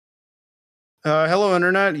Hello,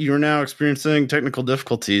 Internet. You are now experiencing technical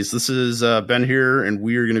difficulties. This is Ben here, and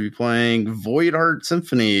we are going to be playing Void Heart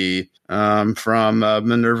Symphony from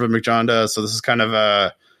Minerva McJonda. So this is kind of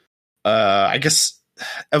a, I guess,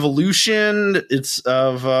 evolution. It's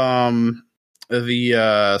of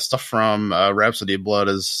the stuff from Rhapsody of Blood.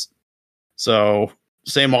 Is so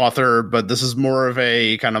same author, but this is more of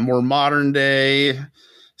a kind of more modern day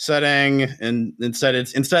setting, and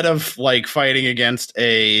instead of like fighting against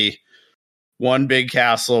a one big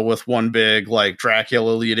castle with one big like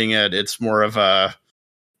Dracula leading it. It's more of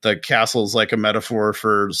the castle is like a metaphor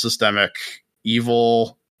for systemic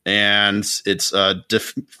evil, and it's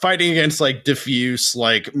fighting against like diffuse,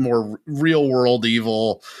 like more real world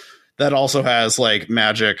evil that also has like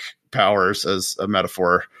magic powers as a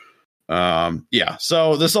metaphor.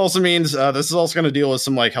 So this also means this is also going to deal with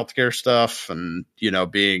some like healthcare stuff and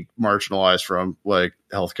being marginalized from like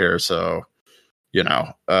healthcare. So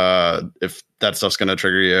if that stuff's going to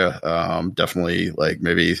trigger you, definitely like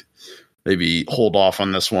maybe hold off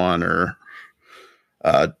on this one, or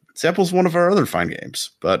samples one of our other fine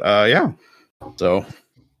games. But so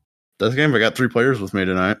that's the game. I got 3 players with me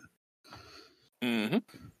tonight. Mm-hmm.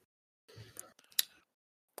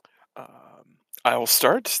 I will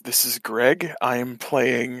start. This is Greg. I am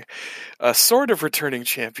playing a sort of returning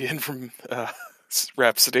champion from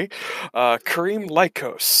Rhapsody, Kareem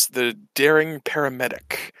Lycos, the daring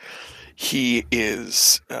paramedic. He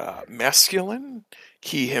is masculine,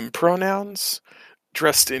 he/him pronouns,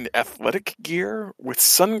 dressed in athletic gear, with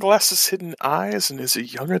sunglasses, hidden eyes, and is a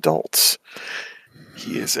young adult.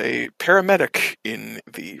 He is a paramedic in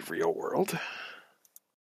the real world.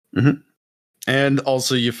 Mm-hmm. And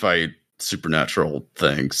also you fight supernatural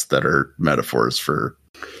things that are metaphors for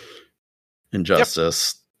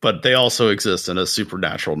injustice. Yep. But they also exist in a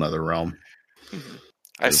supernatural nether realm. Mm-hmm.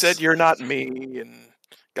 I said you're not me, and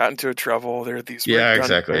got into a trouble. There are these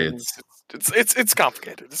exactly. It's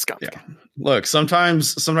complicated. It's complicated. Yeah. Look,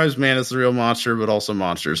 sometimes man is the real monster, but also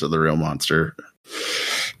monsters are the real monster.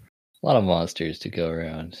 A lot of monsters to go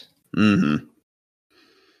around. Mm-hmm.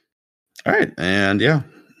 All right, and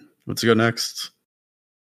let's go next.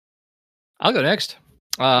 I'll go next.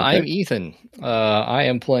 Okay. I am Ethan. I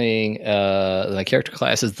am playing my character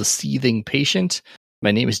class is the Seething Patient.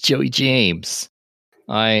 My name is Joey James.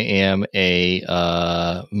 I am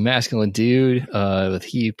a masculine dude with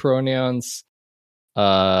he pronouns.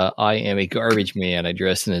 I am a garbage man. I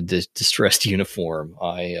dress in a distressed uniform.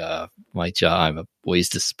 My job, I'm a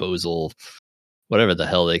waste disposal, whatever the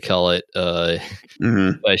hell they call it,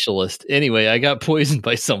 specialist. Anyway, I got poisoned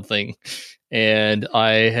by something, and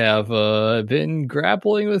I have been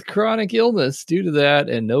grappling with chronic illness due to that,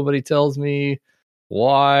 and nobody tells me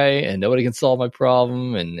why, and nobody can solve my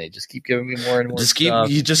problem, and they just keep giving me more and more stuff.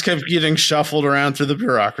 You just kept getting shuffled around through the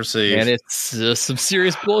bureaucracy, and it's some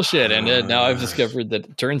serious bullshit. And now I've discovered that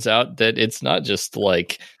it turns out that it's not just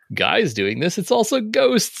like guys doing this, it's also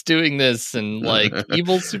ghosts doing this, and like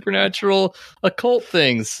evil supernatural occult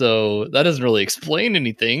things. So that doesn't really explain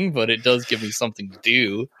anything, but it does give me something to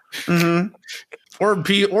do. Mm-hmm. Or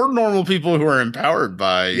normal people who are empowered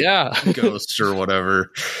by ghosts or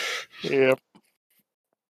whatever. Yep.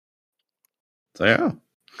 So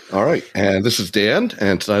all right, and this is Dan,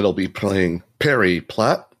 and tonight I'll be playing Perry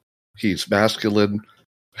Platt. He's masculine,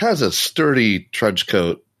 has a sturdy trench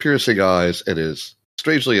coat, piercing eyes, and is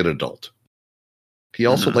strangely an adult. He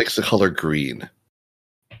also likes the color green.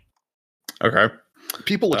 Okay.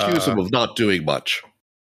 People accuse him of not doing much.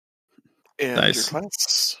 And nice. Your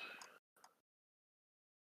class?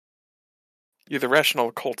 You're the rational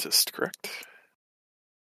occultist, correct?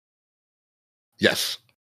 Yes.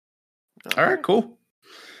 All right, cool.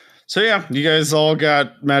 So you guys all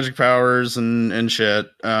got magic powers and shit.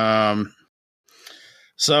 Now,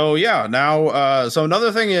 so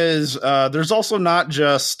another thing is, there's also not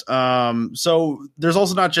just, there's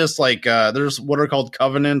what are called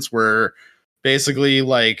covenants, where basically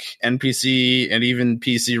like NPC and even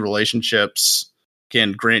PC relationships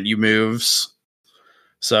can grant you moves.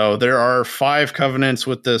 So there are 5 covenants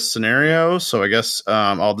with this scenario. So I guess,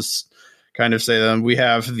 I'll just kind of say them. We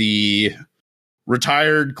have the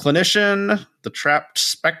retired clinician, the trapped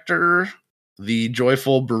specter, the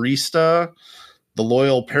joyful barista, the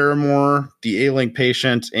loyal paramour, the ailing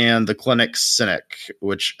patient, and the clinic cynic,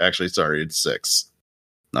 which actually, sorry, it's 6,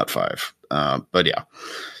 not 5. But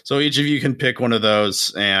so each of you can pick one of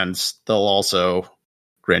those, and they'll also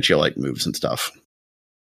grant you like moves and stuff.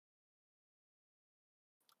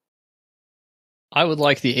 I would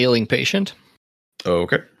like the ailing patient.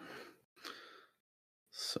 Okay.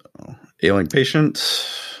 So, ailing patient.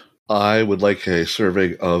 I would like a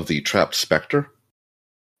survey of the trapped specter.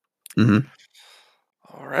 Mm-hmm.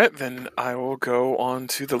 right, then I will go on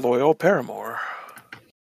to the loyal paramour.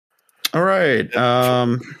 All right.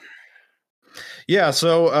 Yeah.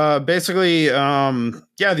 So basically,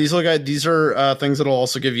 yeah, these are things that'll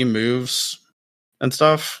also give you moves and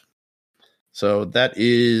stuff. So that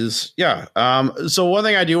is, yeah. So one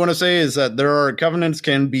thing I do want to say is that there are covenants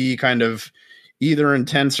can be kind of either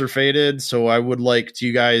intense or fated. So I would like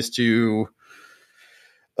you guys to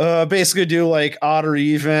basically do like odd or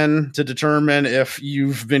even to determine if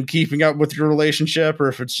you've been keeping up with your relationship or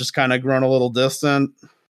if it's just kind of grown a little distant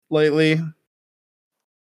lately.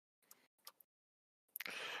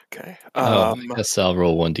 Okay. I guess I'll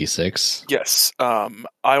roll 1d6. Yes.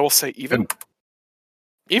 I will say even.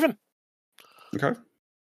 Even. Okay.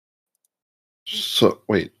 So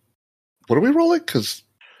wait, what are we rolling? Because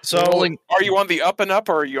are you on the up and up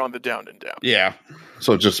or are you on the down and down? Yeah.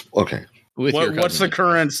 so just okay. What's the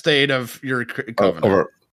current state of your covenant?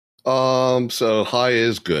 So high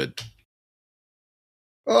is good.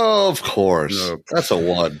 Of course, Nope. That's a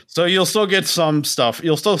 1. So you'll still get some stuff.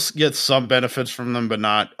 You'll still get some benefits from them, but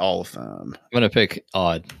not all of them. I'm going to pick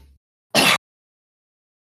odd.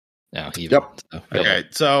 No, even. Yep. Okay.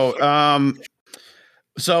 So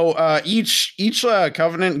each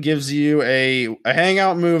covenant gives you a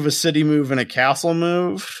hangout move, a city move, and a castle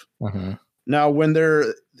move. Uh-huh. Now, when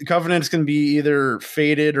covenants can be either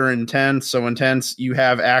fated or intense. So intense, you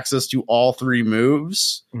have access to all 3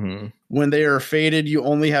 moves. Mm-hmm. When they are fated, you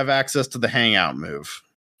only have access to the hangout move.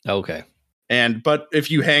 Okay. But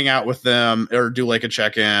if you hang out with them or do like a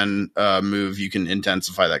check-in move, you can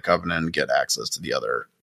intensify that covenant and get access to the other,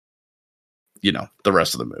 the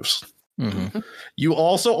rest of the moves. Mm-hmm. You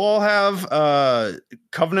also all have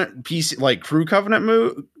covenant PC, like crew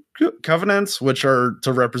covenant covenants, which are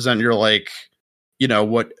to represent your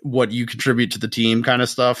what you contribute to the team kind of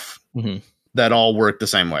stuff. Mm-hmm. That all work the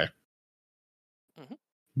same way. Mm-hmm.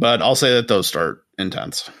 But I'll say that those start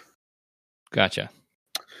intense. Gotcha.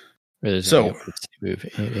 So move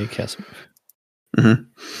a castle move.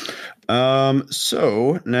 Mm-hmm.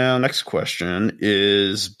 So now next question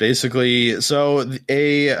is basically, so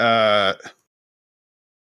a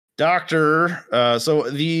doctor, so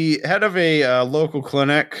the head of a local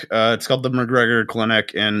clinic, it's called the McGregor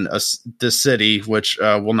Clinic in this city, which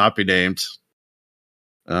will not be named.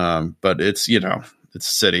 But it's, it's a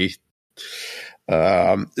city.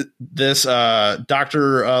 This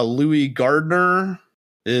Dr. Louis Gardner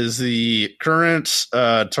is the current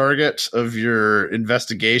target of your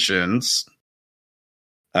investigations.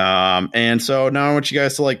 And so now I want you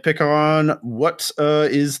guys to pick on what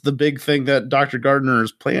is the big thing that Dr. Gardner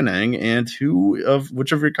is planning and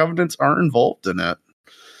which of your covenants are involved in it.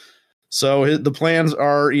 So the plans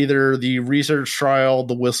are either the research trial,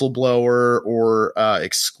 the whistleblower, or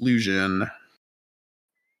exclusion.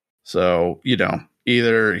 So,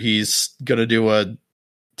 either he's going to do a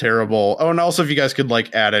terrible... Oh, and also if you guys could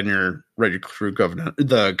add in your regular crew covenant,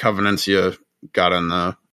 the covenants you got in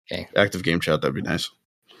the active game chat, that'd be nice.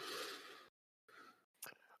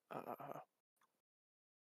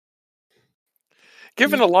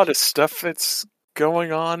 Given a lot of stuff that's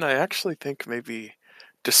going on, I actually think maybe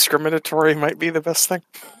discriminatory might be the best thing.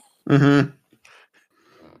 Mm-hmm.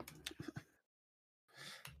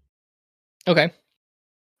 Okay.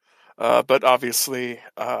 But obviously,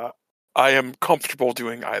 I am comfortable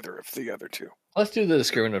doing either of the other two. Let's do the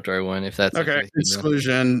discriminatory one if that's okay.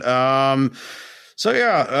 Exclusion. So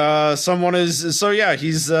yeah, someone is. So yeah,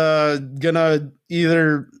 he's gonna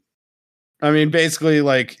either. I mean, basically,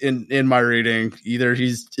 in my reading, either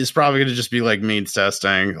he's probably gonna just be means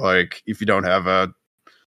testing. If you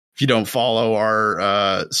don't follow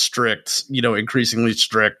our strict, increasingly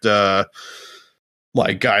strict guidelines,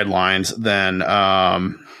 then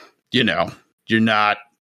you're not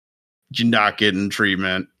getting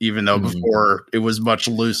treatment, even though before it was much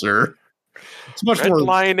looser. It's much more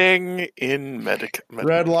redlining in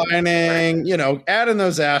redlining, adding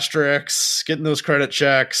those asterisks, getting those credit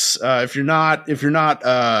checks. If you have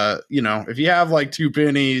 2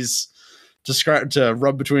 pennies to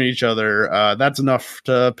rub between each other, that's enough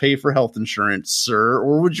to pay for health insurance, sir.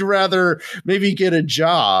 Or would you rather maybe get a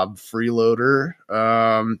job, freeloader?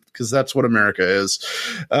 Because that's what America is,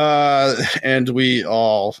 and we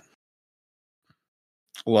all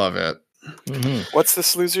love it. Mm-hmm. What's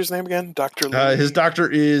this loser's name again? Dr. Louis? His doctor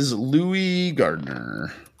is Louis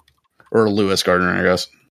Gardner. Or Lewis Gardner, I guess.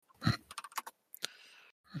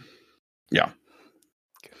 Yeah.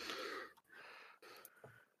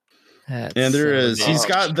 And there is. He's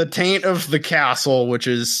got the taint of the castle, which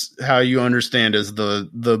is how you understand is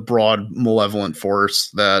the broad malevolent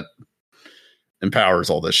force that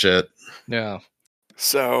empowers all this shit. Yeah.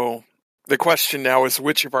 So The question now is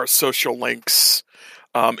which of our social links.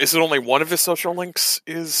 Is it only one of the social links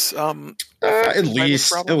is at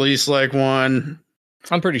least like one?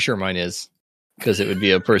 I'm pretty sure mine is, because it would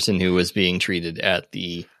be a person who was being treated at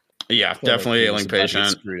the definitely ailing patient.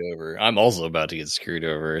 Screwed over. I'm also about to get screwed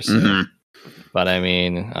over. So. But I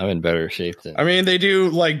mean, I'm in better shape than. I mean, they do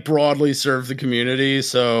like broadly serve the community,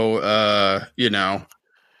 so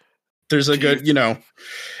there's a good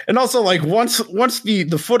and also like once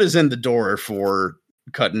the foot is in the door for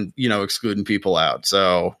cutting, excluding people out.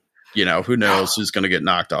 So, who knows who's going to get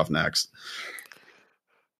knocked off next.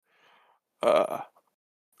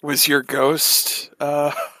 Was your ghost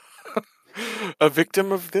a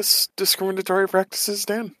victim of this discriminatory practices,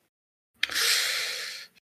 Dan?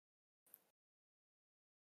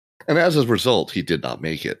 And as a result, he did not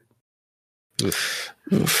make it.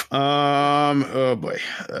 Oh boy.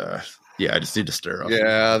 I just need to stir up.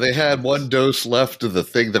 Yeah, they had one dose left of the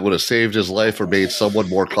thing that would have saved his life or made someone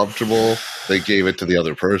more comfortable. They gave it to the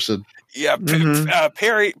other person. Yeah,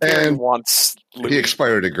 Perry wants Louis. He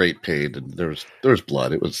expired in great pain, and there was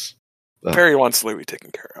blood. It was Perry wants Louis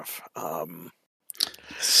taken care of. I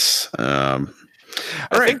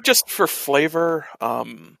think just for flavor,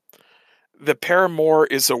 the paramour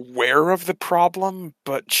is aware of the problem,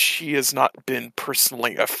 but she has not been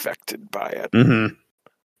personally affected by it. Mm-hmm.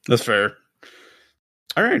 That's fair.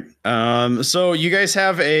 All right. So you guys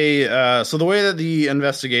have so the way that the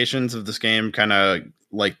investigations of this game kind of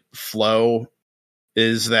like flow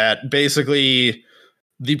is that basically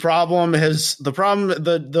the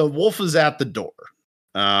wolf is at the door.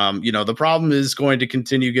 The problem is going to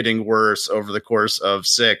continue getting worse over the course of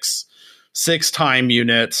six time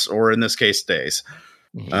units, or in this case days,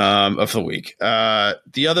 of the week.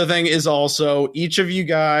 The other thing is also each of you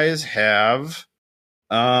guys have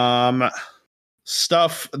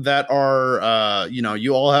stuff that are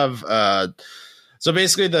you all have so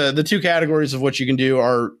basically the two categories of what you can do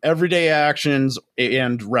are everyday actions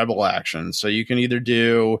and rebel actions. So you can either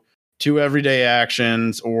do 2 everyday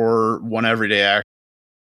actions or 1 everyday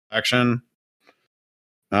action.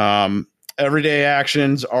 Everyday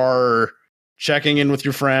actions are checking in with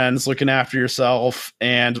your friends, looking after yourself,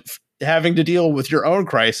 and having to deal with your own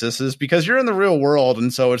crises because you're in the real world,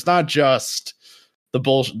 and so it's not just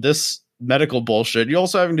this medical bullshit. You're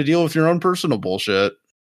also having to deal with your own personal bullshit.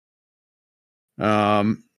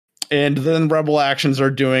 And then rebel actions are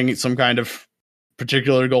doing some kind of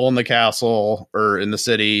particular goal in the castle or in the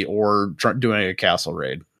city, or doing a castle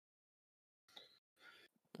raid.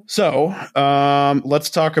 So, let's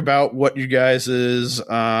talk about what you guys'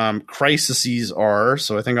 crises are.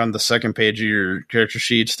 So I think on the second page of your character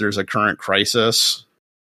sheets, there's a current crisis.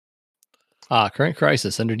 Current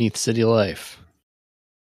crisis underneath city life.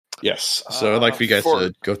 Yes. So I'd like for you guys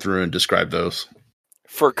to go through and describe those.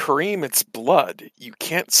 For Kareem, it's blood. You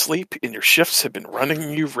can't sleep and your shifts have been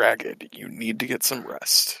running you ragged. You need to get some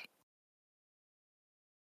rest.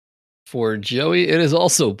 For Joey, it is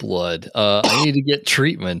also blood. I need to get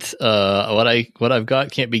treatment. What I've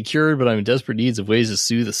got can't be cured, but I'm in desperate needs of ways to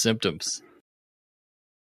soothe the symptoms.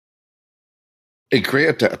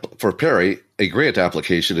 For Perry, a grant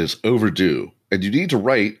application is overdue, and you need to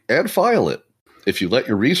write and file it. If you let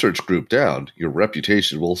your research group down, your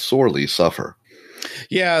reputation will sorely suffer.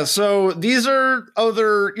 Yeah, so these are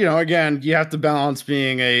other, again, you have to balance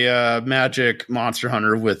being a magic monster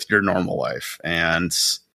hunter with your normal life, and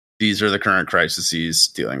these are the current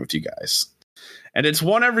crises dealing with you guys. And it's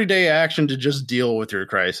 1 everyday action to just deal with your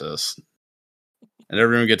crisis. And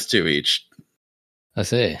everyone gets 2 each. I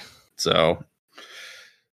see. So,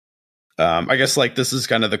 I guess this is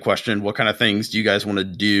kind of the question. What kind of things do you guys want to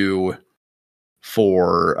do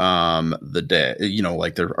for the day?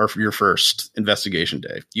 Your first investigation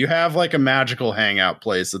day. You have a magical hangout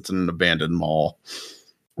place that's in an abandoned mall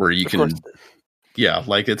where you can... Yeah,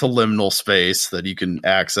 it's a liminal space that you can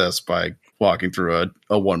access by walking through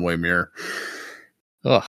a one-way mirror.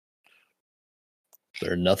 Oh.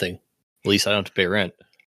 They're nothing. At least I don't have to pay rent.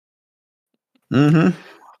 Mm-hmm.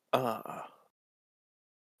 I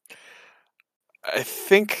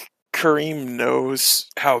think Kareem knows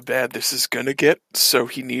how bad this is going to get, so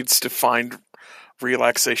he needs to find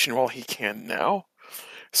relaxation while he can now.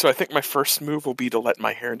 So I think my first move will be to let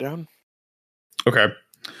my hair down. Okay.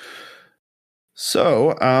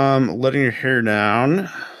 So, letting your hair down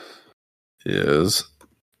is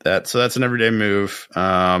that. So that's an everyday move.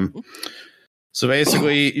 So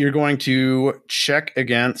basically, you're going to check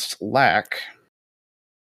against lack.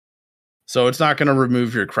 So it's not going to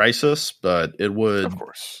remove your crisis, but it would. Of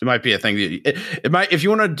course, it might be a thing that it might. If you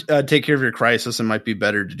want to take care of your crisis, it might be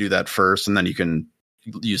better to do that first, and then you can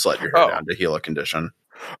let your hair down to heal a condition.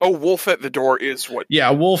 Wolf at the door is what?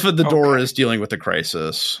 Yeah, Wolf at the door Okay. is dealing with the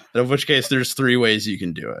crisis. In which case, there's 3 ways you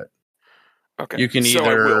can do it. Okay. You can So I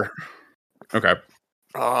will. either. Okay.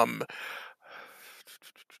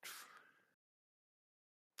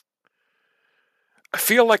 I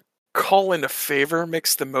feel like call in a favor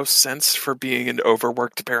makes the most sense for being an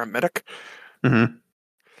overworked paramedic. Mm-hmm.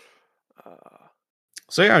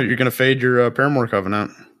 So yeah, you're gonna fade your Paramore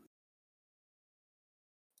Covenant.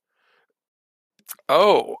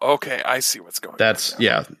 Oh, okay. I see what's going on. That's now.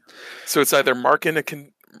 yeah. So it's either mark in a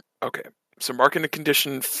okay. So mark in a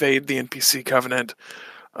condition, fade the NPC covenant.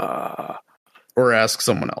 Or ask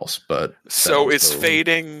someone else, but So that is also-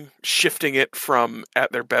 fading shifting it from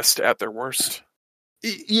at their best to at their worst?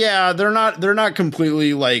 Yeah, they're not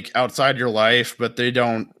completely like outside your life, but you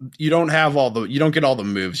don't get all the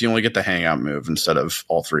moves. You only get the hangout move instead of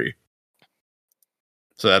all 3.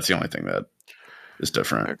 So that's the only thing that is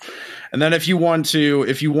different. Okay. And then if you want to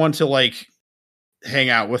like hang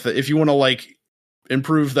out with it, if you want to like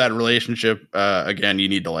improve that relationship, again, you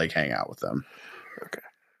need to like hang out with them. Okay.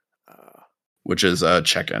 Which is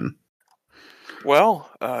check-in. Well,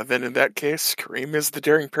 then in that case, Kareem is the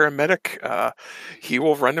daring paramedic. He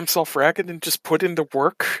will run himself ragged and just put in the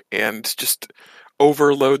work and just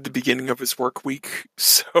overload the beginning of his work week,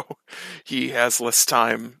 so he has less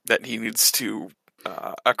time that he needs to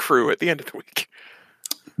accrue at the end of the week.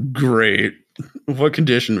 Great. What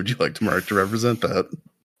condition would you like to mark to represent that?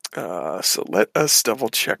 So let us double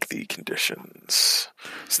check the conditions.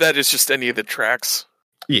 So that is just any of the tracks.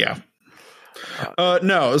 Yeah.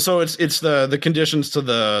 No, so it's the conditions to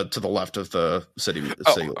the left of the city.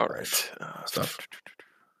 City all life right. stuff.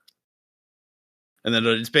 And then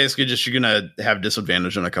it's basically just you're gonna have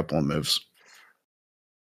disadvantage on a couple of moves.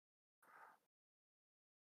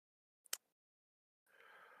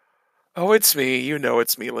 Oh, it's me. You know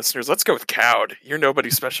it's me, listeners. Let's go with Cowed. You're nobody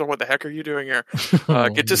special. What the heck are you doing here?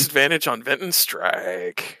 Get disadvantage on Vent and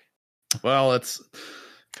Strike. Well, it's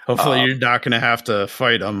hopefully you're not gonna have to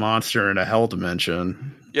fight a monster in a hell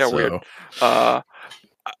dimension. Yeah, weird.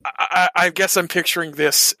 I guess I'm picturing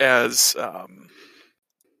this as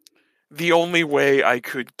the only way I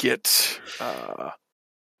could get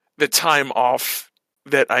the time off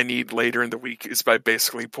that I need later in the week is by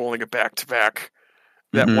basically pulling a back-to-back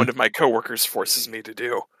that Mhm. one of my coworkers forces me to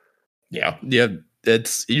do. Yeah.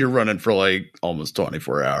 You're running for like almost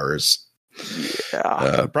 24 hours.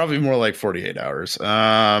 Yeah. Probably more like 48 hours.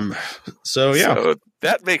 So yeah. So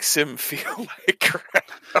that makes him feel like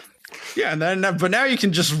crap. Yeah, and then but now you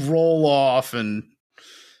can just roll off and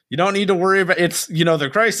you don't need to worry about it's the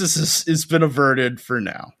crisis is been averted for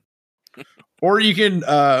now. Or you can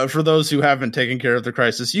for those who haven't taken care of the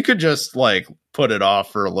crisis, you could just like put it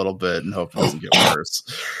off for a little bit and hope it doesn't get worse.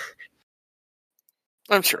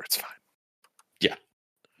 I'm sure it's fine. Yeah.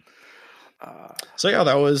 So yeah,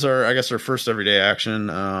 that was our first everyday action.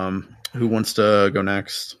 Who wants to go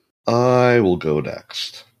next? I will go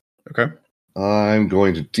next. Okay. I'm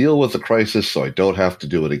going to deal with the crisis so I don't have to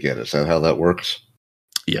do it again. Is that how that works?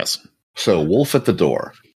 Yes. So, Wolf at the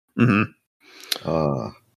door. Mm-hmm.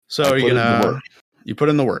 So you put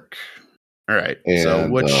in the work. All right. So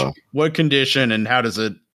And, what condition and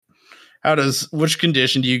which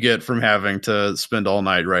condition do you get from having to spend all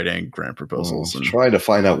night writing grant proposals? trying to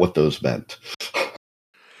find out what those meant.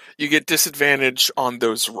 You get disadvantage on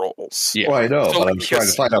those rolls. Yeah. Well, I know, So, but like, I'm trying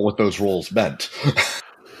to find out what those roles meant.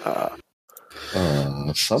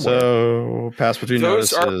 Somewhere. So pass between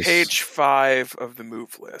Those notices. are page 5 of the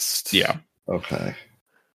move list. Yeah. Okay.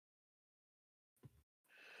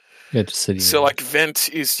 Yeah, just sitting So there. like Vent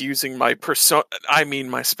is using my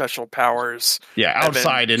my special powers. Yeah. and then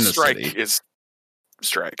Outside in the Strike city. is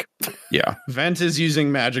Strike. Yeah. Vent is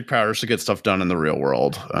using magic powers to get stuff done in the real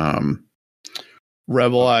world.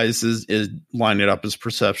 Rebel Eyes is lining up his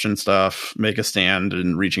perception stuff, make a stand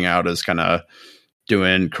and reaching out is kind of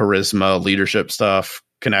doing charisma, leadership stuff,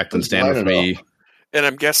 connect and stand with Lining me. And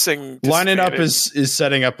I'm guessing Lining up disadvantage- is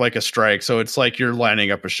setting up like a strike, so it's like you're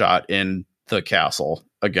lining up a shot in the castle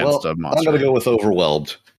against a monster. I'm going to go with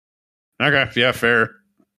overwhelmed. Okay, yeah, fair.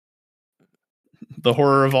 The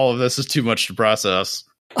horror of all of this is too much to process.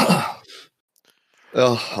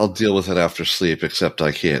 Well, I'll deal with it after sleep, except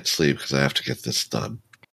I can't sleep because I have to get this done.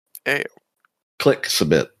 Hey. Click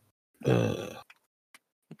submit.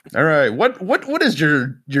 All right, what is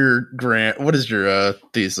your grant? What is your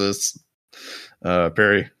thesis,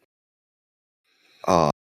 Perry?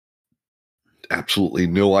 Absolutely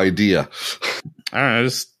no idea. I don't know.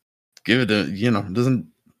 Just give it it doesn't.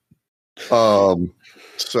 So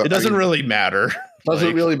It doesn't really matter. Doesn't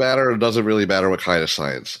Like- really matter. It doesn't really matter what kind of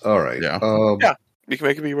science. All right. Yeah. Yeah. You can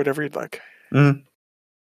make it be whatever you'd like.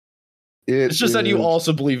 It's just that you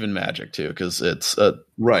also believe in magic too, because it's a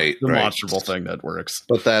demonstrable thing that works.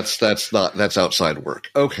 But that's outside work.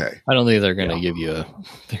 Okay. I don't think they're going to give you a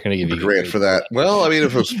grant for that. Well, I mean,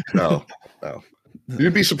 if it was no.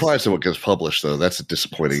 You'd be surprised at what gets published, though. That's a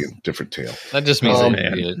disappointing and different tale. That just means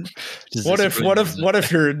what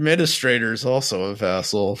if your administrator is also a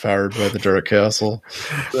vassal powered by the Dark Castle?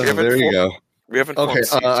 There you go. We haven't. Okay,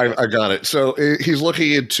 I got it. So he's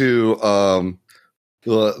looking into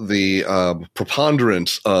the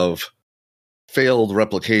preponderance of failed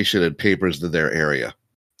replication and papers in their area.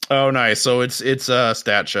 Oh, nice. So it's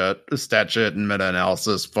stat sheet and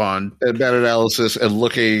meta-analysis fun. And meta-analysis and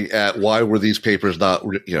looking at why were these papers not,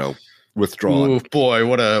 withdrawn. Ooh, boy,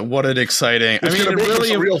 what an exciting. It's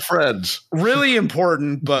really real friends. Really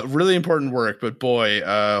important work, but boy,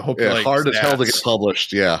 hope you like hard stats. as hell to get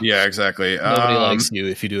published. Yeah. Yeah, exactly. Nobody likes you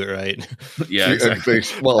if you do it right. Yeah, exactly.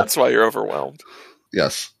 Well, that's why you're overwhelmed.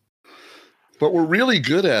 Yes. But we're really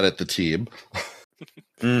good at it, the team.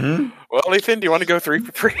 Mm-hmm. Well, Ethan, do you want to go 3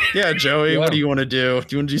 for 3? Yeah, Joey, what do you want to do?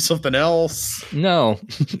 Do you want to do something else? No,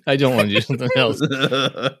 I don't want to do something else.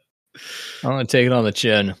 I want to take it on the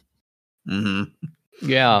chin. Mm-hmm.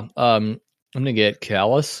 Yeah, I'm gonna get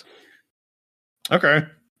Callus. Okay,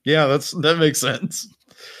 yeah, that makes sense.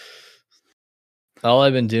 All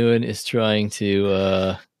I've been doing is trying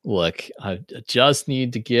to look. I just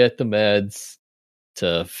need to get the meds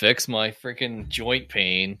to fix my freaking joint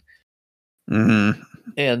pain. Mm-hmm.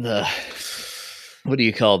 And what do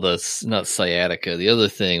you call this? Not sciatica. The other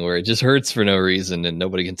thing where it just hurts for no reason and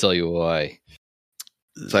nobody can tell you why.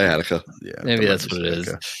 Sciatica. Yeah, maybe that's what it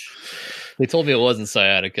is. They told me it wasn't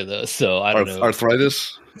sciatica though, so I don't know.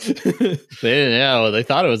 Arthritis. They didn't know. They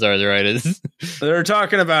thought it was arthritis. They're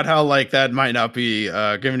talking about how like that might not be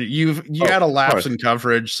given. You had a lapse in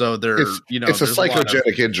coverage, so it's a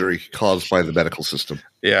psychogenic injury caused by the medical system.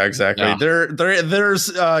 Yeah, exactly. Yeah. There's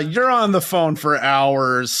you're on the phone for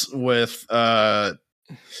hours with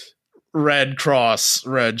Red Cross,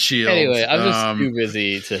 Red Shield. Anyway, I'm just too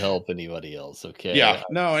busy to help anybody else. Okay. Yeah.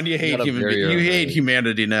 No, and you hate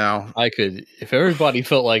humanity now. I could, if everybody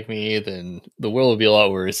felt like me, then the world would be a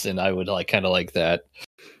lot worse, and I would kind of like that.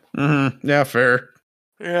 Mm-hmm. Yeah, fair.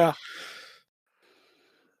 Yeah.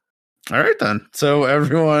 All right then. So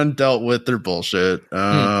everyone dealt with their bullshit.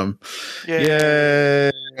 Yay!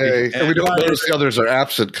 And we don't notice the others are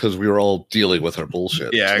absent because we were all dealing with our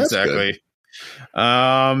bullshit. Yeah, so exactly.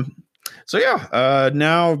 So yeah,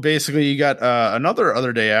 now basically you got another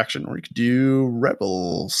other day action where you could do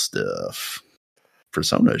rebel stuff,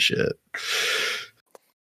 persona shit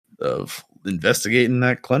of investigating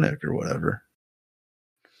that clinic or whatever.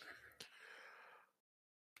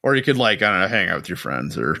 Or you could hang out with your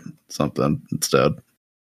friends or something instead.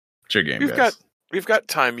 It's your game, guys. We've got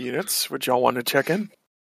time units. Would y'all want to check in?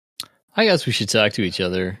 I guess we should talk to each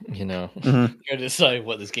other, Mm-hmm. Try to decide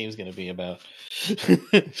what this game's going to be about.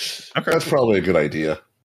 Okay. That's probably a good idea.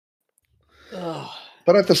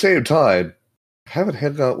 But at the same time, I haven't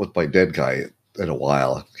hung out with my dead guy in a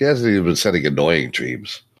while. He hasn't even been sending annoying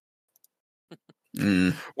dreams.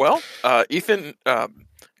 Well, Ethan,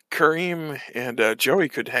 Kareem, and Joey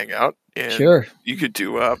could hang out. And sure. You could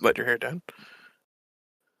do Let Your Hair Down.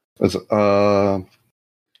 Is that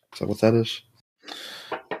what that is?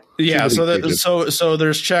 Yeah, so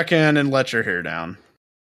there's check in and let your hair down.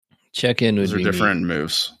 Check in Those are different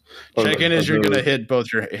moves. Check in is you're going to hit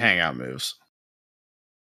both your hangout moves.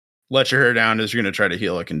 Let your hair down is you're going to try to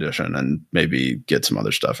heal a condition and maybe get some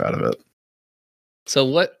other stuff out of it.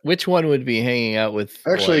 So which one would be hanging out with?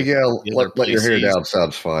 Actually, let your hair down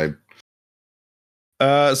sounds fine.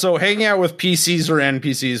 So hanging out with PCs or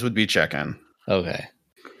NPCs would be check in. Okay.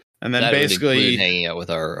 And then that basically hanging out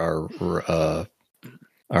with our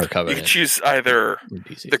covenant. You can choose either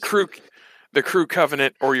the crew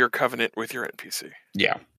covenant or your covenant with your NPC.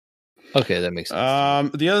 Yeah. Okay, that makes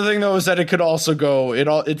sense. The other thing though is that it could also go.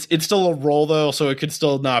 It's still a role though, so it could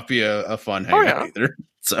still not be a fun hangout either.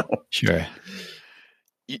 So sure.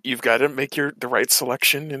 You've got to make the right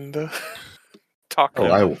selection in the talk.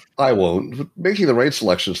 Oh, I won't. Making the right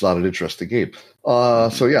selection is not an interesting game.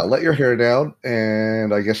 So yeah, let your hair down,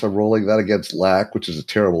 and I guess I'm rolling that against Lack, which is a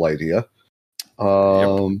terrible idea.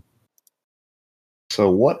 Yep. So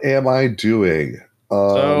what am I doing?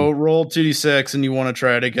 So roll 2d6, and you want to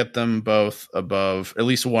try to get them both above, at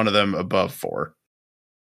least one of them above 4.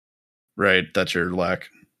 Right, that's your Lack.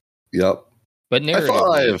 Yep. But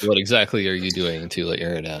narratively, what exactly are you doing to let your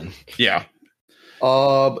hair down? Yeah.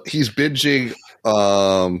 He's binging.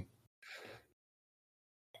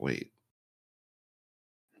 Wait.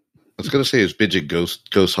 I was going to say he's binging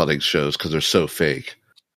ghost hunting shows because they're so fake.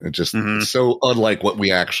 It just Mhm. so unlike what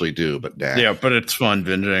we actually do, but nah. Yeah, but it's fun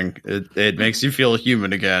binging. It makes you feel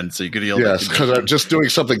human again, so you could heal. Yes, because I'm just doing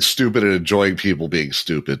something stupid and enjoying people being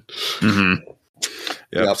stupid. Mm-hmm.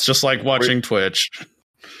 Yeah, Yep. it's just like watching Twitch.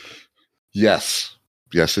 Yes,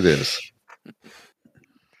 it is.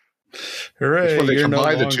 Hooray! It's when they you're no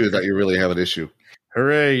combine the longer- two that you really have an issue.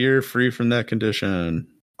 Hooray! You're free from that condition.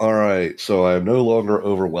 All right, so I'm no longer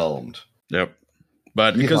overwhelmed. Yep.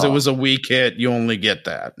 But because it Yeehaw. was a weak hit, you only get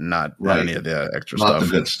that, not Right. any of the extra Not stuff. the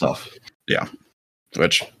good stuff.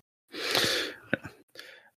 Which,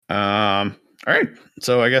 all right.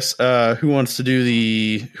 So I guess who wants to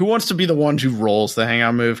be the one who rolls the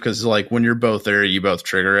hangout move? Because like when you're both there, you both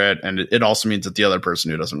trigger it, and it also means that the other person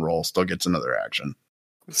who doesn't roll still gets another action.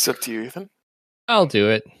 It's up to you, Ethan. I'll do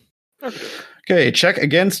it. Okay. Okay, check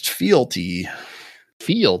against fealty.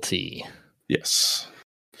 Fealty. Yes.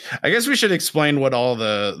 I guess we should explain what all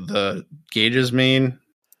the gauges mean.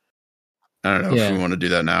 I don't know if we want to do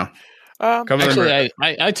that now. Come Actually,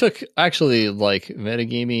 I took like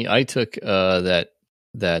metagamey. I took that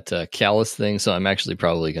callus thing, so I'm actually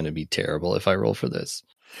probably going to be terrible if I roll for this.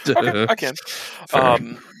 Okay, I can. Fair.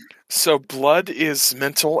 So blood is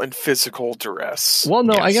mental and physical duress. Well,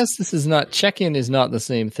 no, I Yes. guess this is not check-in is not the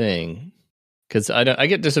same thing because I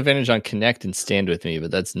get disadvantage on connect and stand with me,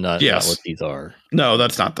 but that's not what these are. No,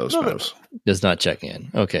 that's not those No, no, moves. Does not check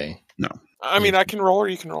in. Okay, I mean, I can roll or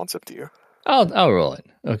you can roll. It's up to you. I'll roll it.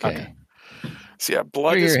 Okay. Okay. So yeah,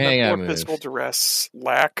 blood Trigger is mental hangout and move. physical duress.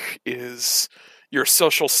 Lack is your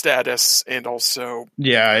social status and also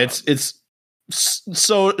Yeah, it's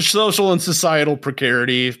so social and societal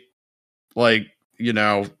precarity, like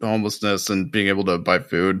homelessness and being able to buy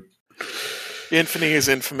food. infamy is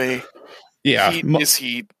infamy. Yeah, Heat is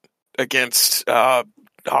heat against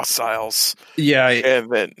hostiles. yeah. And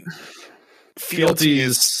then fealty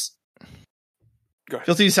is go ahead.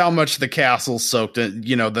 Fealty is how much the castle's soaked in.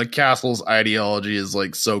 The castle's ideology is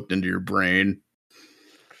like soaked into your brain.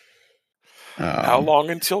 How long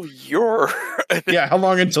until you're Yeah, how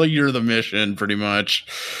long until you're the mission? Pretty much.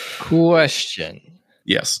 Question.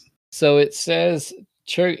 Yes. So it says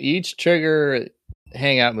each trigger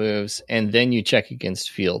hangout moves, and then you check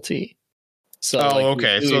against fealty. So,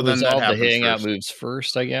 okay. do So we then that resolve happens the hangout first. moves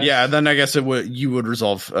first, I guess. Yeah, then I guess you would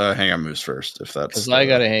resolve hangout moves first if that's Because I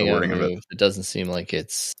got a the hangout wording of it. move. It doesn't seem like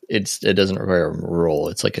it doesn't require a roll.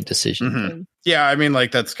 It's like a decision. Mhm. thing. Yeah, I mean,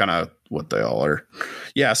 like that's kind of what they all are.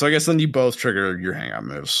 Yeah, so I guess then you both trigger your hangout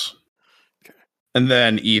moves. Okay. And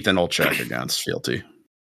then Ethan will check against fealty.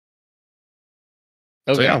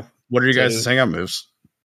 Okay. So yeah, what are you So- guys' hangout moves?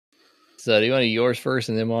 So do you want to do yours first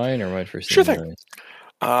and then mine, or mine first? Sure and thing.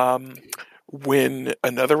 then yours? When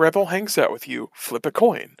another rebel hangs out with you, flip a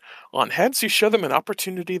coin. On heads, you show them an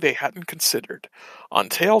opportunity they hadn't considered. On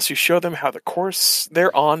tails, you show them how the course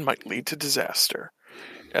they're on might lead to disaster.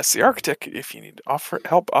 As the architect, if you need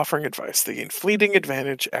help offering advice, they gain fleeting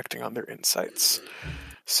advantage acting on their insights.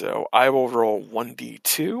 So I will roll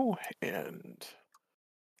 1d2, and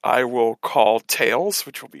I will call tails,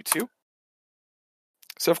 which will be 2.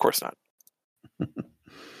 So of course not.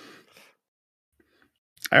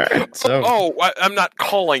 All right. So I'm not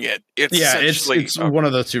calling it. It's yeah, essentially it's one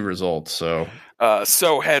of the two results. So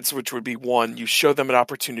so heads, which would be 1, you show them an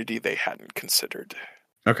opportunity they hadn't considered.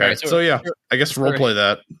 okay. Alright, so yeah, I guess sure. role play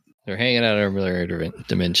that. They're hanging out over their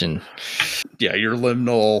dimension. Yeah, your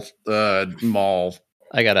liminal mall.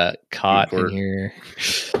 I got a cot in Import. here.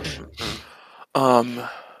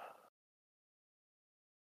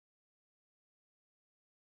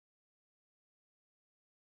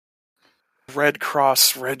 Red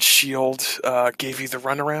Cross, Red Shield gave you the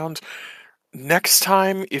runaround. Next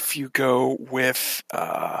time, if you go with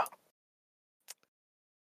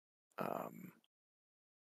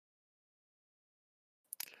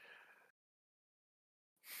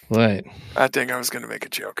What? dang, I was going to make a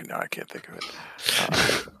joke, and now I can't think of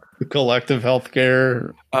it. Collective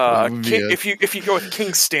healthcare. would be If you go with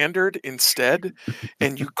King Standard instead,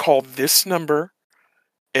 and you call this number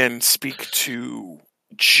and speak to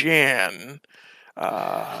Jan,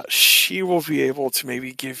 she will be able to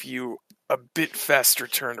maybe give you a bit faster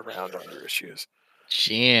turnaround on your issues.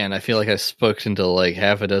 Jan. I feel like I've spoken to like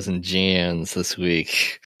half a dozen Jans this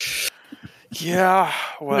week. Yeah,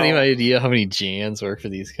 well, Any idea how many Jans work for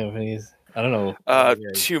these companies? I don't know.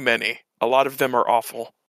 too many. A lot of them are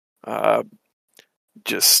awful. No,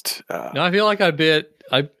 I feel like I bet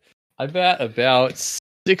about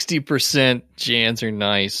 60% Jans are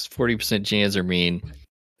nice, 40% Jans are mean.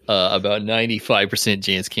 About 95%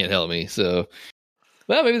 Jans can't help me. So,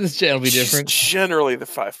 well, maybe this Jan will be different. Generally, the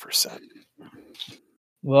 5%.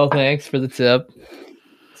 Well, thanks for the tip.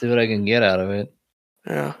 See what I can get out of it.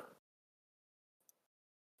 Yeah.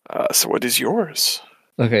 So what is yours?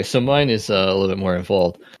 Okay, so mine is a little bit more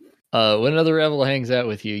involved. When another rebel hangs out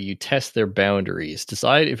with you, you test their boundaries.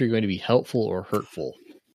 Decide if you're going to be helpful or hurtful.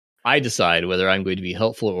 I decide whether I'm going to be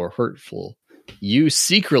helpful or hurtful. You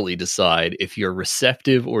secretly decide if you're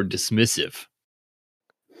receptive or dismissive.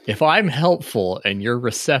 If I'm helpful and you're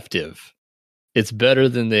receptive, it's better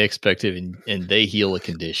than they expected and they heal a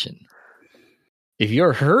condition. If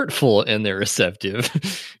you're hurtful and they're receptive,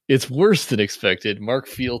 it's worse than expected. Mark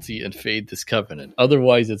fealty and fade this covenant.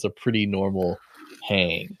 Otherwise, it's a pretty normal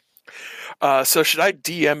hang. So should I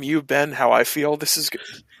DM you, Ben, how I feel? This is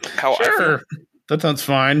how I feel. Sure. That sounds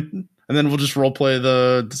fine. And then we'll just roleplay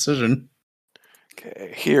the decision.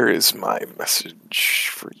 Okay, here is my message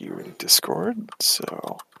for you in Discord.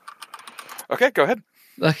 So, okay, go ahead.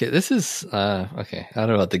 Okay, this is okay. I don't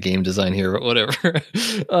know about the game design here, but whatever.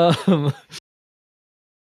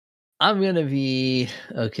 I'm gonna be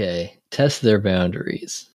okay. Test their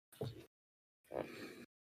boundaries.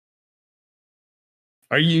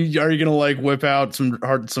 Are you gonna like whip out some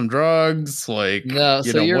drugs? Like, No,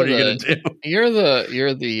 you so know, you're what are you gonna do? You're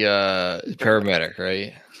the paramedic,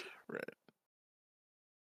 right?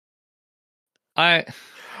 Right.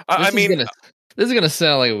 This is gonna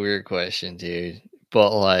sound like a weird question, dude.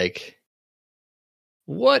 But like,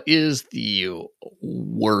 what is the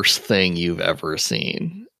worst thing you've ever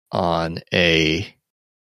seen on a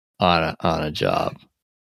job?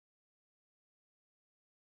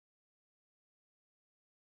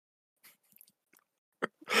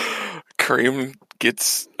 Kareem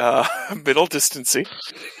gets middle distancy.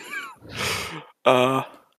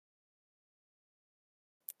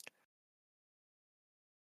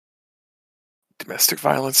 Domestic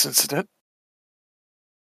violence incident.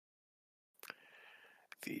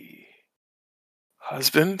 The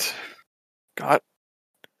husband got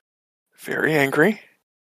very angry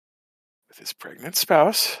with his pregnant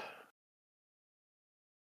spouse.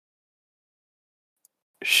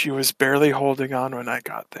 She was barely holding on when I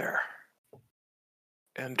got there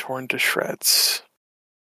and torn to shreds.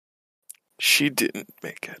 She didn't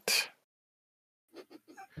make it.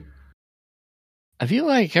 Have you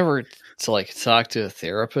like ever talk to a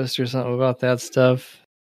therapist or something about that stuff?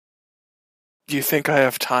 Do you think I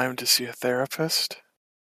have time to see a therapist?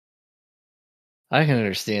 I can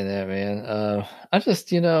understand that, man. I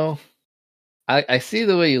just, I see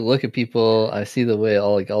the way you look at people. I see the way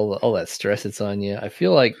all that stress it's on you. I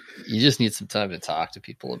feel like you just need some time to talk to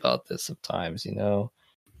people about this sometimes,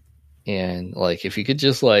 And like, if you could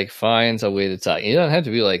just like find a way to talk, you don't have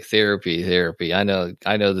to be like therapy. I know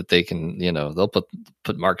that they can, they'll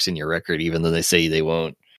put marks in your record, even though they say they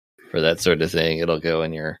won't for that sort of thing. It'll go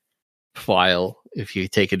in your file if you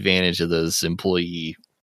take advantage of those employee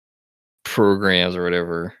programs or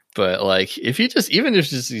whatever. But like, if you even if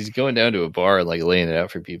he's going down to a bar and like laying it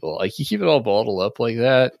out for people, like you keep it all bottled up like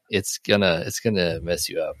that, it's gonna mess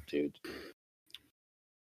you up, dude.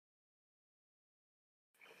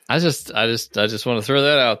 I just want to throw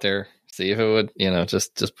that out there. See if it would,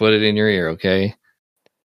 just put it in your ear, okay?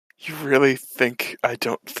 You really think I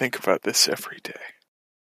don't think about this every day?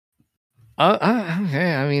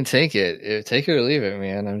 Okay. I mean, take it or leave it,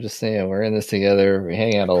 man. I'm just saying, we're in this together. We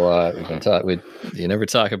hang out a lot. We can talk. You never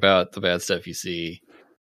talk about the bad stuff you see.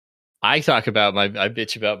 I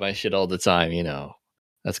bitch about my shit all the time.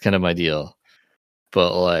 That's kind of my deal.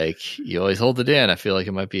 But like, you always hold it in. I feel like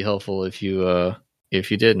it might be helpful if you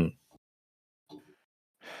didn't.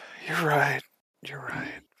 You're right.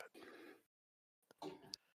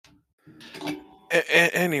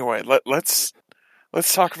 Anyway, let's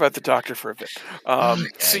talk about the doctor for a bit.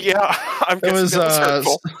 So yeah, I'm guessing that was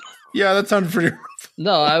hurtful. Yeah, that sounded pretty.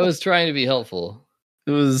 No, I was trying to be helpful.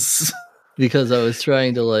 It was because I was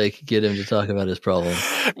trying to like get him to talk about his problem.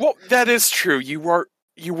 Well, that is true. You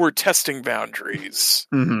were testing boundaries,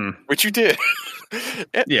 which you did.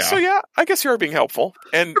 Yeah. So yeah, I guess you are being helpful,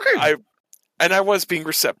 and okay. I was being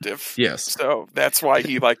receptive. Yes. So that's why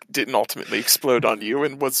he didn't ultimately explode on you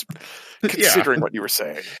and was considering what you were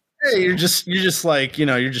saying. Hey, you're just like,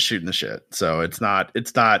 you're just shooting the shit. So it's not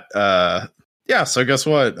yeah, so guess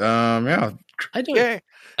what? Yeah.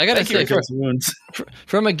 I gotta say,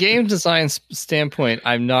 from a game design standpoint,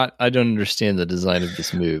 I don't understand the design of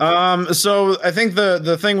this move. So I think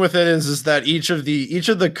the thing with it is that each of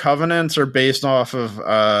the covenants are based off of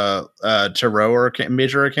Tarot or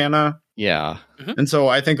Major Arcana. Yeah. Mm-hmm. And so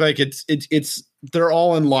I think like it's they're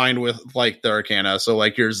all in line with like the Arcana. So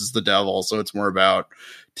like yours is the devil, so it's more about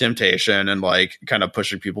temptation and like kind of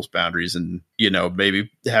pushing people's boundaries and maybe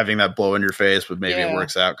having that blow in your face, but maybe it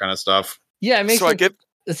works out kind of stuff. Yeah, it makes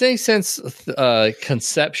It makes sense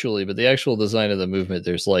conceptually, but the actual design of the movement,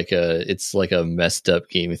 it's like a messed up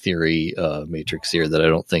game theory matrix here that I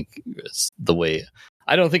don't think is the way.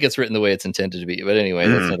 I don't think it's written the way it's intended to be. But anyway,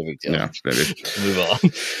 that's not a big deal. Yeah, maybe. Move on.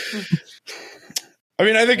 I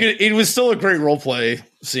mean, I think it was still a great roleplay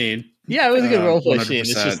scene. Yeah, it was a good roleplay scene.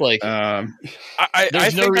 It's just like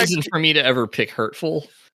there's no reason for me to ever pick Hurtful,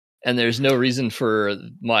 and there's no reason for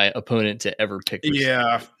my opponent to ever pick.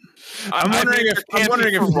 Yeah. I'm wondering if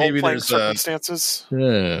maybe there's circumstances.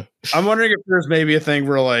 I'm wondering if there's maybe a thing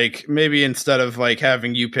where like maybe instead of like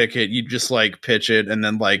having you pick it, you just like pitch it and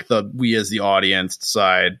then like we as the audience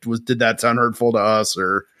decide. Did that sound hurtful to us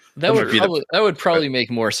or that would probably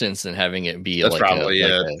make more sense than having it be like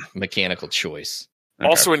a mechanical choice. Okay.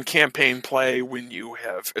 Also in campaign play when you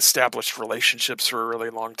have established relationships for a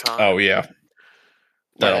really long time. Oh yeah.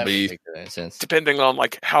 That'll be depending on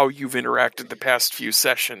like how you've interacted the past few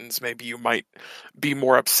sessions. Maybe you might be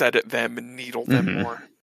more upset at them and needle them more.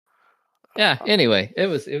 Yeah. Anyway,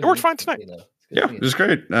 it worked fine tonight. Yeah, it was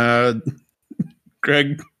great.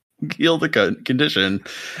 Greg healed the condition,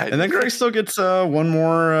 and then Greg still gets one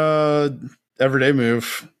more everyday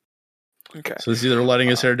move. Okay. So it's either letting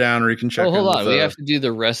his hair down or he can check. Oh, hold on. We have to do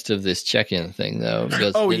the rest of this check-in thing, though.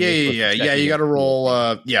 Yeah. You got to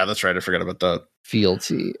roll. Yeah, that's right. I forgot about that.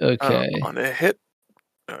 Fealty. Okay. On a hit.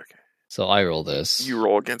 Okay. So I roll this. You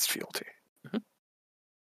roll against fealty.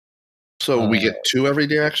 So we get 2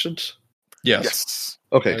 everyday actions? Yes.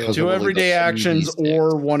 Okay. 2 everyday actions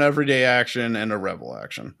or 1 everyday action and a rebel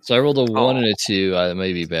action. So I rolled a 1 and a 2. That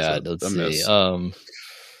may be bad. Let's see.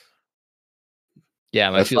 Yeah,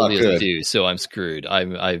 my fealty is a 2, so I'm screwed.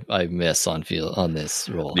 I miss on this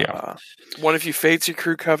roll. Yeah. One of you fades your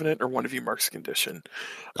crew covenant, or one of you marks a condition.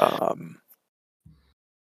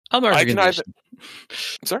 I'll mark a condition.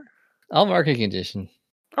 I'm sorry? I'll mark a condition.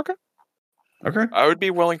 Okay. Okay. I would be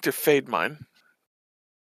willing to fade mine.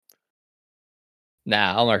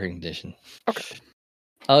 Nah, I'll mark a condition. Okay.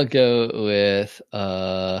 I'll go with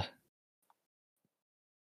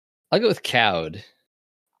cowed.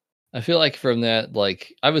 I feel like from that,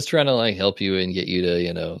 like I was trying to like help you and get you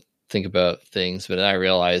to, think about things, but I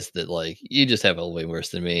realized that like you just have it way worse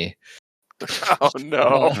than me. Oh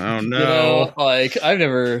no! Oh no! Like I've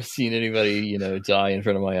never seen anybody, die in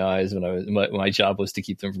front of my eyes when my job was to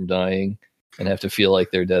keep them from dying and have to feel like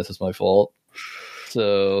their death was my fault.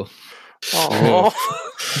 So, oh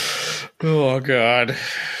god!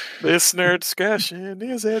 Listener discussion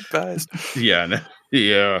is advised. Yeah.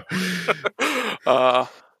 All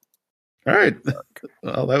right.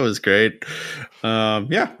 Well, that was great.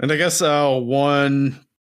 Yeah, and I guess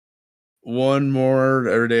one more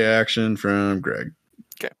everyday action from Greg.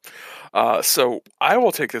 Okay. So I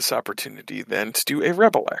will take this opportunity then to do a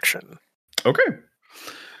rebel action. Okay.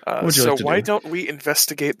 So why don't we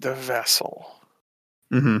investigate the vessel?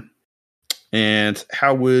 Mm-hmm. And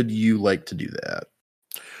how would you like to do that?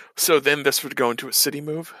 So then this would go into a city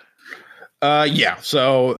move? Yeah.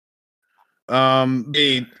 So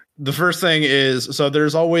the first thing is, so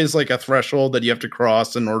there's always like a threshold that you have to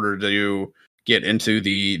cross in order to get into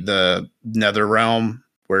the Nether Realm,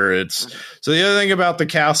 where it's so the other thing about the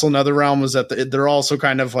castle Nether Realm is that they're also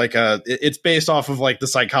kind of like it's based off of like the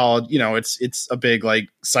psychology, it's a big like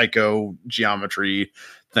psycho geometry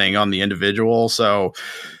thing on the individual. So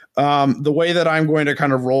the way that I'm going to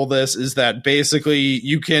kind of roll this is that basically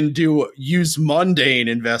you can use mundane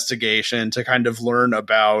investigation to kind of learn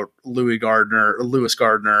about Lewis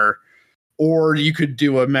Gardner, or you could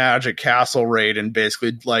do a magic castle raid and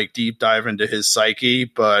basically like deep dive into his psyche.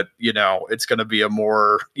 But, it's going to be a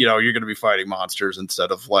more, you're going to be fighting monsters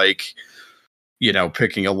instead of like,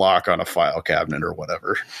 picking a lock on a file cabinet or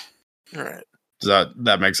whatever. All right. Does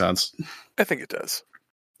that make sense? I think it does.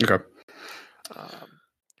 Okay.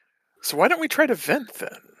 So why don't we try to vent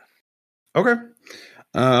then? Okay.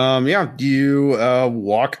 Yeah. You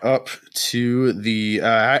walk up to the.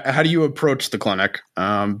 How do you approach the clinic?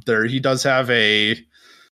 He does have a.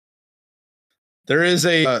 There is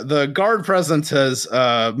the guard presence has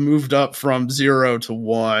moved up from 0 to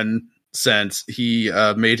 1 since he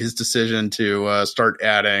made his decision to start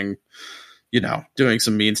adding, doing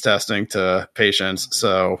some means testing to patients.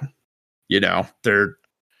 So, they're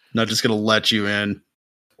not just going to let you in.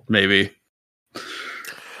 Maybe.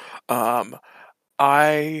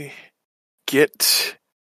 I get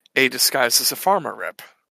a disguise as a pharma rep.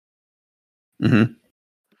 Mm-hmm.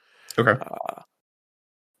 Okay.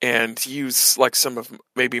 And use like some of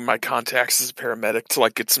maybe my contacts as a paramedic to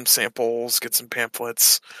like get some samples, get some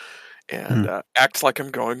pamphlets, and act like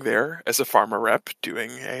I'm going there as a pharma rep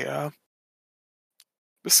doing a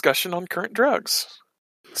discussion on current drugs.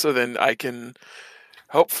 So then I can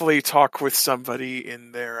hopefully talk with somebody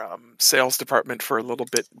in their sales department for a little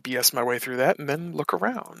bit, BS my way through that, and then look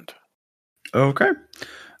around. Okay.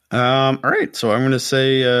 All right. So I'm going to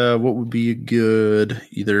say what would be a good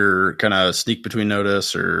either kind of sneak between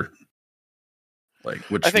notice or like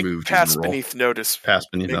which I think move pass do you roll? beneath notice Pass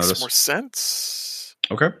beneath makes notice. more sense.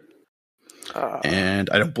 Okay. And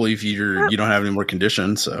I don't believe you don't have any more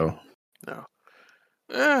conditions, so No.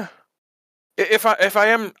 If I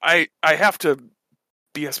am, I have to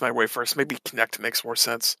BS my way first. Maybe connect makes more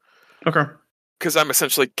sense. okay. Because I'm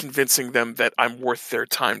essentially convincing them that I'm worth their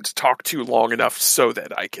time to talk to long enough so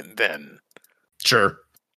that I can then. Sure.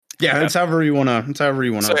 Yeah, it's however you want to. It's however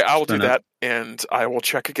you want to. So I will do that, and I will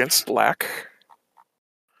check against black.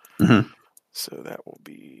 Mm-hmm. So that will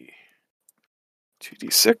be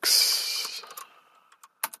 2d6.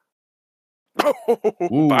 Oh,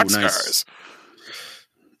 boxcars. Nice.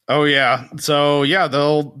 Oh yeah. So yeah,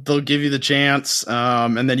 they'll give you the chance,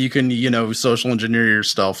 and then you can social engineer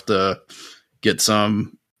yourself to get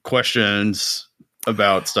some questions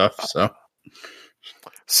about stuff.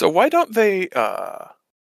 So why don't they?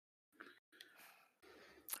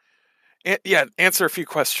 Answer a few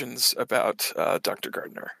questions about Dr.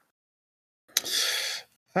 Gardner.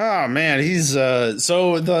 Oh man, he's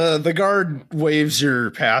so the guard waves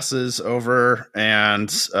your passes over, and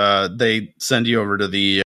they send you over to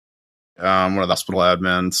the one of the hospital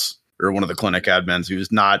admins or one of the clinic admins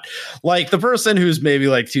who's not like the person who's maybe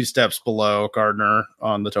like 2 steps below Gardner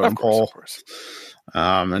on the totem pole. Of course.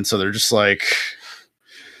 And so they're just like,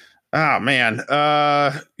 oh man,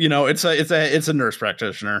 it's a nurse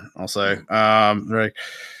practitioner, I'll say. They're like,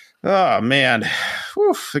 oh man,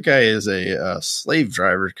 whew, the guy is a slave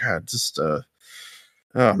driver. God,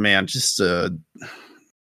 oh man,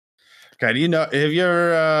 God, have you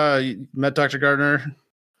ever met Dr. Gardner?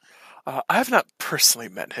 I have not personally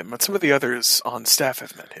met him, but some of the others on staff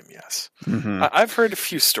have met him, yes. Mm-hmm. I've heard a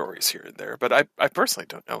few stories here and there, but I personally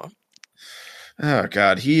don't know him. Oh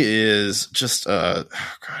God, he is just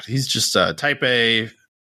he's just type A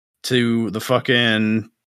to the fucking,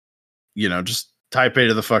 just type A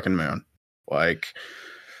to the fucking moon. Like,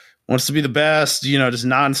 wants to be the best, just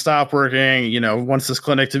nonstop working, wants this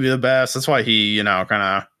clinic to be the best. That's why he, kind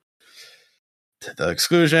of the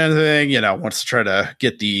exclusion thing, wants to try to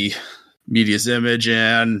get the media's image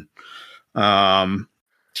in. Look,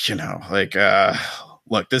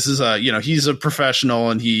 this is he's a professional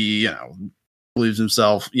and he, believes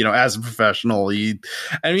himself, as a professional. Don't,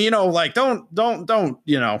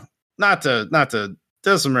 not to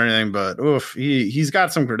diss him or anything, but he's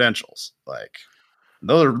got some credentials. Like,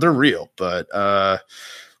 they're real, but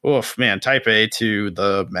man, type A to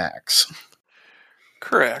the max.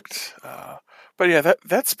 Correct. But yeah,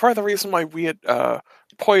 that's part of the reason why we at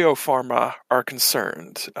Poyo Pharma are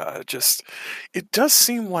concerned. It does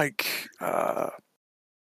seem like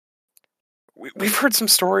we've heard some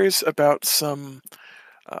stories about some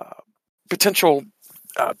potential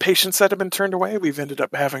patients that have been turned away. We've ended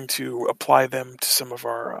up having to apply them to some of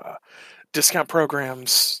our discount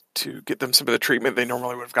programs to get them some of the treatment they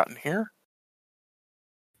normally would have gotten here.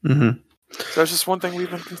 Mm-hmm. So that's just one thing we've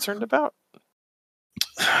been concerned about.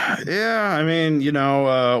 Yeah, I mean, he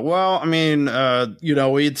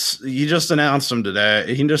just announced them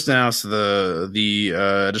today. He just announced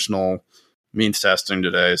the additional means testing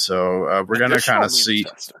today. So we're gonna kind of see.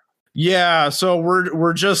 Testing. Yeah, so we're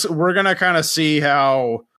gonna kind of see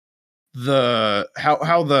how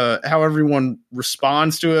everyone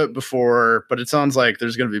responds to it before. But it sounds like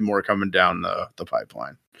there's gonna be more coming down the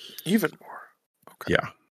pipeline. Even more. Okay. Yeah.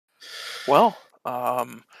 Well,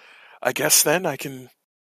 I guess then I can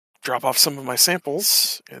drop off some of my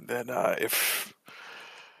samples, and then if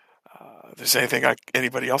there's anything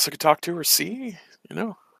anybody else I could talk to or see,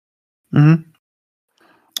 Mm-hmm.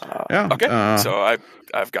 Yeah. Okay. So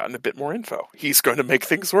I've gotten a bit more info. He's going to make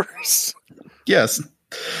things worse. Yes.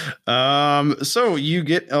 So you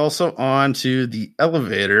get also onto the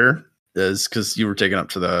elevator because you were taken up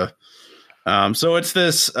to the. So it's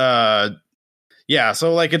this. So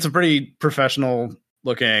like it's a pretty professional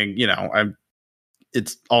looking.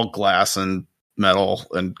 It's all glass and metal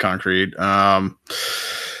and concrete. And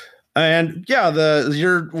yeah,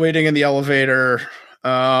 you're waiting in the elevator.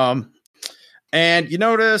 And you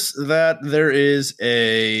notice that there is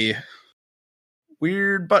a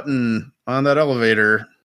weird button on that elevator.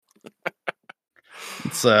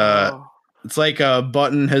 It's like a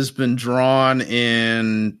button has been drawn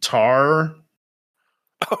in tar.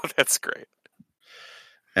 Oh, that's great.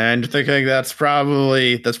 And you're thinking that's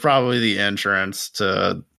probably the entrance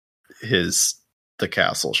to the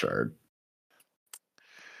castle shard.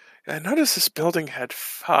 I noticed this building had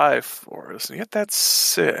 5 floors, and yet that's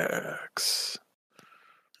 6.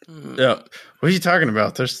 Yeah. What are you talking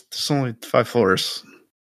about? There's only 5 floors.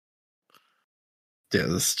 Yeah,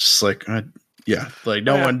 this is just like, like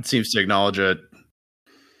no one seems to acknowledge it.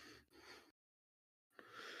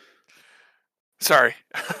 Sorry,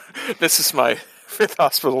 this is my 5th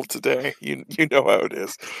hospital today. You know how it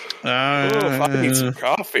is. If I need some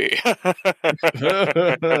coffee.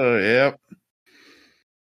 Yep.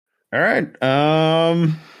 All right.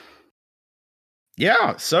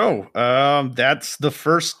 Yeah. So, that's the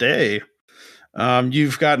first day.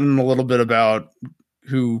 You've gotten a little bit about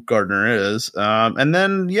who Gardner is, and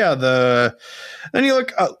then then you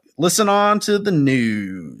listen on to the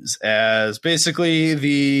news as basically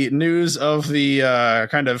the news of the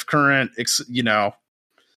kind of current, exclusions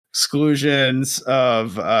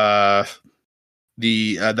of the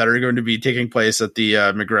that are going to be taking place at the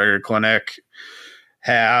McGregor Clinic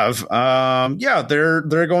have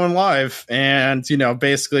they're going live, and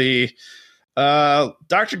basically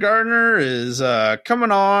Dr. Gardner is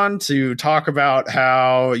coming on to talk about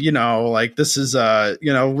how this is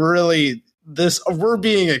we're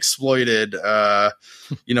being exploited. Our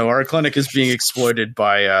clinic is being exploited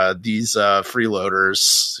by these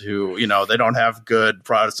freeloaders who they don't have good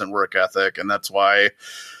Protestant work ethic, and that's why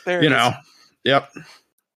Yep.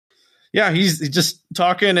 Yeah, he's just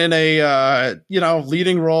talking in a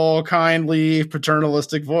leading role, kindly,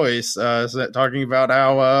 paternalistic voice, talking about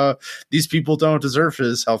how these people don't deserve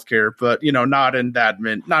his healthcare, but not in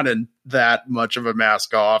that much of a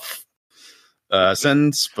mask off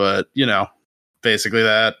sentence, but basically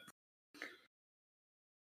that.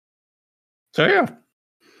 So yeah.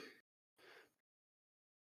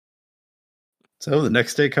 So the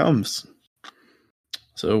next day comes.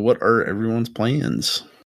 So what are everyone's plans?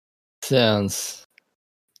 Sounds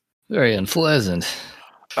very unpleasant.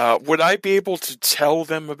 Would I be able to tell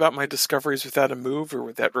them about my discoveries without a move, or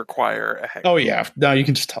would that require a hang? Oh yeah, no, you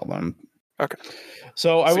can just tell them. Okay.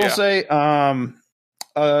 So I will say,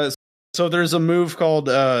 so there's a move called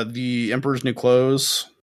the Emperor's New Clothes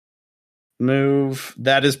move.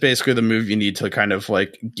 That is basically the move you need to kind of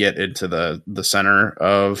like get into the center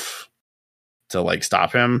of to like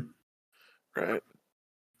stop him. Right.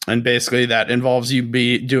 And basically that involves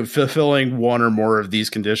you fulfilling one or more of these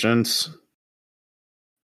conditions.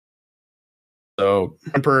 So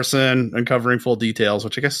one person, uncovering full details,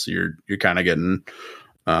 which I guess you're kind of getting.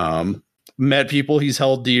 Met people he's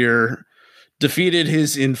held dear, defeated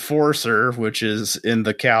his enforcer, which is in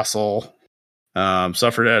the castle,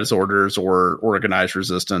 suffered at his orders, or organized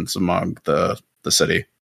resistance among the city.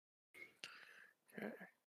 Okay.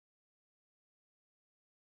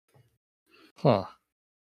 Huh.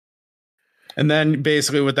 And then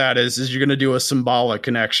basically what that is you're going to do a symbolic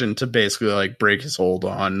connection to basically like break his hold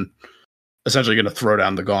on, essentially going to throw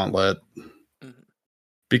down the gauntlet,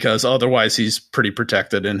 because otherwise he's pretty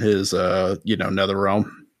protected in his, nether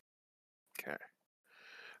realm. Okay.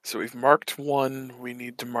 So we've marked one. We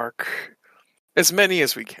need to mark as many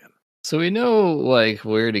as we can. So we know like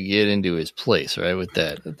where to get into his place, right? With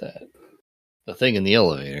that the thing in the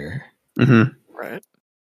elevator. Mm-hmm. Right.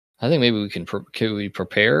 I think maybe we can we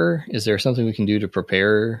prepare? Is there something we can do to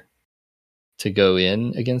prepare to go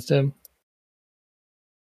in against him?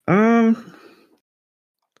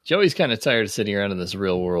 Joey's kind of tired of sitting around in this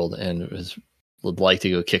real world and would like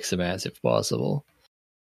to go kick some ass if possible.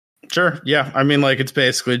 Sure. Yeah. I mean, like, it's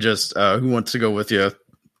basically just who wants to go with you?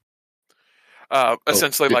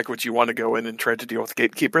 Essentially, like, would you want to go in and try to deal with the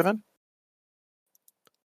gatekeeper then?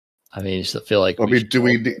 I mean, I just feel like. Do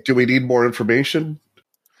we need more information?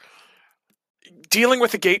 Dealing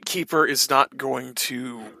with the gatekeeper is not doing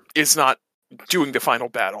the final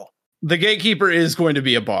battle. The gatekeeper is going to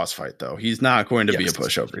be a boss fight, though. He's not going to be a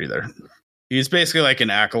pushover either. He's basically like an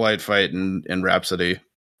acolyte fight in Rhapsody.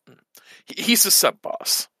 He's a sub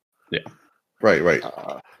boss. Yeah. Right.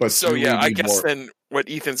 But so yeah, I guess then what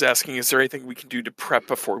Ethan's asking, is there anything we can do to prep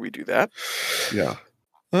before we do that? Yeah.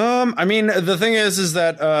 I mean, the thing is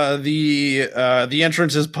that the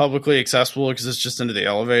entrance is publicly accessible because it's just into the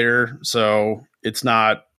elevator, so it's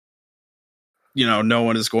not, no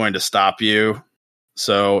one is going to stop you.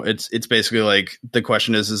 So it's basically like the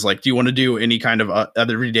question is like, do you want to do any kind of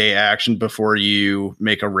everyday action before you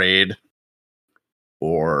make a raid,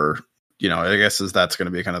 or I guess that's going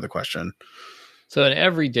to be kind of the question. So an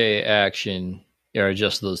everyday action are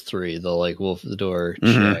just those three, the like Wolf at the Door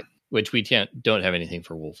check, which we don't have anything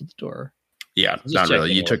for Wolf at the Door. Yeah, not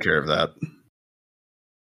really. You took care of that.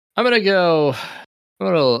 I'm gonna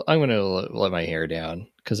let my hair down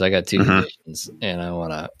because I got 2 conditions and I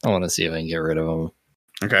wanna see if I can get rid of them.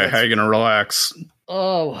 Okay, how are you gonna relax?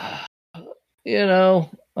 Oh, you know,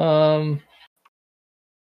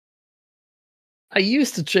 I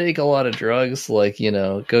used to take a lot of drugs, like,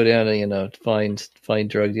 go down and, find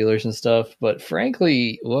drug dealers and stuff. But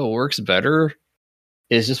frankly, what works better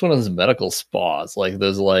is just one of those medical spas, like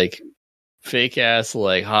those like fake ass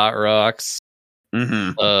like hot rocks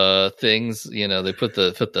things. They put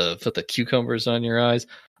the cucumbers on your eyes.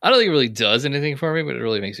 I don't think it really does anything for me, but it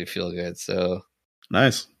really makes me feel good. So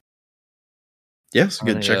nice. Yes,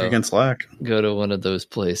 good check against lack. Go to one of those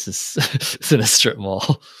places. It's in a strip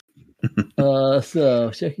mall.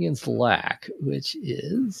 So check against lack, which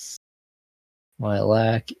is my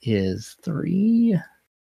lack is 3.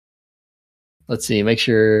 Let's see, make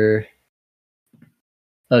sure.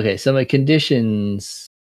 Okay, so my conditions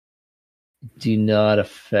do not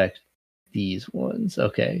affect these ones.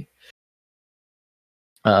 Okay.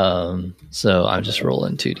 So I'm just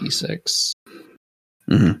rolling 2d6.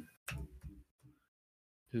 Mm-hmm.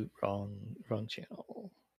 Ooh, wrong channel.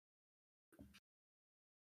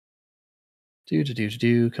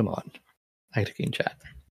 Come on. I had to game chat.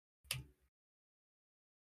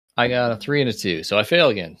 I got a 3 and a 2, so I fail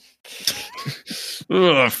again.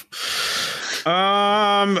 Ugh.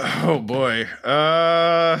 Oh boy.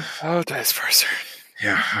 Dice parser.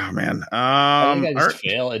 Yeah, oh man. I think I just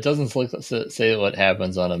fail. It doesn't say what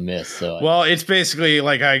happens on a miss. So it's basically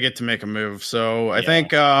like I get to make a move. So I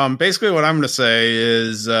think basically what I'm going to say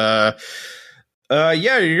is, you're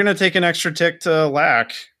going to take an extra tick to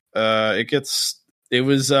lack. It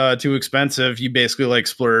was too expensive. You basically like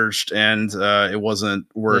splurged, and it wasn't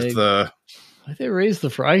worth the. They raised the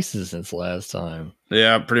prices since last time.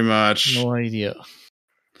 Yeah, pretty much. No idea.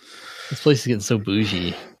 This place is getting so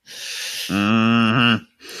bougie. Mm-hmm.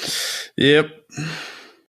 Yep.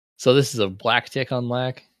 So this is a black tick on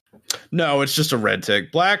lack? No, it's just a red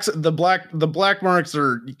tick. The black marks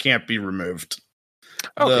can't be removed.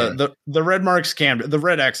 Okay. The red marks the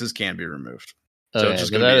red X's can be removed. So okay,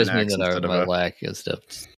 so that does mean that my lack is to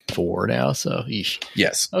 4 now. So yeesh.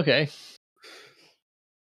 Yes. Okay.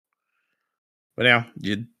 But yeah,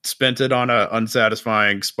 you spent it on a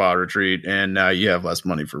unsatisfying spa retreat, and now you have less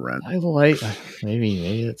money for rent. I like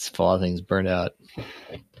maybe that spa thing's burned out.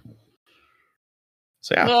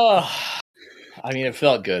 So yeah. I mean, it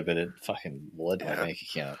felt good, but it fucking blood didn't make it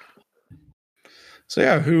count. So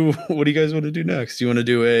yeah, what do you guys want to do next? Do you want to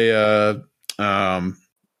do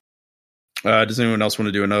does anyone else want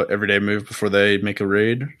to do an everyday move before they make a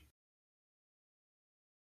raid?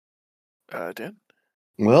 Dan?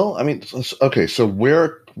 Well, I mean, okay, so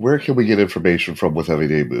where can we get information from with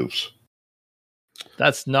everyday moves?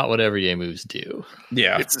 That's not what everyday moves do.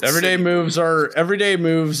 Yeah, everyday moves are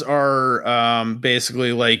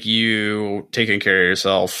basically like you taking care of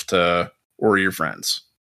yourself or your friends.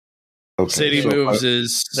 Okay, city moves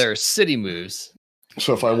there are city moves.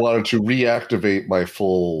 So if I wanted to reactivate my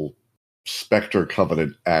full Spectre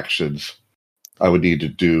Covenant actions, I would need to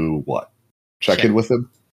do what? Check in with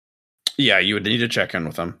them? Yeah, you would need to check in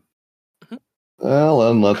with them. Well,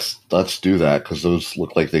 then let's do that, because those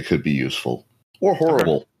look like they could be useful. Or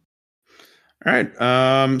horrible. Okay.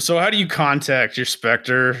 All right. So how do you contact your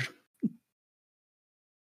Spectre?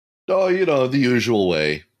 Oh, the usual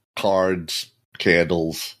way. Cards,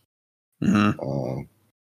 candles. Mm-hmm. All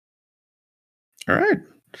right.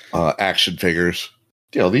 Action figures.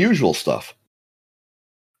 The usual stuff.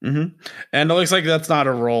 Mm-hmm. And it looks like that's not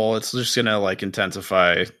a roll. It's just going to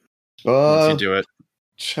intensify once you do it.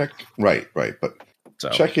 Check. Right. But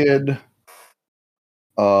check in.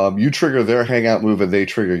 You trigger their hangout move and they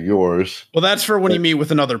trigger yours. Well, that's for when you meet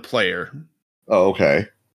with another player. Oh, okay.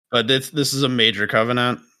 But this is a major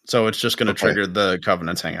covenant, so it's just going to trigger the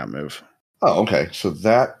covenant's hangout move. Oh, okay. So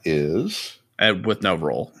that is... And with no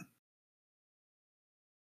roll.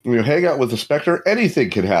 When you hang out with the Spectre, anything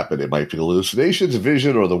can happen. It might be hallucinations,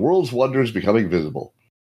 vision, or the world's wonders becoming visible.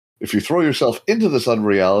 If you throw yourself into this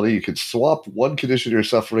unreality, you can swap one condition you're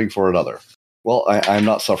suffering for another. Well, I'm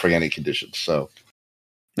not suffering any conditions, so...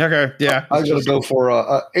 Okay, yeah. I'm going to go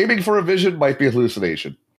for... aiming for a vision might be a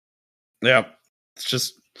hallucination. Yeah. It's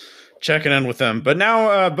just checking in with them. But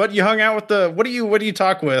now, but you hung out with the... What do you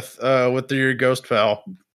talk with your ghost pal?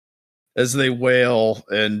 As they wail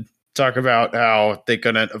and talk about how they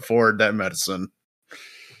couldn't afford that medicine.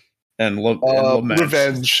 And lament.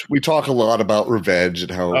 Revenge. We talk a lot about revenge and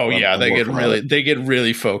how... Oh, yeah. They get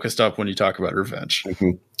really focused up when you talk about revenge.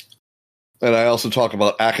 Mm-hmm. And I also talk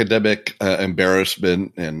about academic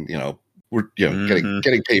embarrassment and, we're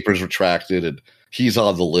getting papers retracted, and he's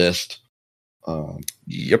on the list.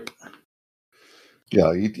 Yep.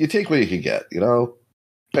 Yeah, you take what you can get,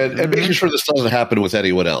 and making sure this doesn't happen with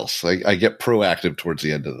anyone else. I get proactive towards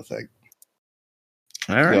the end of the thing.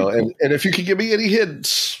 All right. And if you can give me any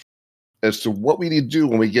hints as to what we need to do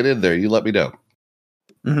when we get in there, you let me know.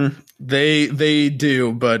 Mm-hmm. They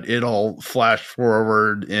do, but it'll flash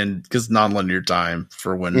forward in because nonlinear time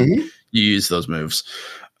for when you use those moves.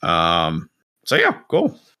 So yeah,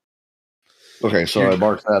 cool. Okay, so I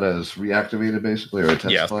marked that as reactivated, basically, or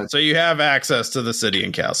intensified. Yeah. So you have access to the city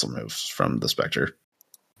and castle moves from the Spectre.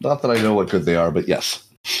 Not that I know what good they are, but yes.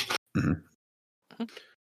 Mm-hmm.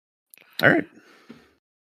 All right.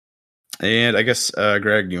 And I guess,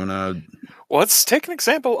 Greg, you want to... Well, let's take an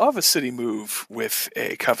example of a city move with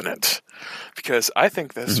a covenant, because I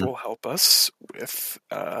think this will help us with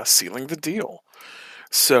sealing the deal.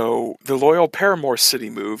 So the loyal Paramour city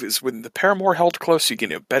move is when the Paramour held close, you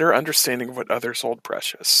gain a better understanding of what others hold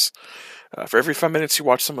precious. For every 5 minutes you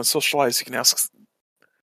watch someone socialize, you can ask...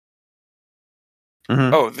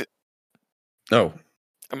 Oh.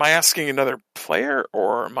 Am I asking another player,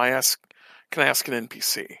 or can I ask an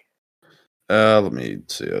NPC? Let me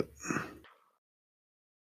see it.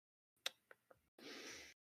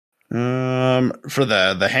 For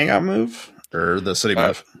the hangout move or the city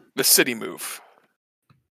move? The city move.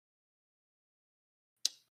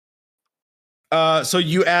 So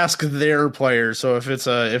you ask their player. So if it's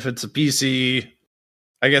a PC,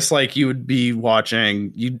 I guess like you would be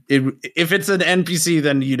watching. If it's an NPC,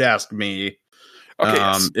 then you'd ask me. Okay.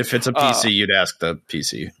 Yes. If it's a PC, you'd ask the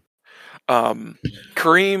PC.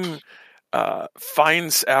 Kareem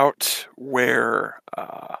finds out where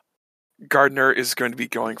Gardner is going to be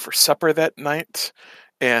going for supper that night,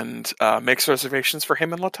 and makes reservations for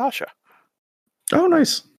him and Latasha. Oh,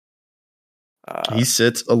 nice. He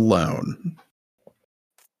sits alone.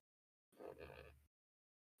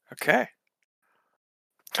 Okay.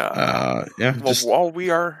 Yeah. Well, while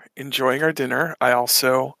we are enjoying our dinner, I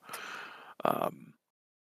also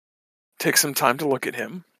take some time to look at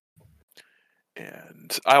him,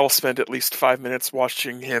 and I will spend at least 5 minutes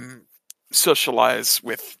watching him socialize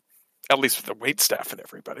with, at least with the waitstaff and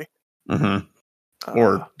everybody. Mm-hmm.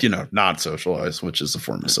 Or, not socialize, which is a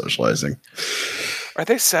form of socializing. Are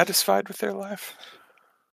they satisfied with their life?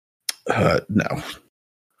 No,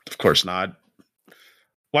 of course not.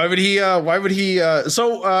 Why would he?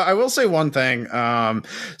 So I will say one thing.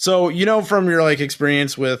 So from your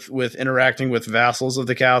experience with interacting with vassals of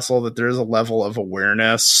the castle, that there is a level of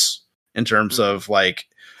awareness in terms of the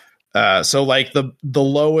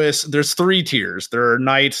lowest. There's 3 tiers. There are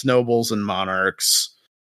knights, nobles, and monarchs.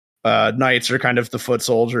 Knights are kind of the foot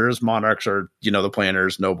soldiers. Monarchs are the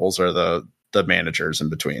planners. Nobles are the managers in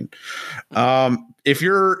between. If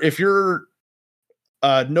you're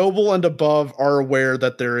noble and above are aware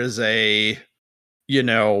that there is a,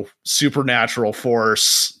 supernatural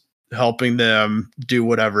force helping them do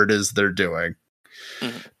whatever it is they're doing.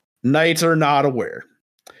 Knights are not aware.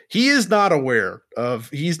 He is not aware of,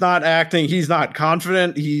 he's not acting, he's not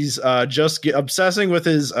confident. He's just obsessing with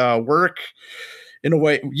his work in a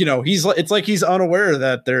way, it's like he's unaware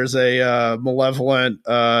that there's a malevolent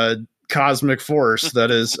cosmic force that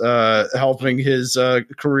is helping his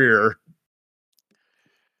career.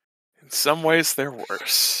 Some ways they're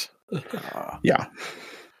worse. Yeah.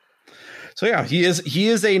 So yeah, he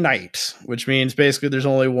is a knight, which means basically there's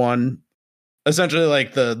only one. Essentially,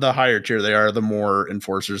 the higher tier they are, the more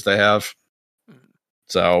enforcers they have.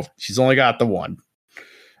 So he's only got the one,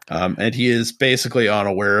 and he is basically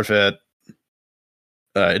unaware of it.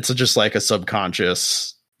 It's just like a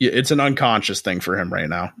subconscious. It's an unconscious thing for him right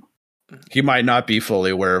now. He might not be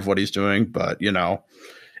fully aware of what he's doing, but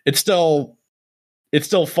it's still. It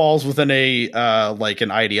still falls within a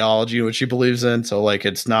an ideology which he believes in. So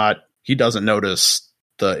it's not, he doesn't notice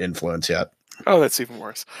the influence yet. Oh, that's even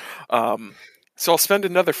worse. So I'll spend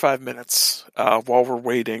another 5 minutes while we're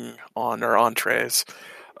waiting on our entrees.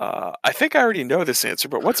 I think I already know this answer,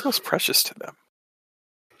 but what's most precious to them?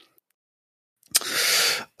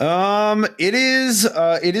 It is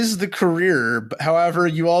the career. However,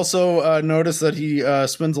 you also notice that he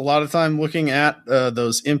spends a lot of time looking at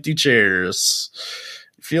those empty chairs.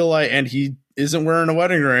 And he isn't wearing a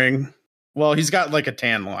wedding ring. Well, he's got a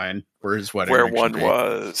tan line where his wedding ring one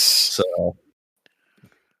was. So,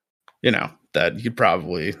 that you'd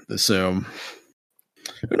probably assume.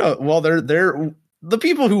 Who knows? Well, they're the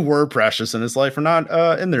people who were precious in his life are not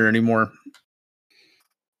in there anymore.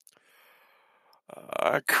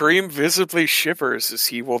 Kareem visibly shivers as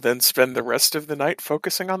he will then spend the rest of the night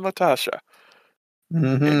focusing on Latasha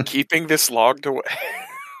and keeping this logged away.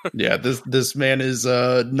 Yeah, this man is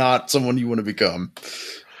not someone you want to become.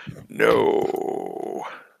 No.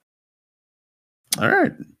 All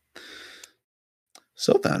right.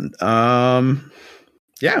 So then,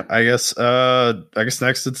 yeah, I guess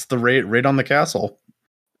next it's the raid on the castle.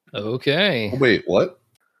 Okay. Wait, what?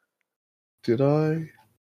 Did I?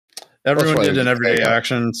 Everyone That's did right, an everyday yeah.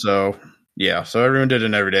 action, so yeah. So everyone did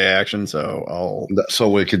an everyday action, so I'll So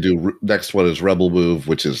we could do next one is Rebel Move,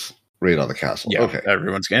 which is raid on the castle. yeah. Okay.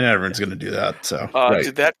 Everyone's going to do that. So Right.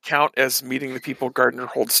 Did that count as meeting the people Gardner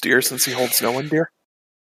holds dear since he holds no one dear?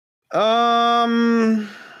 I'll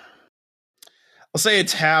say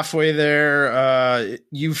it's halfway there.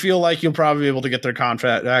 You feel like you'll probably be able to get their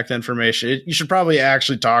contract information. You should probably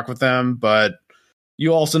actually talk with them, but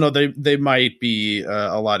you also know they might be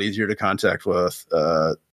a lot easier to contact with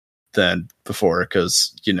than before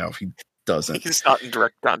because he doesn't. He's not in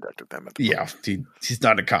direct contact with them. At the Yeah, he's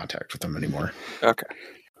not in contact with them anymore. Okay.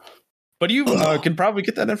 But you can probably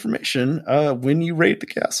get that information when you raid the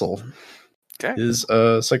castle. Okay. His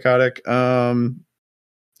psychotic,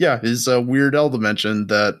 his weird L dimension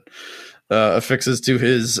that affixes to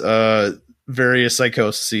his various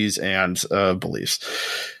psychoses and beliefs.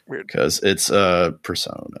 Weird. Because it's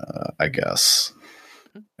Persona, I guess.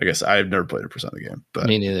 I guess I've never played a Persona game, but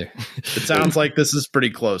Me neither. it sounds like this is pretty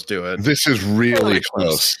close to it. This is really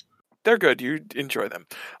close. They're good. You enjoy them,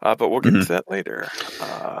 but we'll get to that later.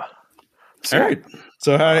 All right.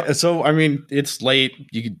 So I mean, it's late.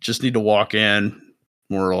 You just need to walk in,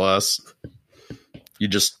 more or less. You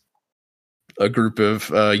just a group of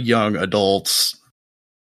young adults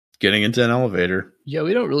getting into an elevator. Yeah,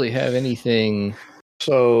 we don't really have anything.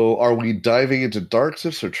 So are we diving into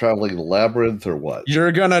darkness or traveling the labyrinth or what?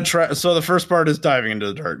 You're gonna try. So the first part is diving into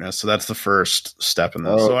the darkness. So that's the first step in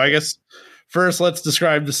this. Oh. So I guess first let's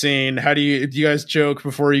describe the scene. How do you guys joke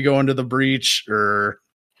before you go into the breach or?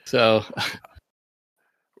 So I've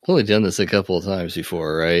only done this a couple of times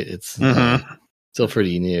before, right? It's still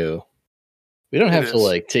pretty new. We don't have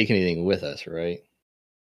to take anything with us, right?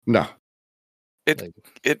 No.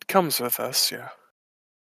 It comes with us, yeah.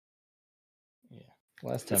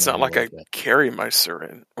 Last time it's not like I carry my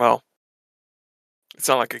syringe. Well, it's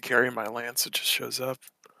not like I carry my lance. It just shows up.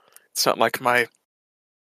 It's not like my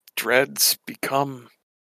dreads become.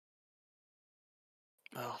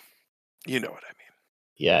 Well, you know what I mean.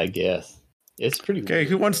 Yeah, I guess. It's pretty okay.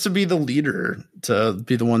 Who wants to be the leader to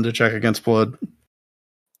be the one to check against blood?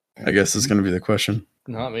 I guess is going to be the question.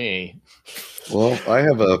 Not me. Well, I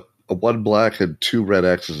have a 1 black and 2 red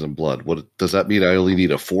X's in blood. What does that mean? I only need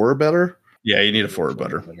a 4 or better? Yeah, you need a 4 or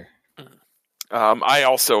better. I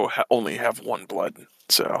also only have 1 blood.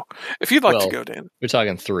 So if you'd like to go, Dan. We're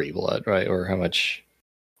talking 3 blood, right? Or how much?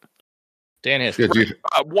 Dan has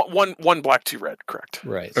 1 black, 2 red, correct.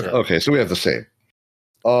 Right. So. Okay, so we have the same.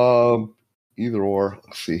 Either or.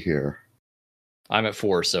 Let's see here. I'm at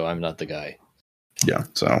 4, so I'm not the guy. Yeah,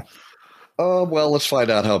 so. Well, let's find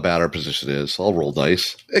out how bad our position is. I'll roll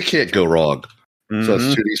dice. It can't go wrong. So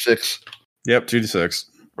that's 2d6. Yep, 2d6.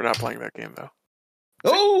 We're not playing that game, though.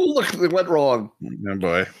 Oh, look, it went wrong. Oh,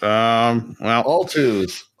 boy. Well, all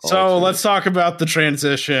 2s. Let's talk about the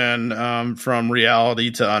transition from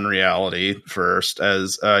reality to unreality first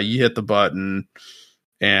as you hit the button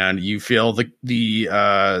and you feel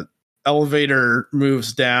the elevator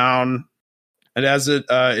moves down. And as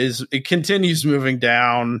it continues moving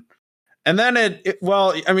down, and then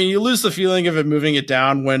you lose the feeling of it moving it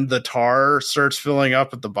down when the tar starts filling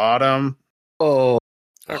up at the bottom. Oh,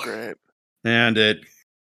 great. And it,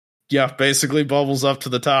 basically bubbles up to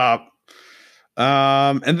the top.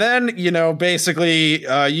 And then, basically,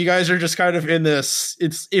 you guys are just kind of in this,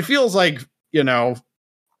 it feels like,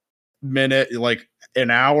 minute, like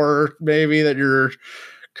an hour maybe that you're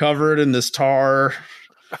covered in this tar.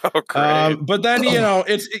 Oh, great. But then,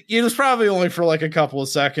 it was probably only for like a couple of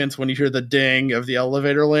seconds when you hear the ding of the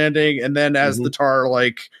elevator landing. And then as the tar,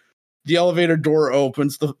 the elevator door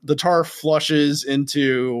opens, the tar flushes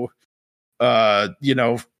into, thin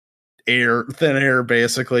air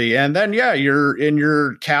basically. And then, you're in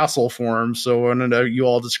your castle form. So I don't know, you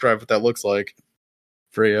all describe what that looks like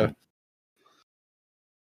for you.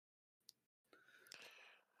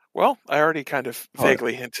 Well, I already kind of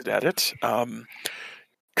vaguely hinted at it.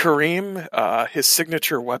 Kareem, his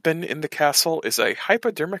signature weapon in the castle is a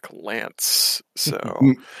hypodermic lance.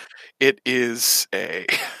 So it is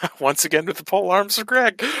once again with the pole arms of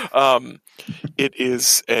Greg, it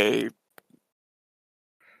is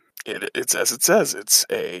it's as it says, it's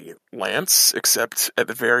a lance, except at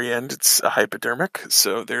the very end it's a hypodermic.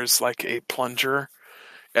 So there's like a plunger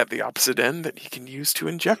at the opposite end that he can use to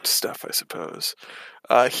inject stuff, I suppose.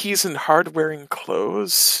 He's in hard-wearing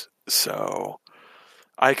clothes, so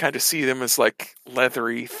I kind of see them as like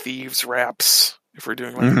leathery thieves' wraps, if we're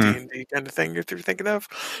doing like a D&D kind of thing, if you're thinking of.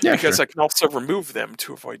 Yeah, because I can also remove them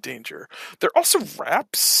to avoid danger. They're also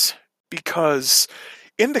wraps because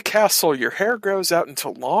In the castle, your hair grows out into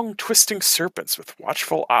long, twisting serpents with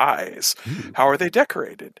watchful eyes. How are they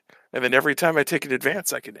decorated? And then every time I take an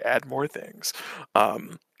advance, I can add more things.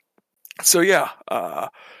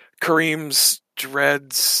 Kareem's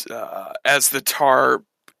dreads, as the tar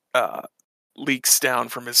leaks down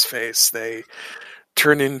from his face, they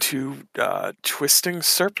turn into twisting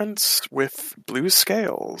serpents with blue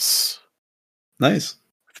scales. Nice.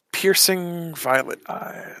 Piercing violet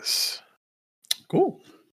eyes. Cool.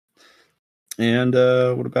 And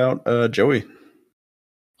what about Joey?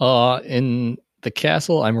 In the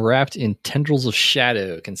castle, I'm wrapped in tendrils of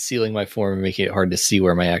shadow, concealing my form and making it hard to see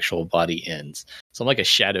where my actual body ends. So I'm like a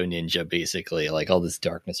shadow ninja, basically, like all this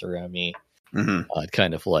darkness around me. Mm-hmm.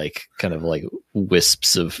 Kind of like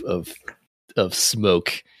wisps of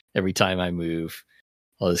smoke every time I move.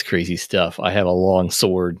 All this crazy stuff. I have a long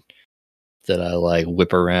sword that I like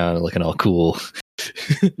whip around, looking all cool.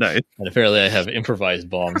 Nice. And apparently, I have improvised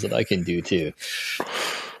bombs that I can do too.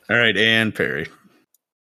 All right, and Perry.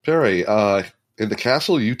 Perry, in the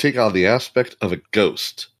castle, you take on the aspect of a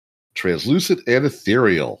ghost, translucent and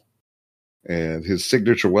ethereal, and his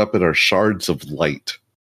signature weapon are shards of light.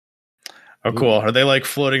 Oh, cool. Are they like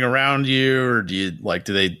floating around you, or do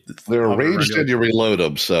they? They're hover around arranged you? and you reload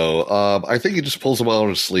them, so I think he just pulls them out on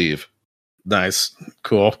his sleeve. Nice,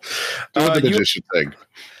 cool. Doing the You- magician thing.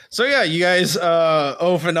 So yeah, you guys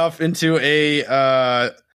open up into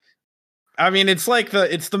a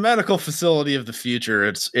it's the medical facility of the future.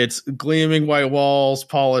 It's gleaming white walls,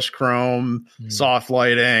 polished chrome, soft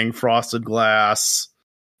lighting, frosted glass.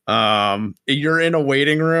 You're in a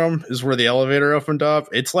waiting room is where the elevator opened up.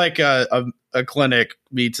 It's like a clinic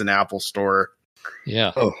meets an Apple store.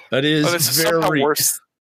 Yeah. That is This is somehow very worse.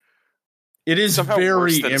 It is Somehow very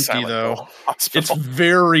worse than a empty Silent though. Hill hospital. It's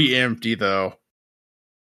very empty though.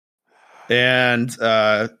 And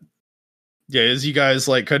as you guys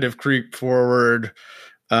like kind of creep forward,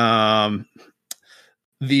 the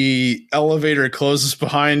elevator closes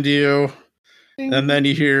behind you, and then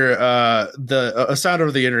you hear a sound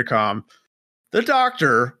over the intercom. The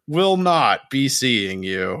doctor will not be seeing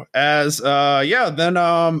you. As then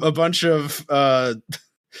a bunch of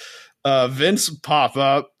vents pop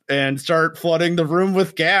up and start flooding the room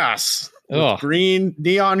with gas. Oh.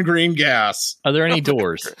 Neon green gas. Are there any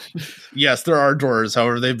doors? Yes, there are doors.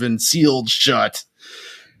 However, they've been sealed shut.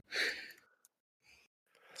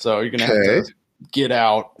 So you're going to have to get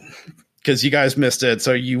out because you guys missed it.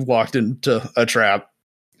 So you walked into a trap.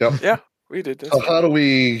 Yep. Yeah, we did. So how do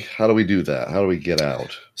we do that? How do we get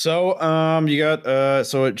out? So you got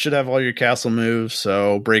so it should have all your castle moves.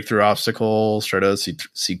 So break through obstacles, try to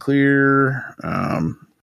see clear.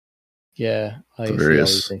 Yeah, I The see all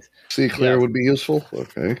various- these things. See clear Yeah. would be useful.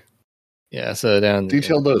 Okay. Yeah, so down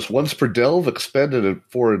Detailed notes. Once per delve, expended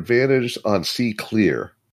for advantage on see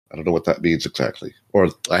clear. I don't know what that means exactly. Or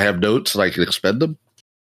I have notes and I can expend them.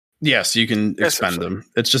 Yes, you can expend Essentially. them.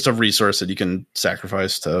 It's just a resource that you can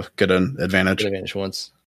sacrifice to get an advantage. advantage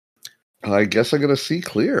once. I guess I'm going to see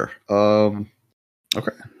clear. Okay.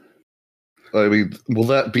 I mean, will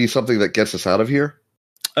that be something that gets us out of here?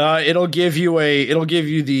 It'll give you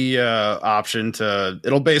the option to.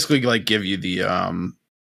 It'll basically like give you the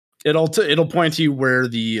It'll point to you where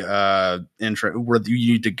the where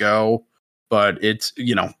you need to go, but it's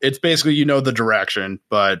basically the direction,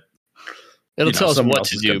 but It'll tell us someone what else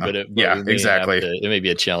to is do, gonna- but yeah, we may exactly. have to- it may be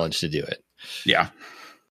a challenge to do it. yeah.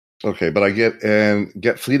 Okay, but I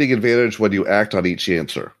get fleeting advantage when you act on each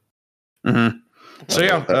answer. Mm-hmm. So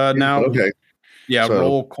yeah, now Okay, yeah, so-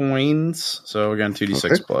 roll coins. So again,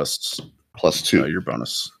 2d6 Okay. plus +2. your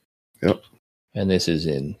bonus. And this is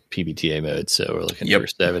in PBTA mode, so we're looking Yep. for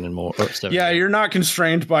 7 and more. Or 7 Yeah, you're not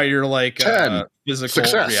constrained by your 10. physical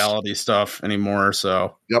Success. reality stuff anymore.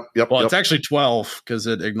 So Yep. well, it's actually 12 because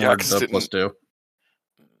it ignored 'cause the it plus 2.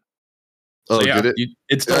 Oh, So yeah, did it?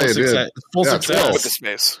 it's still Yeah, a it did. success. Full Yeah, success. 12. with the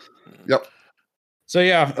space. Yep. So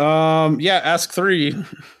yeah, ask 3.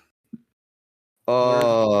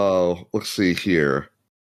 Oh, let's see here.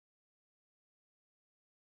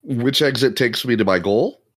 Which exit takes me to my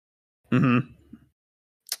goal? Mm-hmm.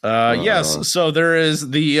 Yes. So there is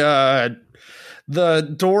the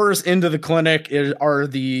doors into the clinic are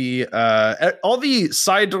the all the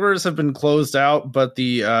side doors have been closed out, but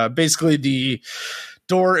the basically the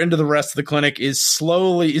door into the rest of the clinic is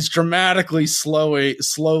dramatically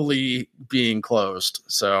slowly being closed.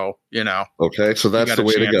 So Okay, so that's you got the a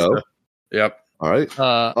way to chance go. Yep. All right.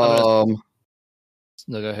 I'm gonna-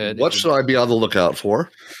 no, go ahead. What should I be on the lookout for?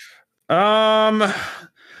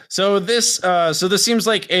 So this seems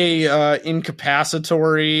like a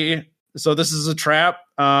incapacitory. So this is a trap.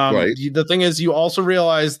 Right. The thing is, you also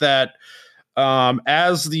realize that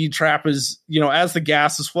as the trap is, as the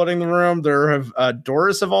gas is flooding the room, there have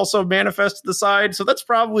doors have also manifested the side. So that's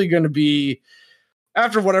probably going to be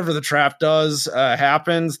after whatever the trap does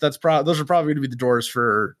happens. Those are probably going to be the doors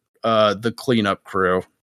for the cleanup crew.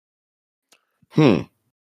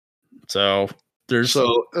 So there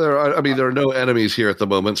are no enemies here at the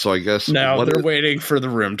moment. So I guess they're waiting for the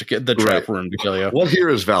room to get the trap room to kill you. What here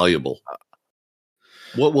is valuable?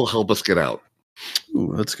 What will help us get out?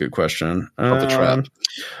 Ooh, that's a good question. Of the trap.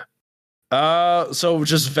 So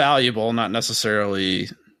just valuable, not necessarily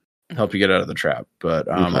help you get out of the trap, but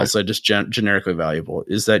I'll say just generically valuable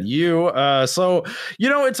is that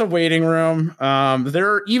it's a waiting room.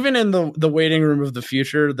 There, even in the waiting room of the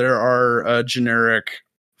future, there are generic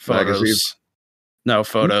photos. Magazines? No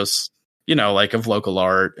photos, like of local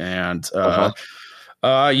art, and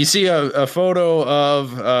you see a photo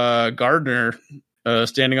of Gardner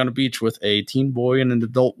standing on a beach with a teen boy and an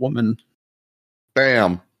adult woman.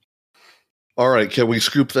 Bam. All right. Can we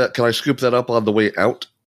scoop that? Can I scoop that up on the way out?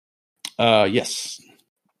 Yes.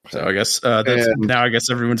 So I guess now I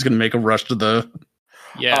guess everyone's going to make a rush to the.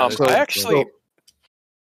 Yeah.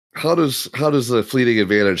 How does the fleeting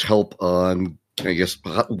advantage help on? I guess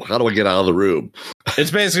how do I get out of the room? It's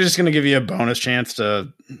basically just going to give you a bonus chance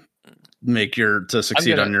to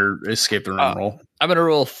succeed on your escape the room roll. I'm going to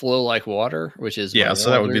roll flow like water, which is so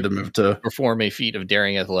that would be the move to perform a feat of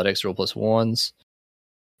daring athletics, roll +1s.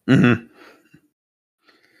 Mm-hmm.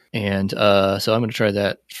 And so I'm going to try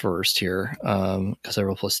that first here because I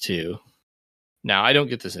roll +2. Now I don't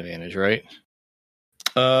get this advantage, right?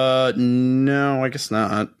 No, I guess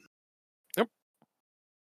not. Nope.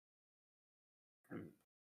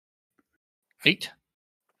 8.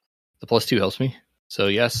 The +2 helps me. So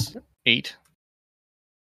yes, 8.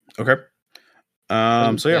 Okay.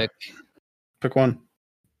 Pick one.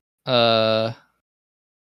 I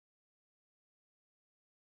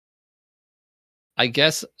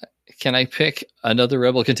guess, can I pick another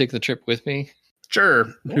rebel can take the trip with me?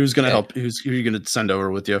 Sure. Who's going to help? Who are you going to send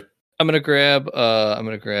over with you? I'm going to grab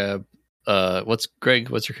what's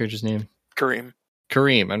your character's name? Kareem.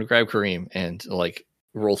 I'm going to grab Kareem and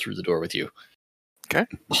roll through the door with you. Okay.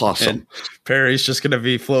 Awesome. And Perry's just going to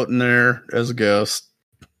be floating there as a ghost.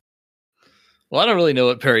 Well, I don't really know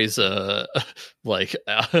what Perry's As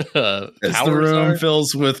the room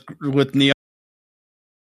fills with neon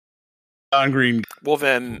green. Well,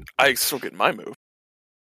 then I still get my move.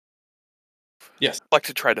 Yes. I'd like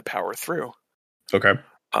to try to power through. Okay.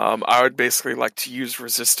 I would basically like to use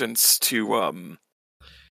resistance to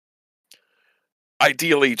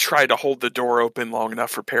ideally try to hold the door open long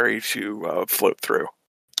enough for Perry to float through.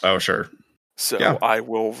 Oh, sure. So Yeah. I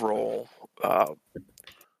will roll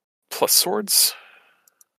plus swords.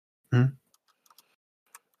 Mm-hmm.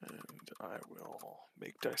 And I will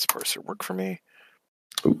make Dice Parser work for me.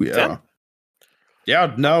 Oh, yeah. 10?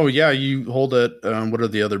 Yeah, you hold it. What are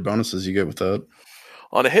the other bonuses you get with that?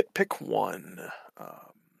 On a hit, pick one.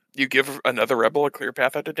 You give another rebel a clear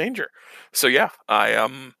path out of danger. So yeah, I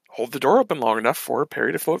hold the door open long enough for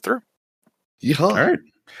Perry to float through. Yeah. All right.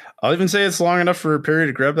 I'll even say it's long enough for Perry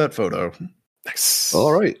to grab that photo. Nice.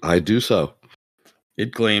 All right, I do so.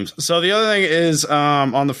 It gleams. So the other thing is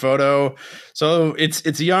on the photo. So it's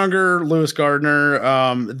a younger Lewis Gardner.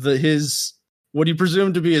 What you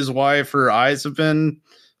presume to be his wife, her eyes have been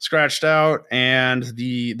scratched out, and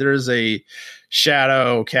there's a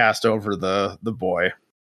shadow cast over the boy.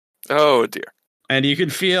 Oh dear. And you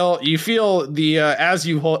feel the as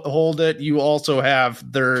you hold it, you also have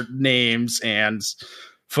their names and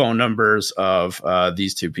phone numbers of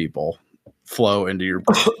these two people flow into your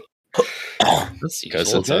brain.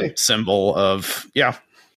 Because it's a symbol of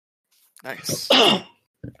Nice. All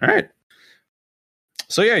right.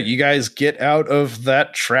 So yeah, you guys get out of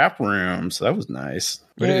that trap room. So that was nice.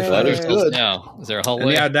 That is good. Now, is there a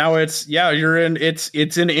hallway? And now you're in. It's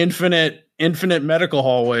in infinite medical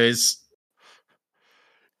hallways.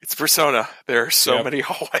 It's Persona. There are so many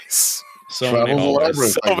hallways. So many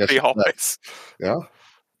hallways. So many hallways. Yeah.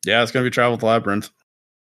 Yeah, it's gonna be Travel to Labyrinth.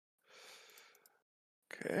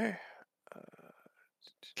 Okay.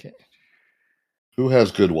 Okay. Who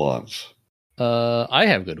has good wands? I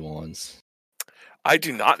have good ones. I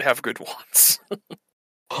do not have good ones.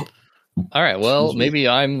 All right. Well, maybe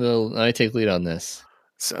I take lead on this.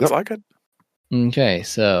 Sounds like it. Okay,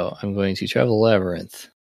 so I'm going to travel the labyrinth.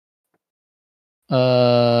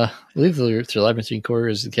 Leave through the labyrinthine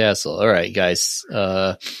corridors of the castle. All right, guys.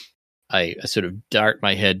 I sort of dart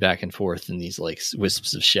my head back and forth in these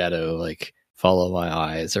wisps of shadow, follow my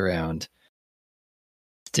eyes around.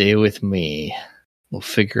 Stay with me. We'll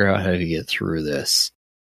figure out how to get through this.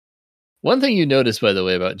 One thing you notice, by the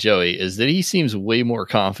way, about Joey is that he seems way more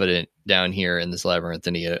confident down here in this labyrinth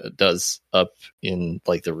than he does up in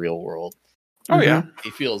like the real world. Oh yeah,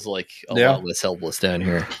 He feels like a lot less helpless down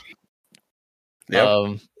here.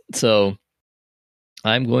 Yep. So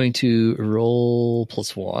I'm going to roll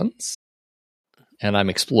 +1s, and I'm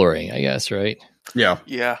exploring, I guess, right? Yeah.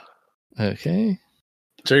 yeah. Okay.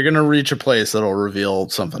 So you're gonna reach a place that'll reveal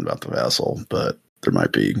something about the vessel, but there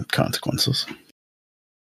might be consequences.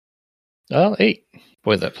 Well, 8.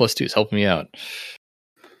 Boy, that +2 is helping me out.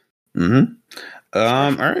 Mm-hmm.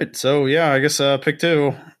 All right. So yeah, I guess pick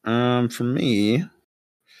 2. For me.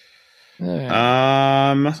 All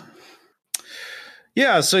right.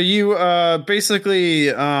 Yeah, so you basically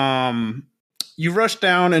you rush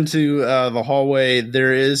down into the hallway.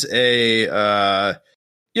 There is a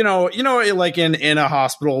like in a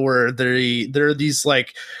hospital where there are these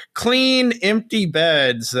like clean empty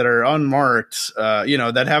beds that are unmarked,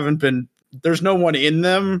 that haven't been, there's no one in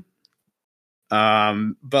them.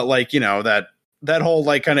 But like, that whole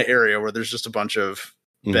like kind of area where there's just a bunch of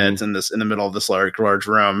beds in the middle of this large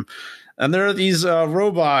room. And there are these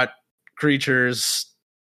robot creatures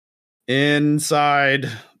inside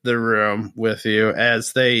the room with you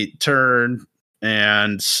as they turn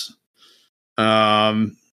and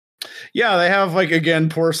they have like, again,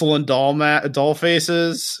 porcelain doll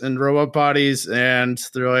faces and robot bodies, and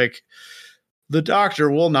they're like, the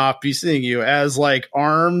doctor will not be seeing you, as like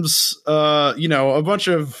arms, a bunch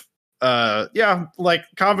of like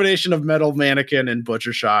combination of metal mannequin and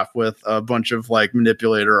butcher shop with a bunch of like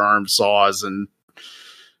manipulator arm saws and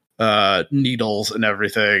needles and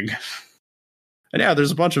everything. And yeah,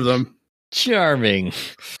 there's a bunch of them. Charming.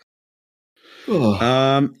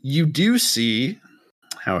 You do see,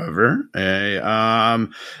 however, a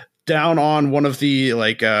down on one of the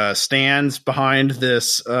like stands behind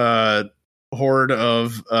this horde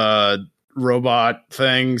of robot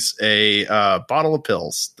things, a bottle of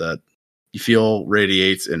pills that you feel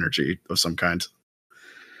radiates energy of some kind.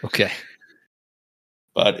 Okay.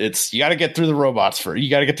 But you got to get through the robots first. You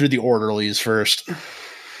got to get through the orderlies first.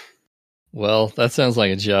 Well, that sounds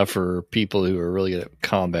like a job for people who are really good at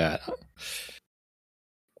combat.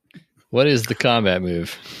 What is the combat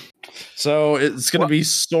move? So it's going to be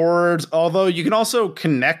sword, although you can also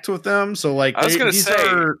connect with them. So like, I was going to say,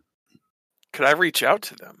 could I reach out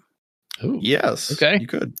to them? Ooh, yes. Okay. You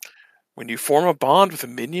could. When you form a bond with a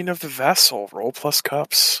minion of the vessel, roll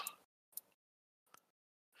 +cups.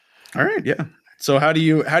 All right. Yeah. So how do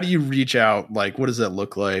you reach out? Like, what does that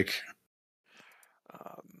look like?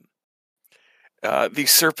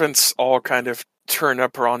 These serpents all kind of turn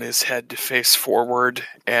up on his head to face forward,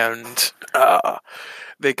 and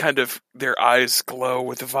they kind of, their eyes glow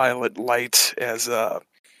with a violet light as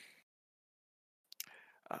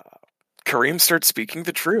Kareem starts speaking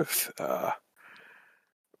the truth.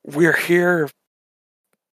 We're here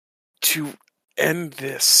to end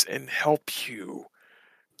this and help you.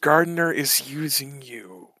 Gardner is using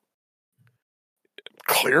you.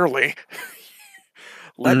 Clearly.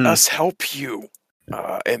 Let us help you.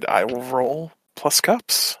 And I will roll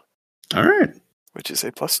 +cups. All right. Which is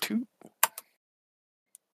a +2.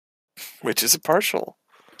 Which is a partial.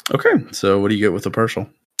 Okay. So what do you get with the partial?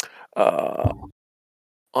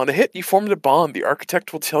 On a hit, you formed a bond. The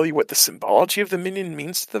architect will tell you what the symbology of the minion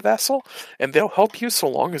means to the vessel, and they'll help you so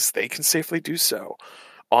long as they can safely do so.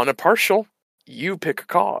 On a partial, you pick a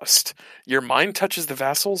cost. Your mind touches the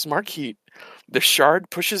vessel's marquee. The shard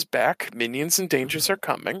pushes back. Minions and dangers are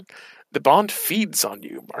coming. The bond feeds on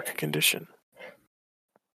you. Mark a condition.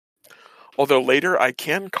 Although later, I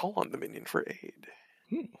can call on the minion for aid.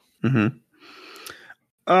 Mm-hmm.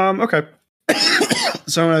 Okay.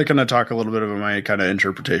 So I'm going to talk a little bit about my kind of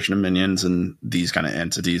interpretation of minions and these kind of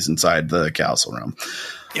entities inside the castle realm.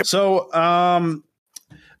 Yep. So,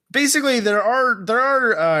 basically, there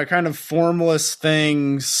are kind of formless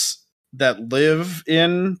things that live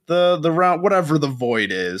in the realm, whatever the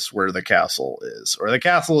void is, where the castle is, or the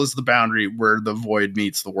castle is the boundary where the void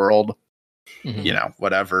meets the world. Mm-hmm.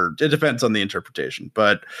 Whatever. It depends on the interpretation.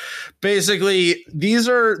 But basically, these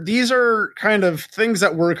are kind of things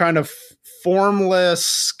that were kind of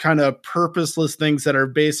formless, kind of purposeless things that are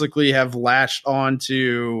basically have latched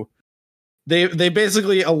onto. They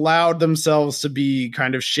basically allowed themselves to be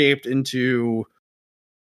kind of shaped into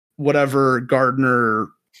whatever Gardner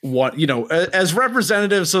as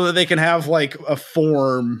representatives, so that they can have like a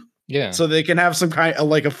form. Yeah. So they can have some kind of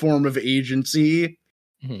like a form of agency.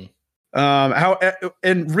 Mm-hmm.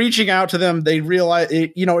 And reaching out to them, they realize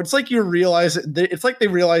it's like they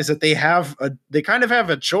realize that they kind of have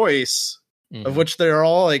a choice, of which they're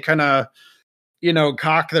all like kind of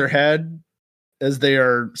cock their head as they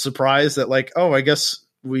are surprised that like, oh, I guess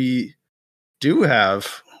we do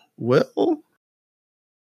have Will.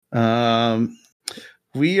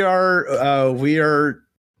 We are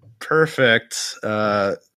perfect.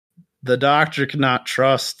 The doctor cannot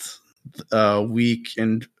trust weak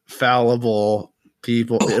and fallible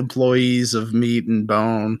people, employees of meat and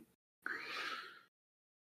bone.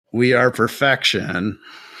 We are perfection.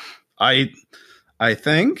 I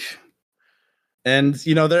think. And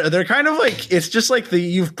you know, they're kind of like, it's just like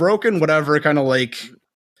you've broken whatever kind of like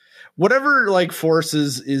whatever like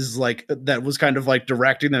forces is like that was kind of like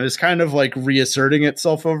directing them is kind of like reasserting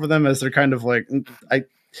itself over them as they're kind of like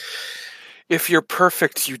If you're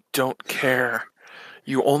perfect, you don't care.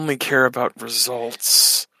 You only care about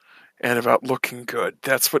results and about looking good.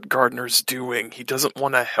 That's what Gardner's doing. He doesn't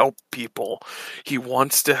want to help people. He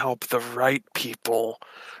wants to help the right people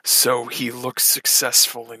so he looks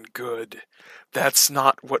successful and good. That's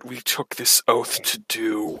not what we took this oath to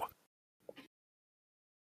do.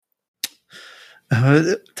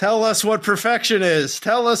 Tell us what perfection is.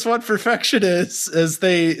 Tell us what perfection is as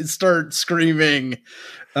they start screaming.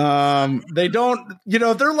 They don't, you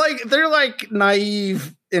know, they're like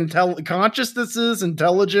naive consciousnesses,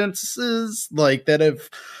 intelligences like that have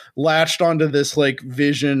latched onto this like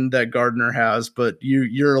vision that Gardner has, but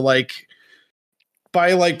you're like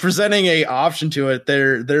by like presenting a option to it,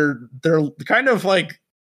 they're kind of like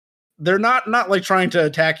they're not like trying to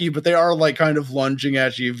attack you, but they are like kind of lunging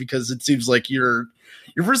at you because it seems like you're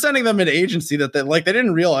presenting them an agency that they like they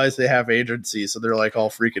didn't realize they have agency, so they're like all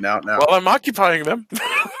freaking out now. Well, I'm occupying them.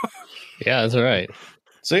 Yeah, that's all right.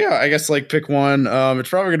 So yeah, I guess like pick one. It's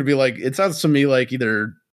probably going to be like it sounds to me like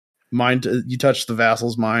either mind you touch the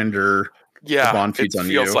vassal's mind or the bond feeds on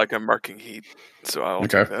you. It feels like I'm marking heat, so I'll do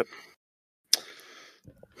that.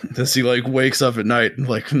 As he like wakes up at night and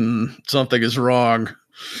like something is wrong.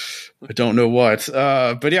 I don't know what.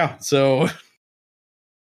 But yeah, so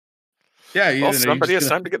yeah. Well, somebody has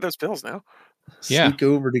time to get those pills now. Sneak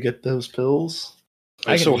over to get those pills.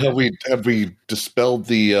 So have we dispelled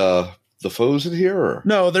the foes in here? Or?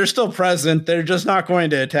 No, they're still present. They're just not going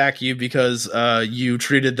to attack you because you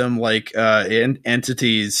treated them like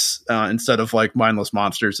entities instead of like mindless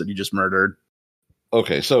monsters that you just murdered.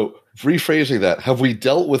 Okay, so rephrasing that, have we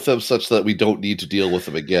dealt with them such that we don't need to deal with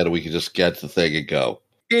them again and we can just get the thing and go?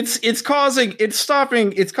 It's going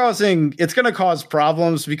to cause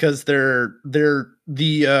problems because the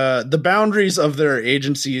boundaries of their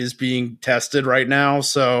agency is being tested right now.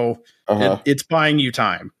 So it's buying you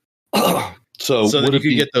time. so that you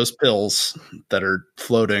can get those pills that are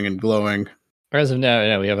floating and glowing. As of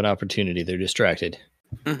now, we have an opportunity. They're distracted.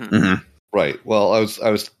 Mm-hmm. Mm-hmm. Right. Well, I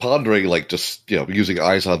was pondering like just, using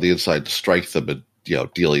eyes on the inside to strike them and,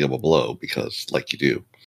 dealing them a blow because like you do.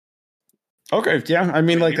 Okay, yeah. I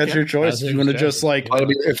mean, like that's your choice. You want to just like? I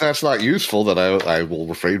mean, if that's not useful, then I will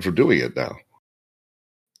refrain from doing it now.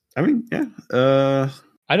 I mean, yeah.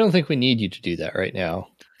 I don't think we need you to do that right now.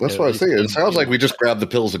 That's what I was thinking. It sounds like we just grab the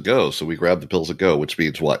pills and go. So we grab the pills and go, which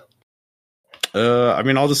means what? I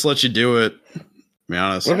mean, I'll just let you do it. To be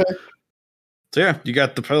honest. Okay. So yeah, you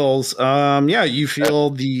got the pills. Yeah, you feel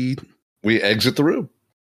the. We exit the room.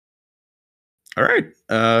 All right.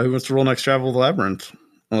 Who wants to roll next travel the labyrinth?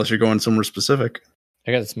 Unless you're going somewhere specific.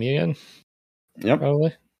 I got this me again. Yep.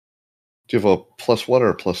 Probably. Do you have a +1 or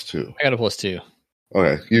a +2? I got a +2.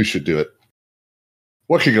 Okay, you should do it.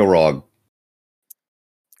 What could go wrong?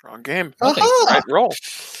 Wrong game. Nothing. Right roll.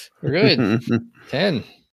 We're good. 10.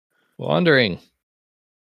 Wandering.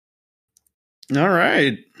 All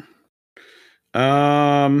right.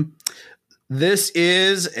 This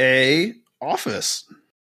is a office.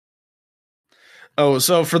 Oh,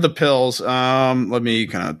 so for the pills, let me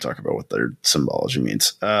kind of talk about what their symbology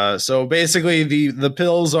means. So basically the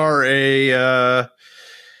pills are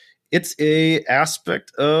it's a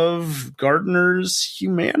aspect of Gardner's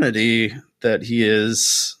humanity that he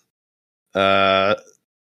is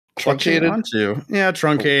Truncated onto. Yeah,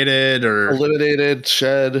 truncated or eliminated,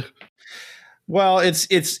 shed. Well, it's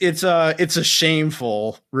a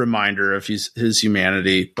shameful reminder of his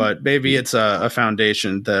humanity, but maybe it's a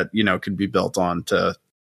foundation that could be built on to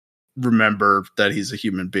remember that he's a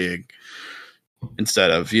human being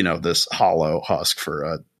instead of this hollow husk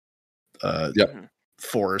for a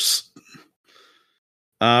force.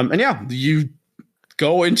 And yeah, you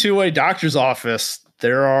go into a doctor's office.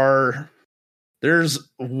 There are these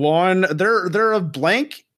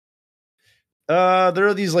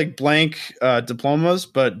like blank diplomas,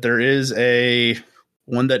 but there is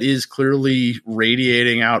one that is clearly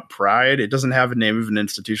radiating out pride. It doesn't have a name of an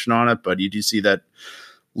institution on it, but you do see that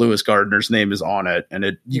Lewis Gardner's name is on it,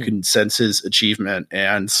 and you can sense his achievement.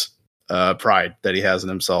 And pride that he has in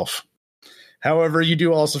himself. However, you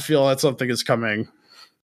do also feel that something is coming.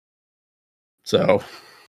 So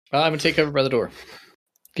I'm going to take cover by the door.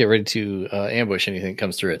 Get ready to ambush anything that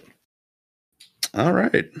comes through it. All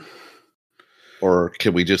right. Or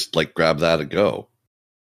can we just like grab that and go?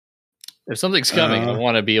 If something's coming, I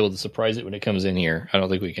want to be able to surprise it when it comes in here. I don't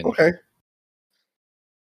think we can. Okay.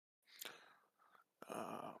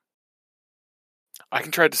 I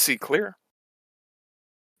can try to see clear.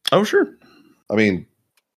 Oh, sure. I mean,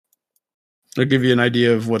 I'll give you an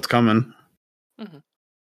idea of what's coming. Mm-hmm.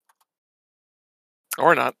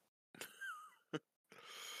 Or not.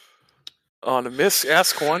 On a miss,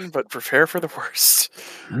 ask one, but prepare for the worst.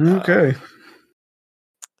 Okay.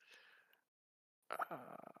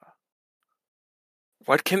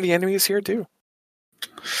 What can the enemies here do?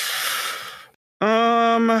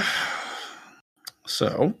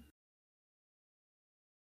 So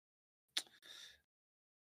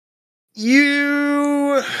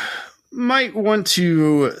you might want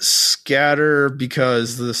to scatter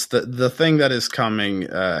because the thing that is coming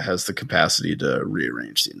has the capacity to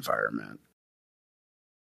rearrange the environment.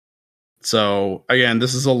 So again,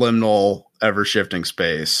 this is a liminal, ever-shifting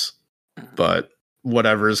space, but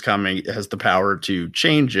whatever is coming has the power to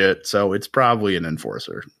change it, so it's probably an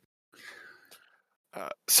enforcer.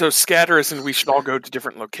 So scatter is in we should all go to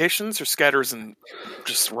different locations, or scatter is in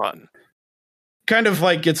just run? Kind of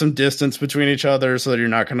like get some distance between each other so that you're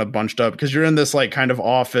not kind of bunched up, because you're in this like kind of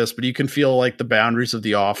office, but you can feel like the boundaries of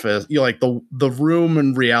the office, you know, like the room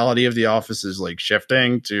and reality of the office is like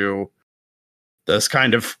shifting to this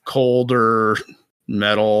kind of colder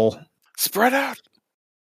metal. Spread out.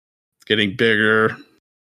 It's getting bigger.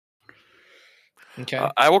 Okay.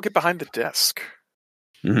 I will get behind the desk.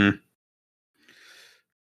 Mm-hmm.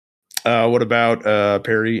 What about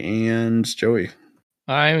Perry and Joey?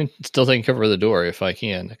 I'm still taking cover of the door if I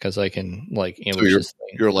can, because I can like ambush this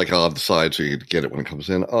thing. You're like on the side so you can get it when it comes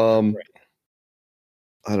in. Right.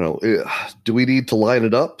 I don't know. Do we need to line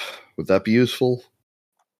it up? Would that be useful?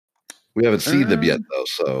 We haven't seen them yet, though.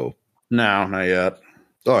 So no, not yet.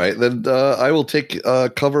 All right, then I will take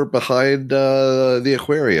cover behind the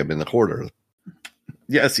aquarium in the corner.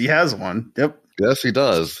 Yes, he has one. Yep. Yes, he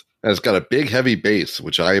does. And it's got a big, heavy base,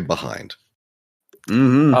 which I am behind.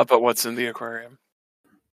 Mm-hmm. But what's in the aquarium?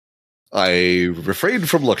 I refrained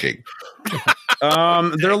from looking.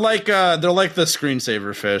 They're like the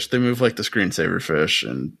screensaver fish. They move like the screensaver fish,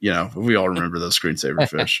 and you know we all remember those screensaver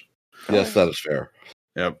fish. Yes, that is fair.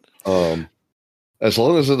 Yep. As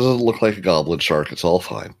long as it doesn't look like a goblin shark, it's all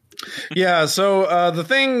fine. Yeah. So the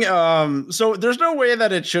thing, so there's no way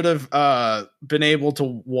that it should have been able to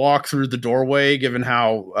walk through the doorway, given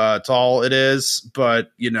how tall it is.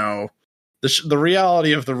 But you know, the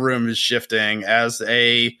reality of the room is shifting as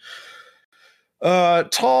a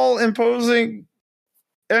tall, imposing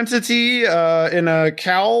entity in a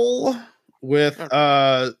cowl with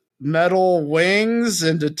metal wings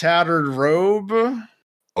and a tattered robe.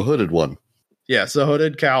 A hooded one. Yes, a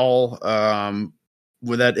hooded cowl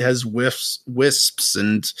with that has wisps,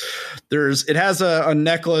 and it has a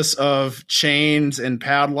necklace of chains and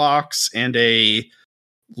padlocks and a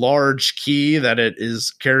large key that it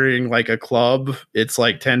is carrying like a club. It's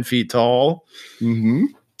like 10 feet tall. Mm-hmm.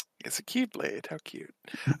 It's a keyblade. How cute.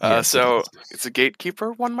 Yes, so it's a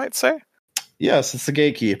gatekeeper, one might say? Yes, it's the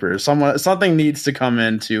gatekeeper. Something needs to come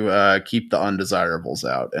in to keep the undesirables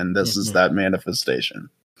out, and this is that manifestation.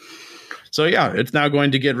 So yeah, it's now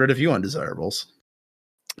going to get rid of you undesirables,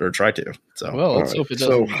 or try to. So well, let's hope it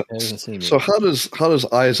doesn't see me. So how does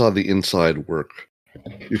eyes on the inside work?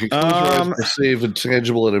 You can close your eyes to perceive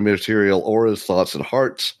intangible and immaterial auras, thoughts, and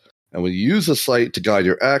hearts, and when you use the sight to guide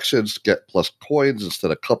your actions, get plus coins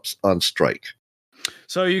instead of cups on strike.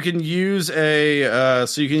 So you can use a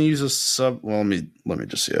sub. Well, let me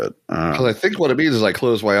just see it. Because I think what it means is I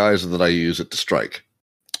close my eyes and then I use it to strike.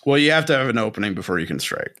 Well, you have to have an opening before you can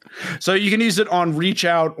strike. So you can use it on reach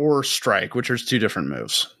out or strike, which are two different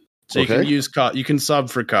moves. So you can use you can sub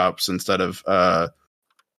for cups instead of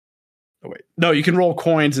you can roll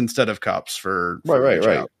coins instead of cups for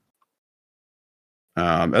right.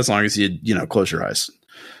 As long as you close your eyes.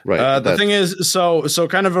 Right. The thing is, so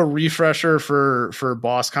kind of a refresher for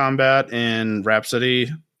boss combat in Rhapsody.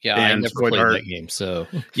 Yeah, I never played that game, so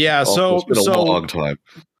yeah. It's been a long time.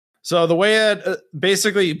 So the way that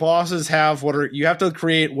basically bosses have you have to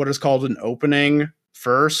create what is called an opening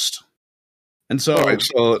first, and so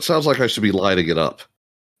so it sounds like I should be lighting it up.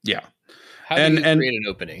 Yeah. How do you create an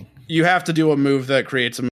opening? You have to do a move that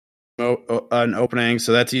creates an an opening.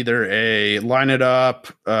 So that's either a line it up.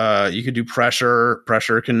 You could do pressure.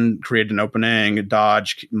 Pressure can create an opening.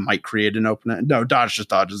 Dodge might create an opening. No, dodge just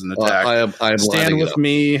dodges an attack. I am Stand with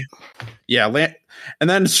me. Yeah, and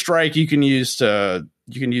then strike. You can use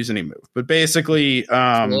any move, but basically,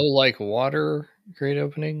 Flow like water create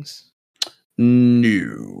openings.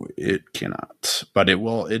 No, it cannot. But it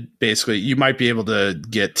will. It basically, you might be able to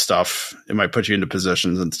get stuff. It might put you into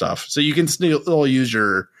positions and stuff. So you can still use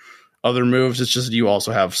your other moves. It's just you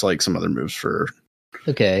also have like some other moves for.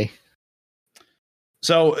 Okay.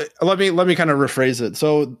 So let me kind of rephrase it.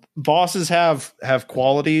 So bosses have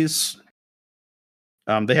qualities.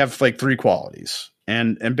 They have like 3 qualities,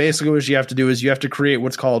 and basically what you have to do is you have to create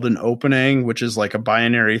what's called an opening, which is like a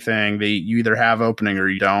binary thing. You either have opening or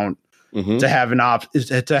you don't. Mm-hmm. To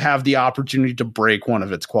have the opportunity to break one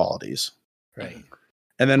of its qualities. Right.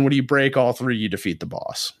 And then when you break all 3, you defeat the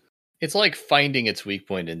boss. It's like finding its weak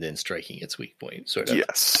point and then striking its weak point, sort of.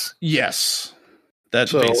 Yes.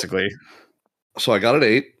 That's So- basically. So I got an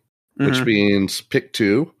 8, which Mhm. means pick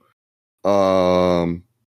 2. But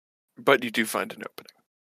you do find an opening.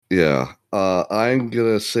 Yeah. I'm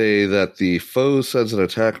gonna say that the foe sends an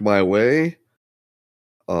attack my way.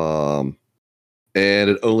 And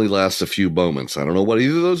it only lasts a few moments. I don't know what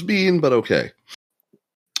either of those mean, but okay.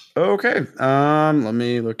 Okay. Let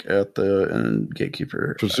me look at the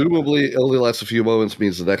gatekeeper. Presumably, it only lasts a few moments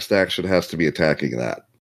means the next action has to be attacking that.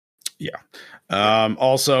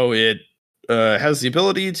 Also, it has the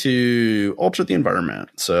ability to alter the environment.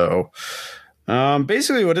 So,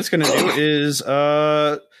 basically, what it's going to do is,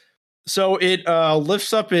 so it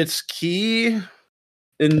lifts up its key,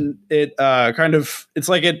 and it it's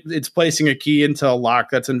like it's placing a key into a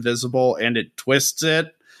lock that's invisible, and it twists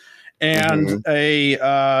it, and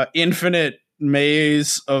a infinite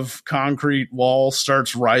maze of concrete walls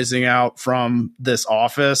starts rising out from this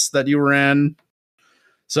office that you were in.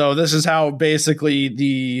 So this is how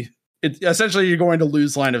basically essentially you're going to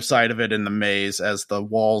lose line of sight of it in the maze as the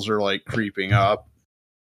walls are like creeping up.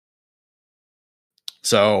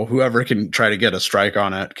 So whoever can try to get a strike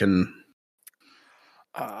on it can.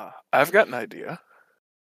 I've got an idea.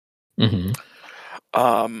 Mm-hmm.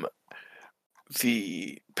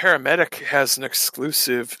 The paramedic has an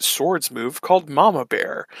exclusive swords move called Mama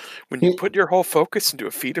Bear. When you put your whole focus into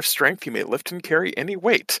a feat of strength, you may lift and carry any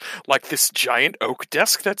weight, like this giant oak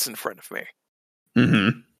desk that's in front of me.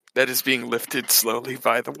 Mm-hmm. That is being lifted slowly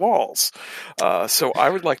by the walls. So I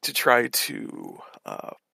would like to try to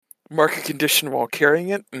mark a condition while carrying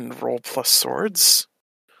it and roll plus swords.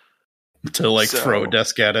 To like throw a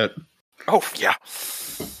desk at it. Oh, yeah.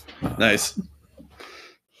 Nice.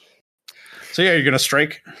 So yeah, you're going to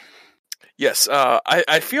strike? Yes,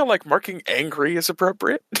 I feel like marking angry is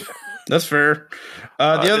appropriate. That's fair. The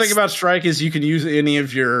other thing about strike is you can use any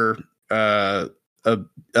of your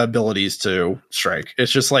abilities to strike.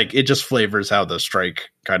 It's just like, it just flavors how the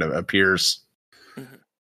strike kind of appears. Mm-hmm.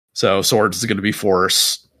 So swords is going to be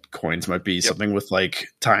force. Coins might be something with like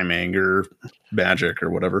timing or magic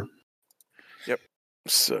or whatever. Yep.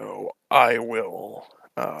 So I will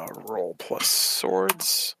roll plus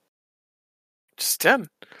swords. Just 10.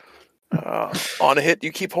 On a hit,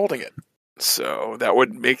 you keep holding it. So that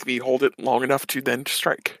would make me hold it long enough to then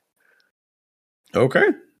strike. Okay.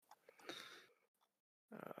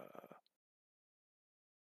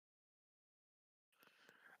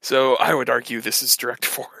 So I would argue this is direct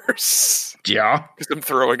force. Yeah. Because I'm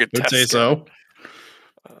throwing a I'd test. say so.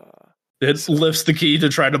 It lifts the key to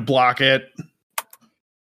try to block it.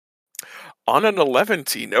 On an 11,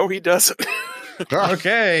 no, he doesn't.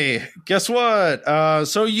 Okay, guess what?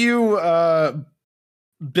 So you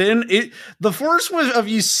bend it. The force of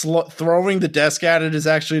you throwing the desk at it is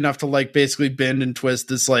actually enough to like basically bend and twist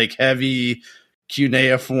this like heavy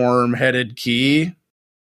cuneiform headed key,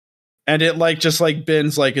 and it like just like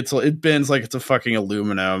bends like it's a fucking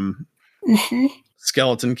aluminum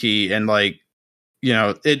skeleton key, and like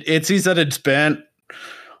it sees that it's bent.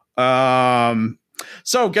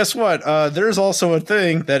 So guess what? There's also a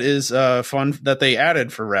thing that is fun that they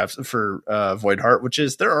added for Voidheart, which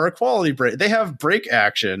is there are quality break. They have break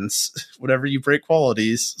actions whenever you break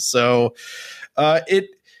qualities. So it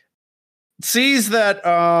sees that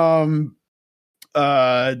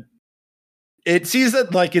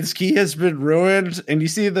like its key has been ruined, and you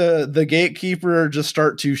see the gatekeeper just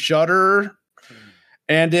start to shudder,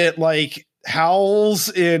 and it like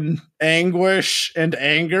howls in anguish and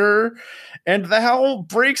anger. And the howl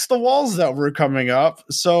breaks the walls that were coming up.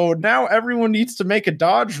 So now everyone needs to make a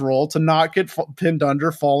dodge roll to not get pinned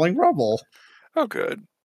under falling rubble. Oh, good.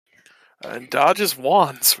 And dodge is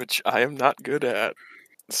wands, which I am not good at.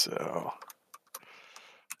 So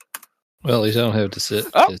Well, at least I don't have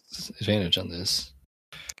disadvantage on this.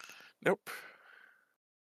 Nope.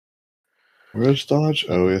 Where's dodge?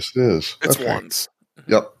 Oh, yes, it is. It's Okay. ones.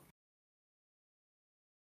 Yep.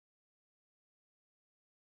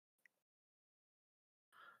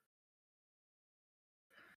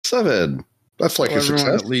 Seven. That's like So a everyone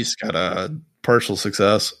success. at least got a partial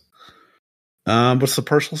success. What's the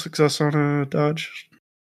partial success on a dodge?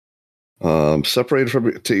 Separated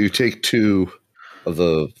from you take two of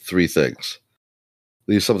the three things.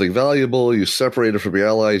 Leave something valuable. You separated from your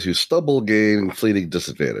allies. You stumble, gain fleeting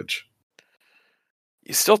disadvantage.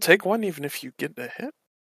 You still take one even if you get a hit?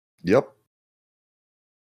 Yep.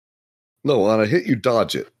 No, on a hit you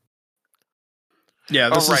dodge it. Yeah,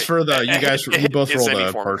 this is for the you guys. You both Is rolled any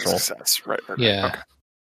a form of partial. success. Right. Yeah. Okay.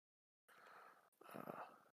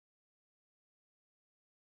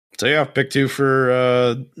 So yeah, pick two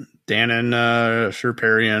for Dan and sure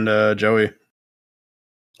Perry and Joey.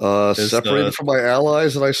 Separated from my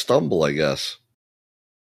allies, and I stumble, I guess.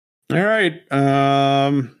 All right.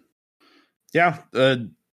 Yeah.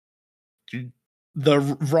 The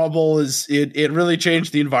rubble is it really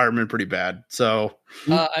changed the environment pretty bad. So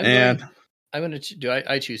I'm going to do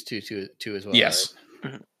I choose two as well. yes.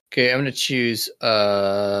 Right? Okay, I'm going to choose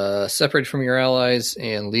separate from your allies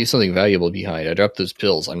and leave something valuable behind. I dropped those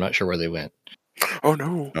pills. I'm not sure where they went. Oh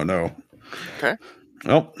no. Oh no. Okay.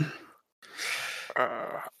 Well,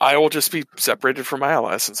 I will just be separated from my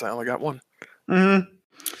allies since I only got one. mm-hmm.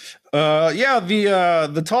 Yeah,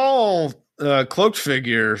 the tall cloaked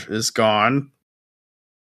figure is gone.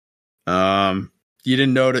 You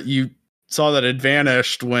didn't know that you saw that it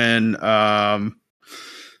vanished when the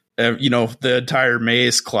entire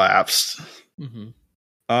maze collapsed. Mm-hmm.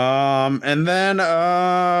 And then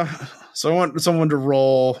so I want someone to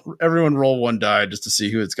roll. Everyone roll one die just to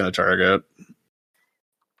see who it's going to target.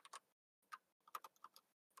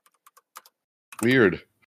 Weird.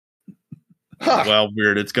 Well,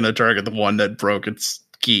 weird. It's going to target the one that broke its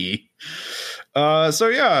key.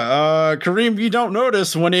 Kareem, you don't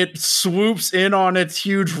notice when it swoops in on its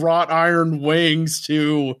huge wrought iron wings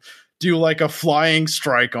to do like a flying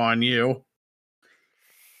strike on you.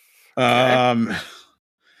 Okay.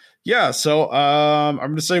 So I'm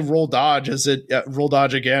going to say roll dodge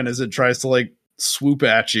again as it tries to like swoop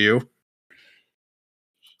at you.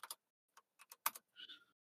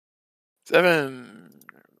 7.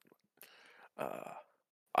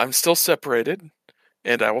 I'm still separated,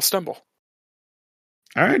 and I will stumble.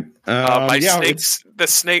 All right. My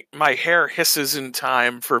hair hisses in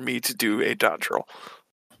time for me to do a dodge roll.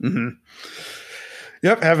 Mm-hmm.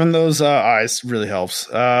 Yep, having those eyes really helps.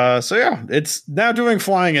 It's now doing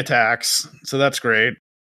flying attacks, so that's great.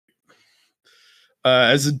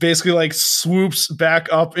 As it basically like swoops back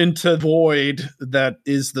up into the void that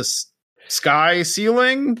is the sky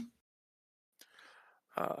ceiling,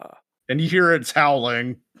 and you hear it's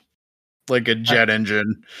howling like a jet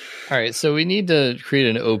engine. All right, so we need to create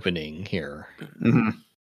an opening here. Mm-hmm.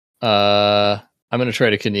 I'm going to try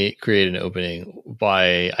to create an opening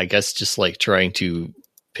by, I guess, just like trying to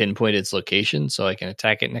pinpoint its location so I can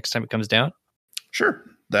attack it next time it comes down. Sure.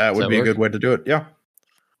 That would be a good way to do it. Yeah.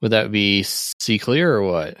 Would that be see clear or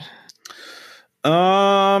what?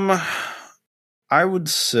 I would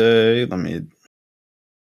say, let me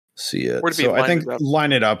see it. So I think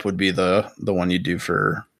line it up would be the one you do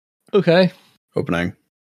for opening.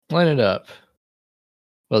 Line it up.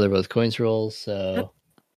 Well, they're both coins rolls, so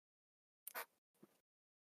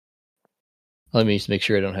let me just make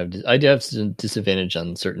sure I don't have. I do have some disadvantage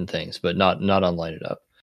on certain things, but not on line it up.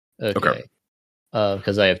 Okay.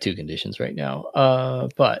 Because I have two conditions right now.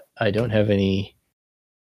 But I don't have any.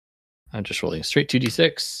 I'm just rolling straight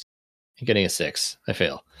 2d6 and getting a 6. I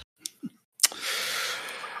fail.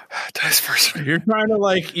 Dice person. You're trying to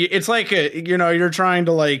like. It's like you're trying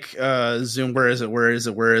to like zoom. Where is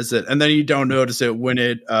it? And then you don't notice it when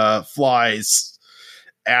it flies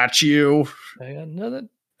at you. I got another.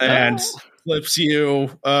 And flips you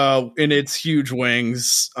in its huge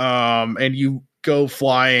wings. And you go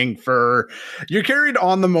flying you're carried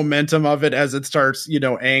on the momentum of it as it starts,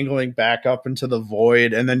 angling back up into the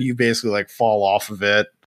void, and then you basically like fall off of it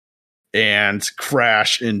and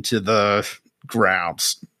crash into the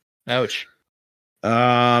grounds. Ouch.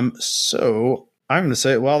 So I'm gonna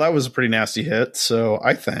say, well, that was a pretty nasty hit, so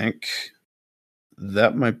I think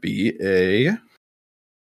that might be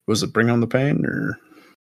was it Bring on the Pain, or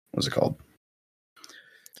what was it called?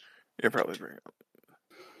 Yeah, probably Bring Up.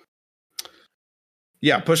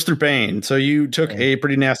 Yeah, Push Through Pain. So you took a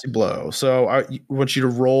pretty nasty blow. So I want you to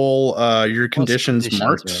roll your conditions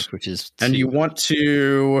marked, which is 2. And you want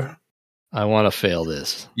to. I want to fail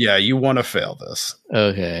this. Yeah, you want to fail this.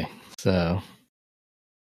 Okay. So.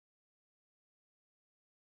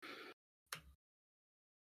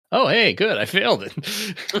 Oh, hey, good. I failed it.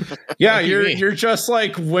 Yeah, Lucky me. you're just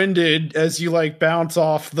like winded as you like bounce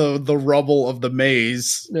off the rubble of the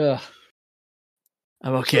maze. Ugh.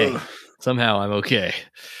 I'm okay. Ugh. Somehow I'm okay.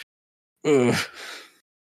 Ugh.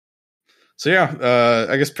 So yeah,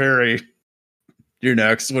 I guess Perry, you're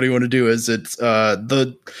next. What do you want to do? Is it's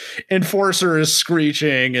the enforcer is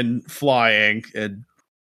screeching and flying, and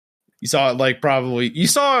you saw it you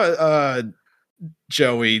saw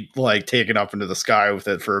Joey like taken up into the sky with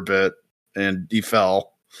it for a bit, and he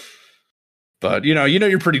fell. But you know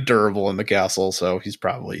you're pretty durable in the castle, so he's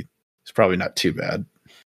probably not too bad.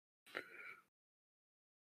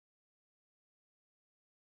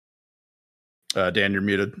 Dan, you're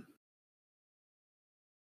muted.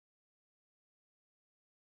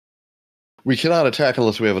 We cannot attack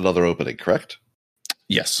unless we have another opening, correct?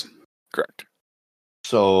 Yes. Correct.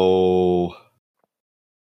 So, let's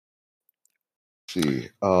see.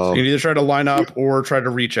 So you can either try to line up or try to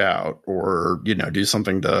reach out or, do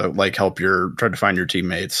something to like help try to find your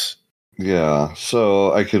teammates. Yeah,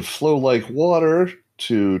 so I could flow like water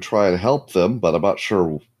to try and help them, but I'm not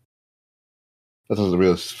sure that doesn't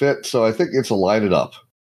really fit. So I think it's a line it up.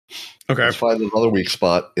 Okay. Let's find another weak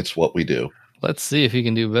spot. It's what we do. Let's see if you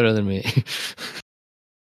can do better than me.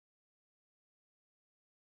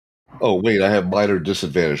 Oh, wait, I have minor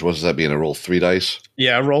disadvantage. What does that mean? I roll 3 dice?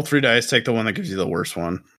 Yeah, roll 3 dice, take the one that gives you the worst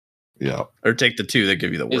one. Yeah. Or take the 2 that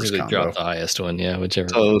give you the worst Basically combo. drop the highest one, yeah, whichever.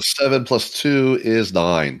 So 7 plus 2 is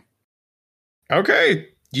 9. Okay.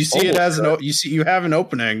 You see it as you have an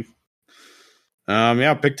opening.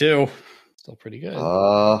 Yeah, pick 2. Still pretty good.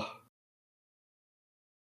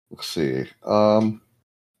 Let's see.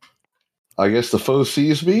 I guess the foe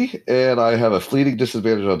sees me, and I have a fleeting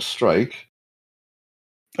disadvantage on strike.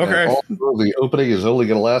 Okay. And also, the opening is only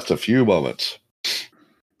going to last a few moments.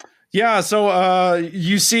 Yeah, so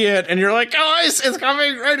you see it, and you're like, guys, it's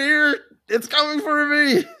coming right here. It's coming for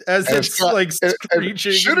me. As it's like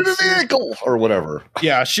screeching. Shoot it in the ankle, or whatever.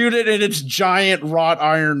 Yeah, shoot it in its giant wrought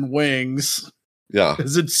iron wings. Yeah.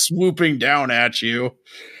 As it's swooping down at you.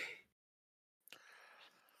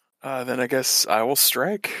 Then I guess I will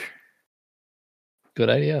strike. Good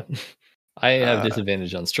idea. I have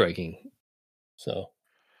disadvantage on striking. So.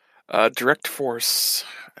 Direct force,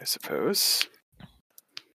 I suppose,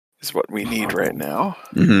 is what we need right now.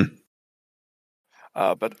 Mm-hmm.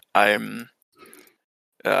 But I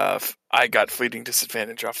got fleeting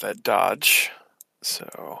disadvantage off that dodge,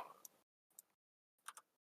 so.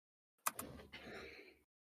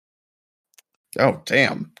 Oh,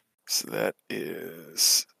 damn. So that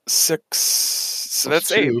is 6. So Plus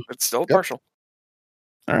that's 8. 2. It's still partial.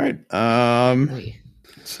 All right.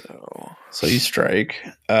 So you strike.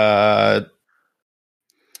 I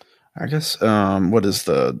guess. What is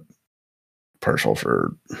the partial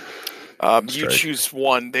for? You choose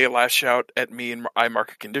one. They lash out at me, and I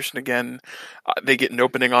mark a condition again. They get an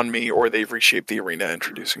opening on me, or they reshape the arena,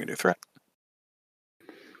 introducing a new threat.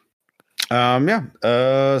 Yeah.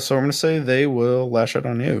 So I'm going to say they will lash out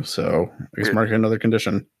on you. So I guess mark another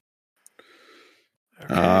condition.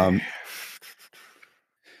 Okay.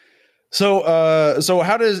 So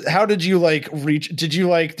how did you like reach? Did you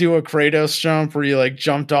like do a Kratos jump where you like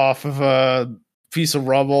jumped off of a piece of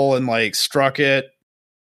rubble and like struck it?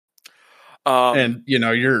 And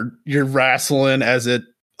you're wrestling as it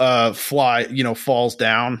falls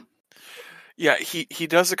down. Yeah, he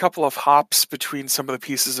does a couple of hops between some of the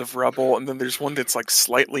pieces of rubble, and then there's one that's like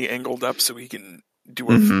slightly angled up so he can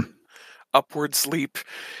do a upwards leap.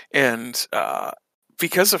 And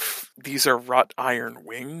because of these are wrought iron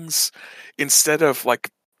wings, instead of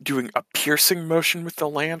like doing a piercing motion with the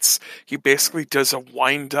lance, he basically does a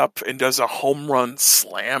wind up and does a home run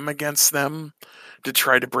slam against them to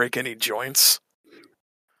try to break any joints.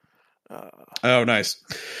 Oh, nice.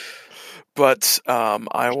 But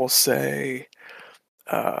I will say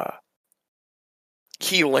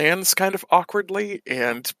he lands kind of awkwardly,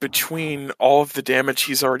 and between all of the damage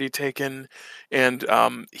he's already taken and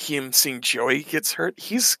him seeing Joey gets hurt,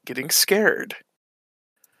 he's getting scared.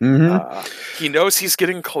 Mm-hmm. He knows he's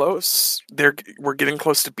getting close. We're getting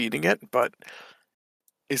close to beating it, but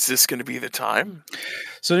is this going to be the time?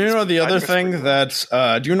 So do you know the other thing that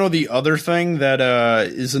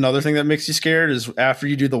is another thing that makes you scared is after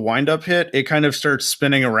you do the wind up hit, it kind of starts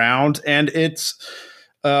spinning around, and it's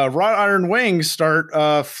wrought iron wings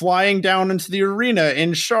start flying down into the arena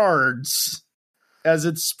in shards as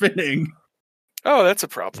it's spinning. Oh, that's a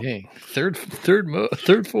problem. Dang. Third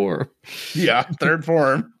form. Yeah, third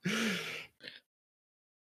form.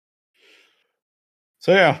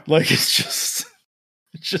 So yeah, like it's just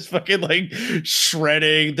It's just fucking like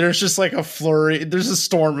shredding. There's just like a flurry. There's a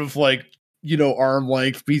storm of like, arm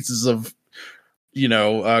length pieces of,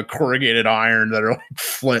 corrugated iron that are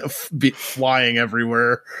like flying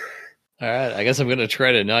everywhere. All right, I guess I'm gonna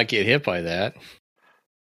try to not get hit by that.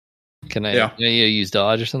 Can I use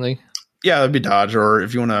dodge or something? Yeah, that'd be dodge, or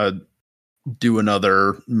if you want to do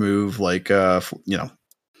another move, like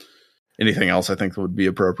anything else, I think would be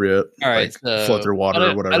appropriate. All right, like float through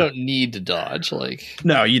water or whatever. I don't need to dodge.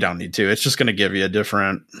 No, you don't need to. It's just going to give you a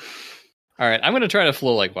different. All right, I'm going to try to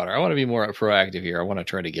flow like water. I want to be more proactive here. I want to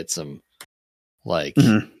try to get some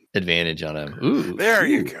advantage on him. Ooh, there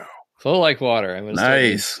you go. Flow like water. I'm going to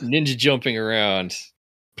nice start ninja jumping around.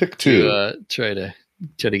 Pick 2. To try to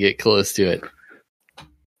get close to it.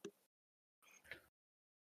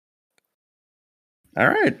 All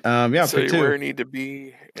right. So pick 2. where you need to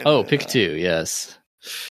be. Pick 2. Yes.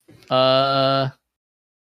 I'm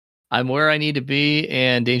where I need to be,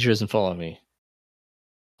 and danger isn't following me.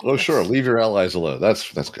 Oh, sure. Leave your allies alone. That's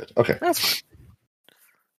good. Okay. That's fine.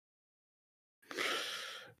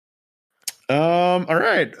 All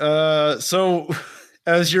right. So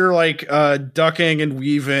as you're like ducking and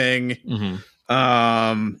weaving,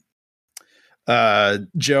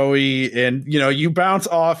 Joey, and you bounce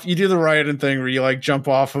off. You do the Raiden thing where you like jump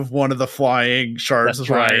off of one of the flying shards of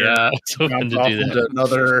iron, bounce off into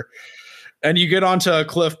another, and you get onto a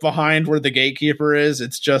cliff behind where the gatekeeper is.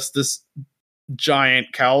 It's just this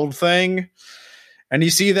giant cowled thing, and you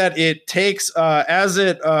see that it takes as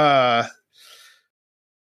it's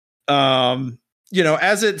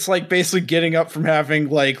like basically getting up from having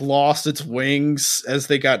like lost its wings as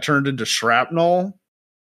they got turned into shrapnel.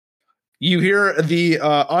 You hear the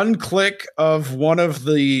unclick of one of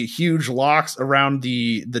the huge locks around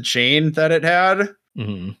the chain that it had.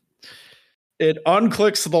 Mm-hmm. It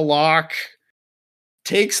unclicks the lock,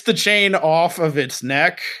 takes the chain off of its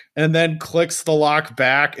neck, and then clicks the lock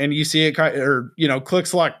back. And you see it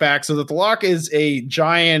clicks the lock back so that the lock is a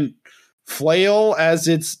giant flail as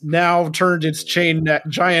it's now turned its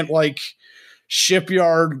giant like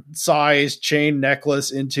shipyard sized chain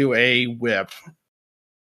necklace into a whip.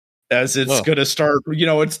 As it's going to start,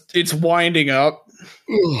 it's winding up.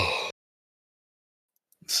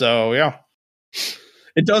 So, yeah.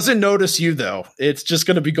 It doesn't notice you, though. It's just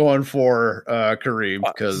going to be going for Kareem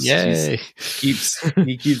because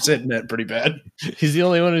he keeps hitting it pretty bad. He's the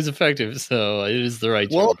only one who's effective, so it is the right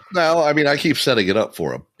choice. Well, now, I mean, I keep setting it up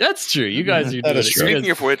for him. That's true. You guys are doing it.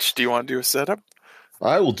 Speaking of which, do you want to do a setup?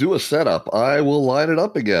 I will do a setup. I will line it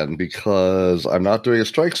up again because I'm not doing a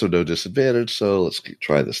strike, so no disadvantage. So let's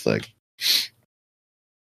try this thing.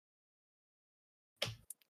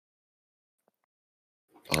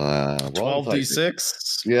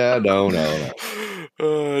 12d6. Yeah, no.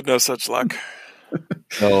 No such luck.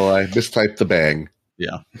 No, I mistyped the bang.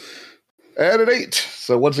 Yeah. And an 8.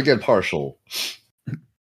 So once again, partial.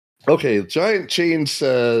 Okay, the giant chain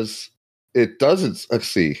says it doesn't. Let's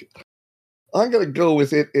see. I'm going to go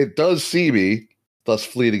with it. It does see me, thus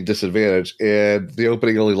fleeting disadvantage, and the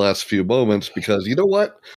opening only lasts a few moments because you know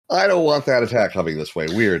what? I don't want that attack coming this way.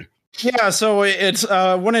 Weird. Yeah, so it's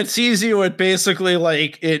when it sees you, it basically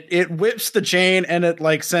like it whips the chain and it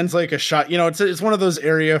like sends like a shot. It's one of those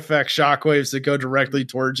area effect shockwaves that go directly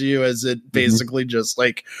towards you as it basically just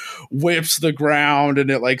like whips the ground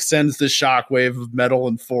and it like sends the shockwave of metal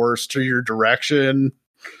and force to your direction.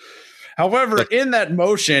 However, in that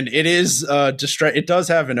motion, it is it does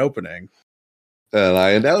have an opening. And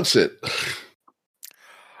I announce it.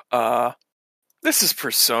 This is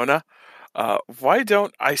Persona. Why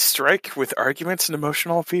don't I strike with arguments and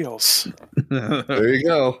emotional appeals? There you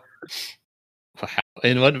go. Wow.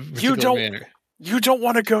 In what particular manner? You don't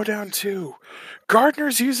want to go down too.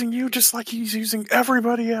 Gardner's using you just like he's using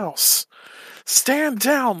everybody else. Stand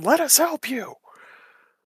down. Let us help you.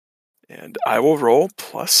 And I will roll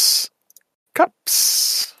plus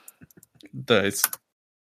cups. Dice.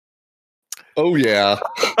 Oh, yeah.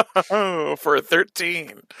 For a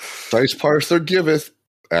 13. Dice parser giveth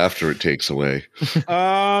after it takes away.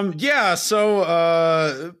 Yeah,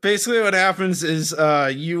 so basically what happens is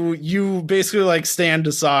you basically like stand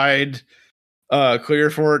aside, clear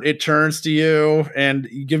for it. It turns to you and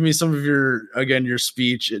you give me some of your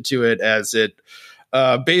speech to it as it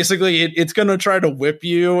basically it's gonna try to whip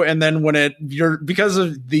you, and then when because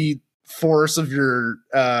of the force of your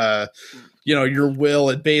your will,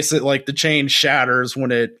 it basically like the chain shatters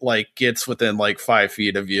when it like gets within like 5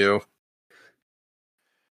 feet of you.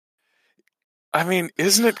 I mean,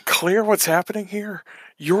 isn't it clear what's happening here?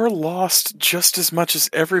 You're lost just as much as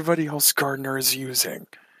everybody else Gardner is using.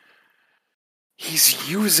 He's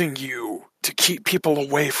using you to keep people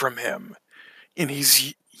away from him. and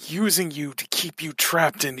he's using you to keep you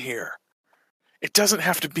trapped in here. It doesn't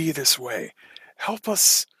have to be this way. Help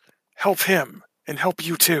us help him and help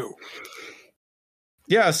you too.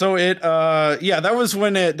 Yeah, so that was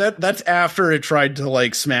when that's after it tried to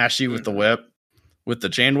like smash you with the whip, with the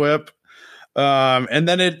chain whip. And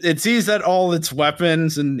then it sees that all its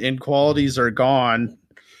weapons and qualities are gone.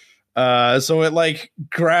 So it like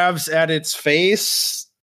grabs at its face,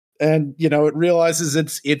 and it realizes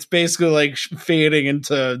it's basically like fading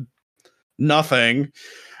into nothing.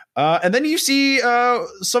 And then you see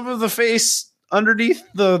some of the face underneath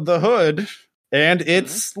the hood, and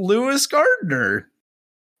it's Lewis Gardner.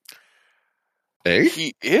 Hey?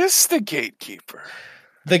 He is the gatekeeper.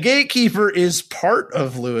 The gatekeeper is part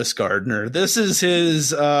of Lewis Gardner. This is his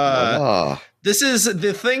this is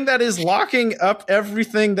the thing that is locking up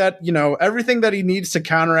everything that everything that he needs to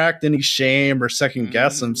counteract any shame or second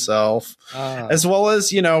guess himself, as well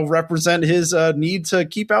as represent his need to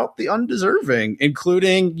keep out the undeserving,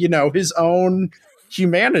 including his own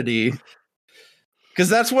humanity, because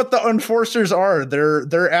that's what the Enforcers are.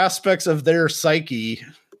 They're aspects of their psyche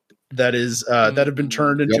that is that have been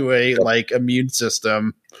turned into a like immune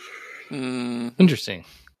system. Interesting.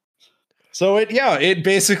 So it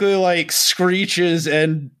basically like screeches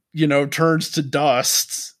and turns to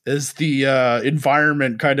dust as the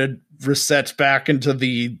environment kind of resets back into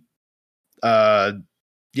the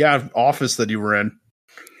office that you were in.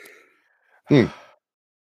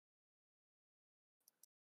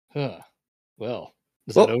 Well,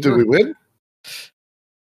 is that over? Did we win?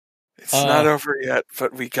 It's not over yet,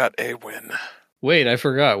 but we got a win. Wait, I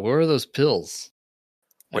forgot. Where are those pills?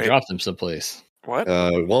 Wait. I dropped them someplace. What?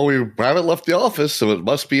 Well, we haven't left the office, so it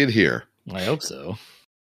must be in here. I hope so.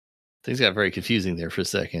 Things got very confusing there for a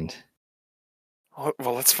second.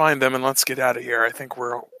 Well, let's find them and let's get out of here. I think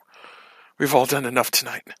we've all done enough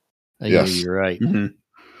tonight. Yes. You're right.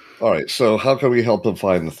 Mm-hmm. All right, so how can we help him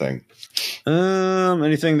find the thing?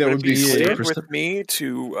 Anything that would be safe with me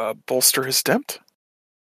to bolster his dent?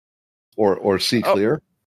 Or see clear?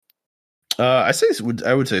 I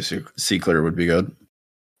would say see clear would be good.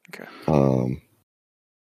 Okay.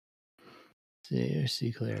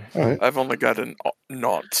 See clear. All right. I've only got an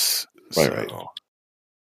naught. Right.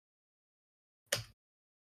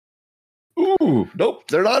 Ooh, nope,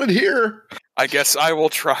 they're not in here. I guess I will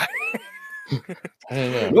try. I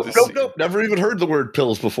don't know. Nope. Never even heard the word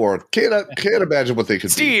pills before. Can't imagine what they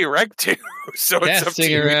could be. Reg 2. So it's up to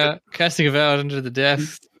you. Casting it out under the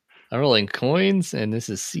desk. I'm rolling coins, and this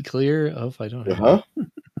is see clear. Oh, I don't know.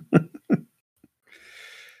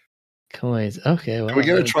 Coins. Okay. Well, Can we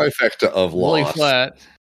get a trifecta of rolling loss? flat.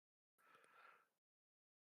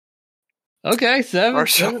 Okay, 7.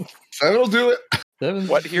 7. That'll do it. 7.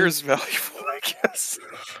 What here is valuable, I guess.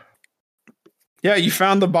 Yeah, you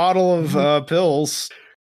found the bottle of pills.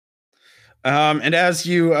 And as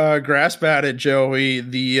you grasp at it, Joey,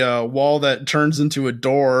 the wall that turns into a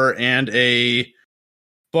door and a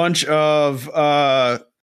bunch of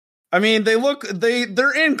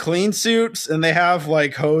they're in clean suits and they have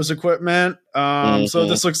like hose equipment. So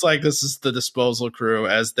this looks like this is the disposal crew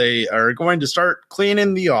as they are going to start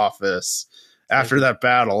cleaning the office after that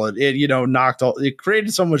battle. It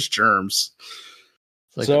created so much germs.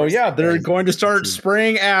 Like they're going to start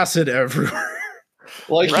spraying acid everywhere.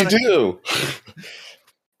 Like you do.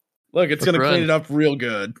 Look, it's going to clean it up real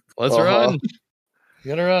good. Let's run. You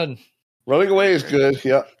gotta run. Running away is good.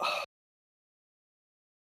 Yeah.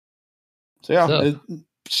 So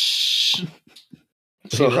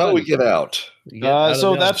how do we get out?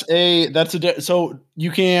 So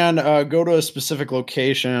you can go to a specific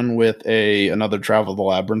location with another travel the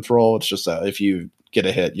labyrinth roll. It's just if you get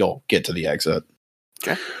a hit, you'll get to the exit.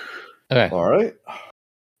 Okay. All right.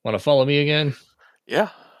 Want to follow me again? Yeah.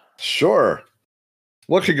 Sure.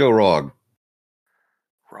 What could go wrong?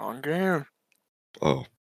 Wrong game. Oh.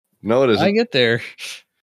 No, it isn't. I get there.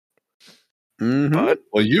 But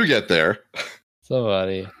well, you get there.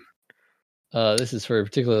 Somebody. This is for a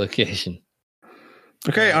particular location.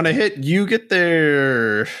 Okay, on a hit, you get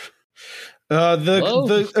there.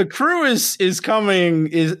 The crew is coming.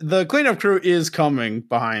 The cleanup crew is coming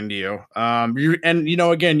behind you. Again,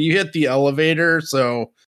 you hit the elevator,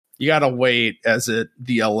 so you gotta wait as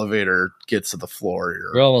the elevator gets to the floor.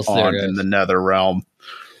 We're almost there, in the Nether Realm.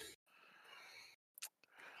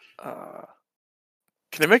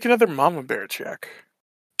 Can I make another Mama Bear check?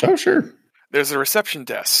 Oh, sure. There's a reception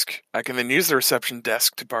desk. I can then use the reception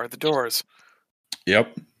desk to bar the doors.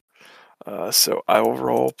 Yep. So I will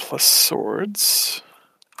roll plus swords.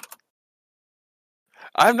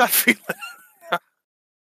 I'm not feeling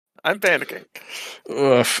I'm panicking.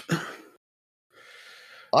 Ugh.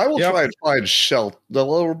 I will Yep. try and find shelter.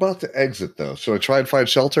 Well, we're about to exit, though. So I try and find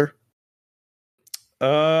shelter?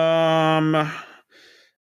 I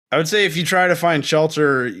would say if you try to find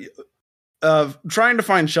shelter, trying to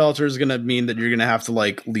find shelter is going to mean that you're going to have to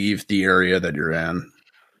like leave the area that you're in.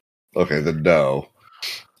 Okay, then no.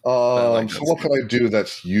 like So that's- what can I do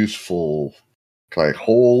that's useful? Can I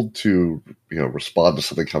hold to respond to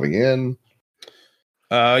something coming in?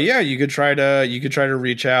 Yeah, you could try to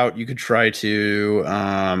reach out. You could try to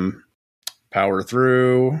power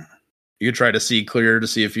through. You could try to see clear to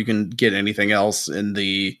see if you can get anything else in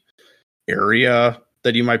the area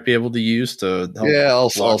that you might be able to use to help. Yeah, I'll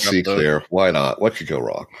block see up the- clear. Why not? What could go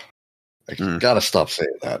wrong? I Hmm. gotta stop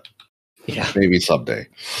saying that. Yeah. Maybe someday.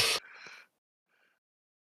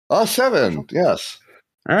 7. Yes.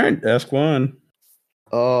 All right, ask one.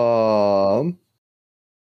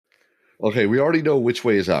 Okay, we already know which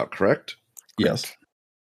way is out, correct? Yes.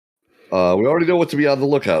 We already know what to be on the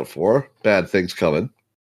lookout for. Bad things coming.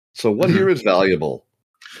 So what Mhm. here is valuable?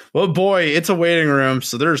 Well, boy, it's a waiting room,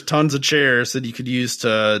 so there's tons of chairs that you could use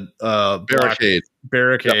to Barricade.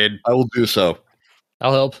 barricade. I will do so.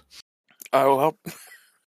 I'll help. I will help. All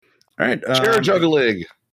right, Chair juggling.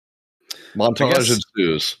 Montage guess-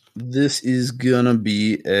 ensues. This is gonna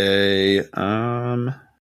be a I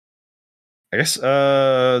guess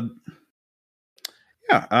I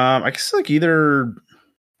guess like either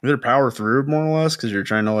power through more or less because you're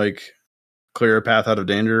trying to like clear a path out of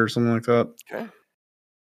danger or something like that. Okay.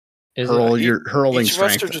 Is Hurling Each of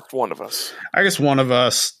us strength. or just one of us? I guess one of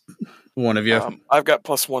us, one of you, I've got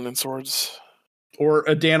 +1 in swords. or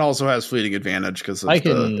Dan also has fleeting advantage because of I the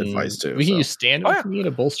can advice too. We can so. use stand with me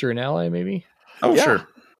to bolster an ally, maybe. Oh Yeah. sure.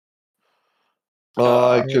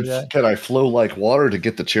 Can I flow like water to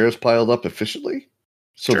get the chairs piled up efficiently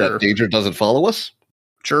so Sure. that danger doesn't follow us?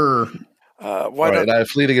 Sure. Why All not? right, I have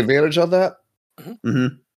fleeting advantage on that. Hmm.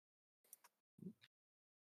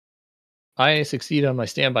 I succeed on my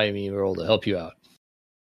standby me roll to help you out.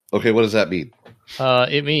 Okay, what does that mean?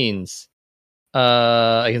 It means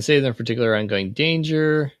I can save them in particular ongoing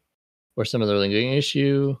danger or some other lingering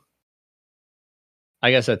issue.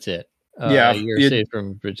 I guess that's it. Yeah, you're you'd- saved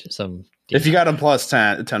from some. If you got a plus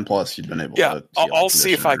 10 plus, you've been able Yeah, to. I'll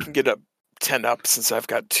see if I can get a 10 up since I've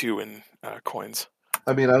got 2 in coins,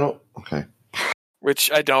 I mean, I don't. Okay. which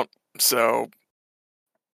I don't. So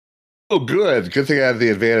Oh, good. Good thing I had the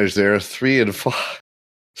advantage there. 3 and 5.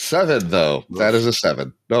 7, though. That is a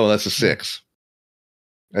 7. No, that's a 6.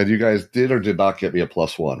 And you guys did or did not get me a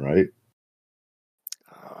 +1, right?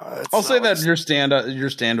 I'll say that your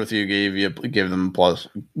stand with you gave them plus,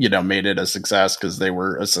 made it a success because they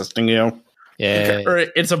were assisting you. Yeah. Or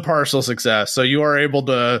it's a partial success, so you are able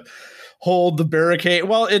to hold the barricade.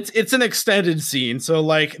 Well, it's an extended scene, so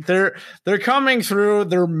like they're coming through,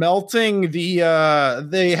 they're melting the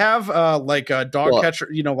they have like a dog catcher,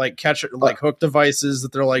 like hook devices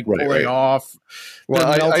that they're like Right, pulling right. off. Well,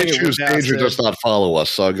 They're I melting it choose with danger acid. does not follow us,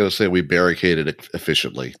 so I'm going to say we barricaded it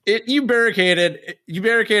efficiently. You barricaded.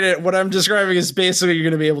 What I'm describing is basically you're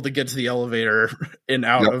going to be able to get to the elevator and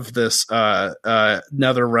out Yep. of this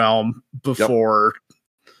nether realm before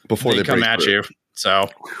they come break at through. you. So,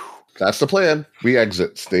 That's the plan. We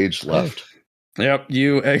exit stage left. yep,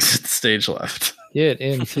 you exit stage left. Get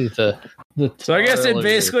into the So I guess it elevator.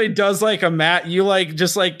 basically does like a mat. You like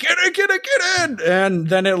just like get in, and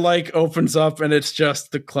then it like opens up and it's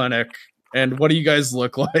just the clinic. And what do you guys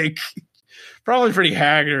look like? Probably pretty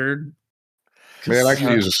haggard. Man, I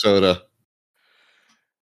can use a soda.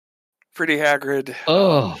 pretty haggard.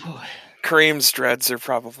 Oh boy. Kareem's dreads are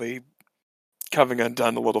probably coming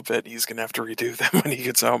undone a little bit. He's going to have to redo them when he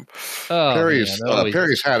gets home. Oh, Perry's man, always-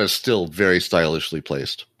 Perry's hat is still very stylishly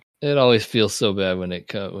placed. it always feels so bad when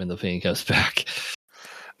when the pain comes back.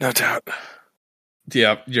 No doubt.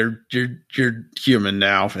 Yep, you're human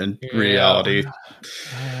now in Yeah. reality.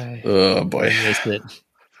 Oh boy. I missed it.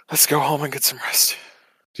 Let's go home and get some rest.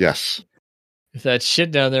 Yes. If that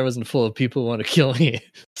shit down there wasn't full of people who want to kill me,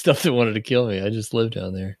 stuff that wanted to kill me, I just lived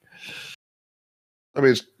down there. I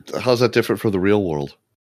mean, how's that different from the real world?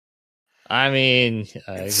 I mean,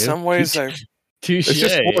 In some ways, touche. It's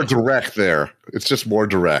just more direct there. It's just more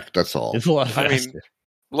direct. That's all. It's a lot I mean, faster.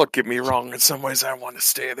 look, get me wrong. In some ways, I want to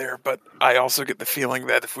stay there, but I also get the feeling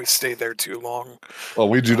that if we stay there too long, Well,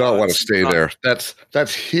 we do not want to it's stay not- there.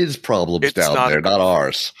 That's his problems It's down not- there, not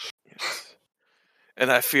ours. and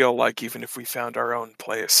I feel like even if we found our own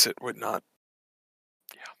place, it would not.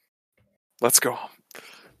 Yeah, let's go home.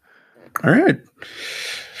 All right.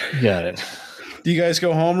 Got it. Do you guys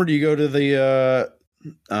go home or do you go to the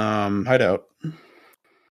hideout?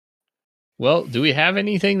 Well, do we have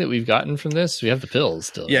anything that we've gotten from this? We have the pills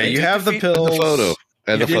still. Yeah, right? you have the defeat pills. The photo.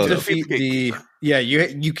 And You the did photo. defeat The the gatekeeper. yeah.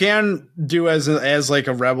 You can do as like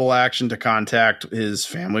a rebel action to contact his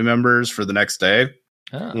family members for the next day,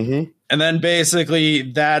 Ah. Mm-hmm. and then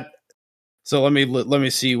basically that. So let me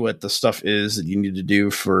see what the stuff is that you need to do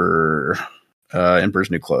for Emperor's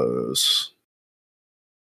New Clothes.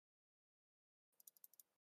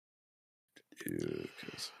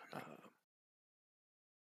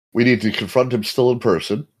 We need to confront him still in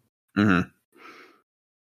person. Mhm.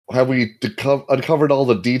 Have we uncovered all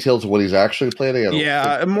the details of what he's actually planning? I don't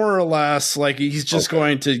Yeah, more or less. Like he's just Okay.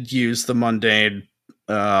 going to use the mundane.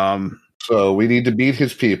 So we need to meet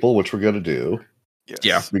his people, which we're going to do. Yes.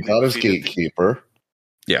 Yeah. We got his defeated- gatekeeper.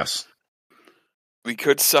 Yes, We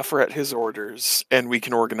could suffer at his orders, and we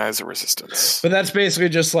can organize a resistance. but that's basically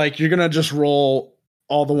just like you're gonna just roll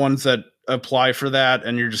all the ones that apply for that,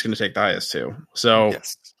 and you're just gonna take the highest two. So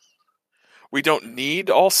Yes. We don't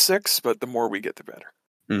need all 6, but the more we get, the better.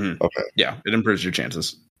 mhm. Okay. Yeah, it improves your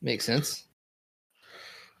chances. Makes sense.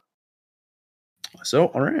 So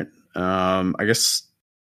all right, I guess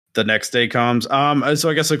the next day comes. So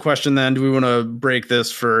I guess a question then: do we want to break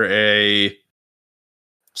this for a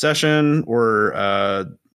session, or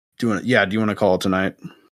do you want to call it tonight?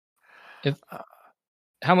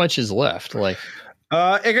 How much is left? Like,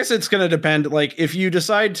 I guess it's going to depend. Like, if you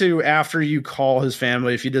decide to, after you call his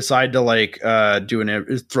family, if you decide to like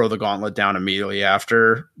throw the gauntlet down immediately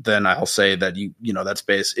after, then I'll say that that's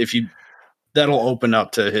base. That'll open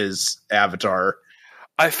up to his avatar,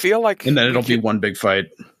 I feel like and then it'll we be one big fight.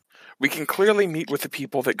 we can clearly meet with the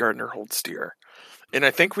people that Gardner holds dear. And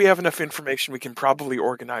I think we have enough information we can probably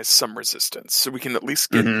organize some resistance. So we can at least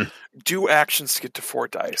do actions to get to 4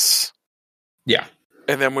 dice. Yeah.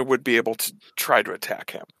 And then we would be able to try to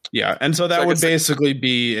attack him. Yeah, and so that So I would guess basically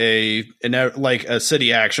be a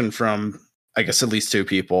city action from I guess at least 2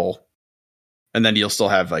 people, and then you'll still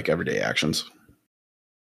have like everyday actions.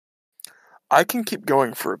 I can keep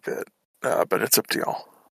going for a bit, but it's up to y'all.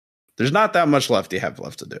 There's not that much left you have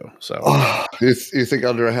left to do. So You think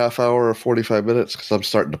under a half hour or 45 minutes? Because I'm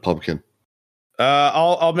starting to pumpkin.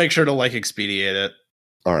 I'll make sure to like expedite it.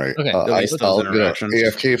 All right. Okay, at least those I'll get interactions.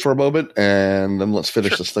 AFK for a moment, and then let's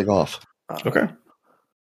finish Sure. this thing off. Okay.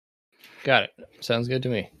 got it. Sounds good to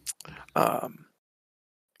me.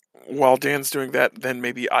 While Dan's doing that, then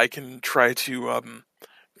maybe I can try to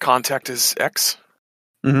contact his ex.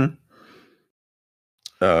 Mm-hmm.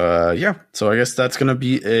 Yeah. So I guess that's gonna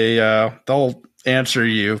be they'll answer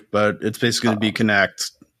you, but it's basically gonna be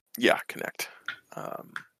connect. Yeah, connect.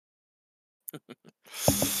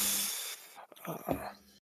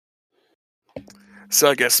 So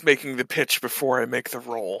I guess making the pitch before I make the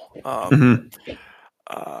roll.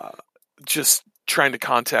 Just trying to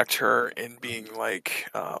contact her and being like,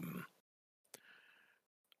 I'm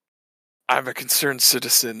a concerned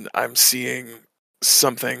citizen. I'm seeing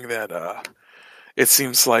something that it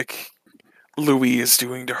seems like Louis is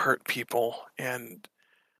doing to hurt people, and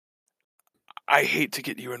I hate to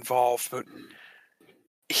get you involved, but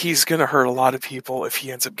he's going to hurt a lot of people if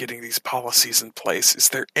he ends up getting these policies in place. Is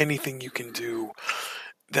there anything you can do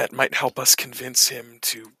that might help us convince him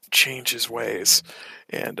to change his ways?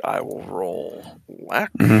 And I will roll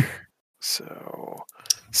whack. Mhm. So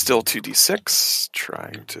still 2d6,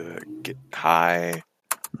 trying to get high.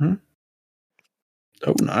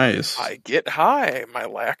 Oh, nice. I get high. My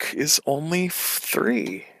lack is only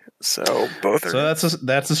 3. So both are. So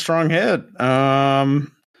that's a strong hit.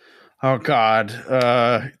 Oh God.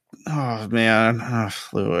 Oh man. Oh,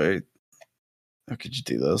 Louis. How could you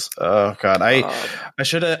do this? Oh God. I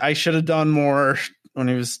should have done more when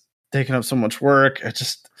he was taking up so much work.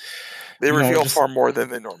 They reveal far more than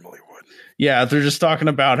they normally would. Yeah, they're just talking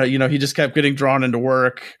about how he just kept getting drawn into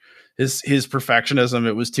work. His perfectionism,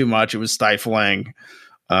 it was too much. It was stifling.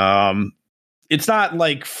 It's not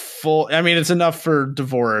like full. I mean, it's enough for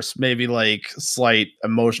divorce, maybe like slight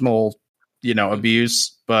emotional,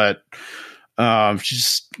 abuse, but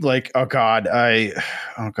she's like, oh God,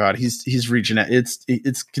 he's reaching it.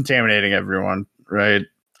 It's contaminating everyone, right?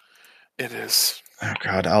 It is. Oh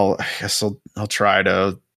God, I guess I'll try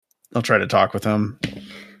to talk with him.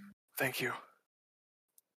 Thank you.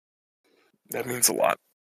 That means a lot.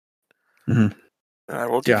 Mhm. And I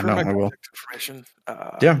will give her my I will. contact information.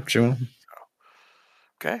 Yeah, sure.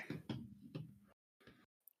 Okay.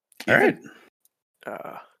 All right.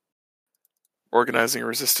 Organizing a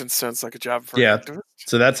resistance sounds like a job for Yeah. an activist.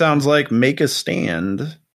 So that sounds like make a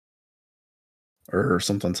stand or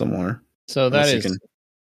something similar. So that Unless you is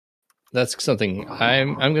that's something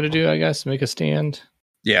I'm going to do, I guess. Make a stand.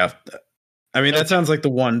 Yeah. I mean, that sounds like the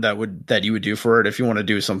one that you would do for it if you want to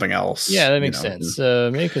do something else. Yeah, that makes sense.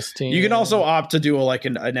 Make a stand. You can also opt to do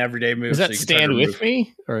an everyday move. Is that so you can stand with move.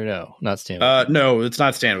 me or no? Not stand. With me. No, it's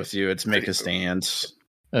not stand with you. It's make a stand.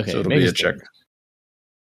 Okay, so it'll be a check.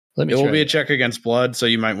 Let me. It will be a check against blood, so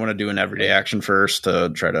you might want to do an everyday action first to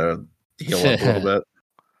try to heal up a little bit.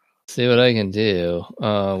 See what I can do.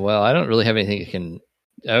 Well, I don't really have anything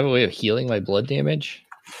I have a way of healing my blood damage.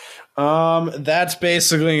 That's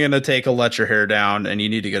basically going to take a let your hair down, and you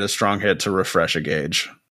need to get a strong hit to refresh a gauge.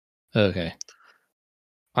 Okay.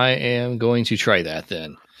 I am going to try that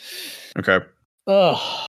then. Okay.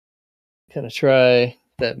 Oh, gonna try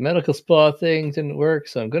that medical spa thing. Didn't work,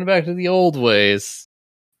 so I'm going back to the old ways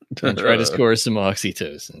and try to score some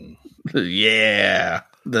oxytocin. Yeah,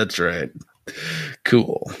 that's right.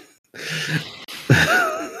 Cool.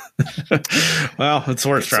 Well, it's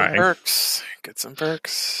worth trying. Get some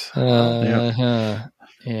perks. And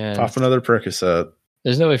Pop another Percocet.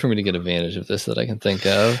 There's no way for me to get advantage of this that I can think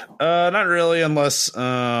of. Not really, unless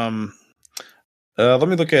let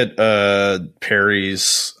me look at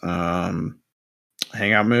Perry's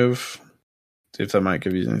hangout move. See if that might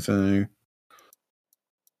give you anything.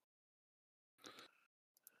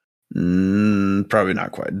 Probably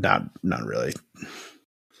not quite. Not really.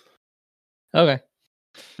 Okay.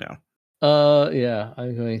 No. Yeah,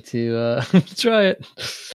 I'm going to try it.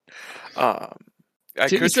 I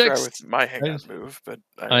could try with my hangout move, but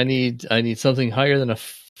I need something higher than a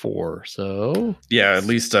 4. So yeah, at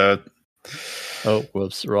least oh,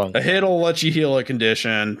 whoops, wrong. A hit will let you heal a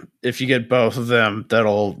condition. If you get both of them,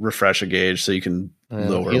 that'll refresh a gauge, so you can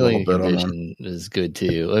lower a little bit on one. Is good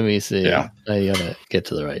too. Let me see. Yeah. I gotta get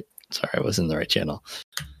to the right. Sorry, I was in the right channel.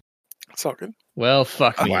 It's all good. Well,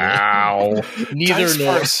 fuck me. Wow. Neither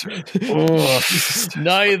nor.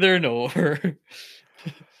 Neither nor.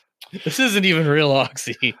 This isn't even real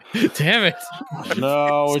oxy. Damn it.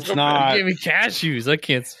 No, it's not. You gave me cashews. I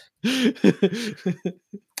can't.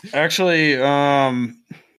 Actually, I'm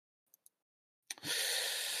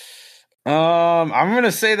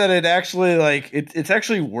gonna say that it actually it's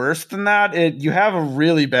actually worse than that. You have a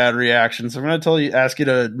really bad reaction, so I'm gonna ask you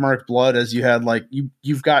to mark blood as you had you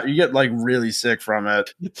get really sick from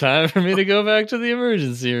it. Time for me to go back to the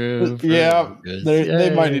emergency room. Yeah,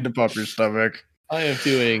 they might need to pump your stomach. I am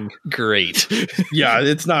doing great. Yeah,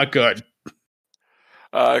 it's not good.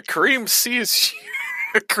 Kareem sees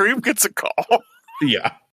Kareem gets a call.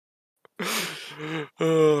 Yeah.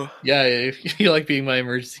 Yeah, if you like being my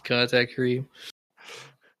emergency contact, Kareem.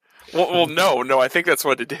 Well, no. I think that's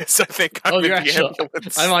what it is. I think I'm in the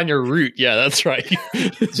ambulance. I'm on your route. Yeah, that's right.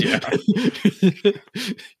 Yeah.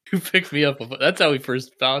 You picked me up. That's how we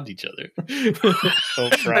first found each other. Oh,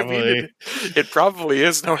 probably. I mean, it probably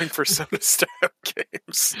is, knowing for Persona style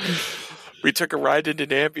games. We took a ride in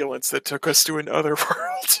an ambulance that took us to another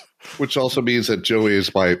world. Which also means that Joey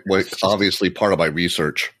is obviously part of my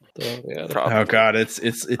research. Oh god,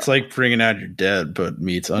 it's like bringing out your dead, but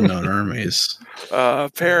meets unknown armies.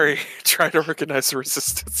 Perry, try to recognize the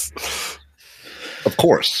resistance. Of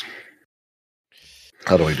course.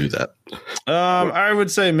 How do I do that? I would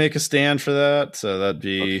say make a stand for that. So that'd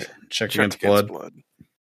be check against blood. All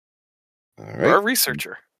right. Or a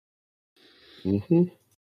researcher. Mm-hmm.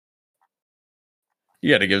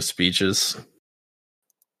 You got to give speeches.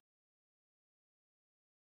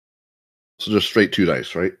 So just straight 2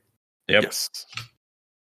 dice, right? Yep. Yes.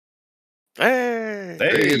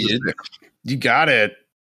 Hey, you got it.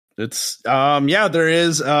 It's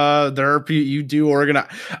you do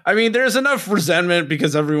organize. I mean, there's enough resentment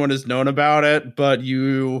because everyone has known about it, but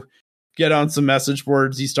you get on some message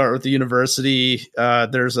boards. You start with the university.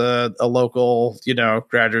 There's a local,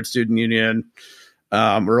 graduate student union,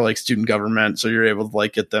 or student government, so you're able to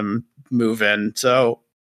get them moving. So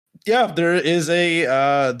yeah,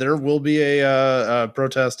 there will be a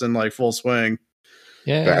protest in full swing.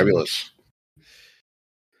 Yeah, fabulous.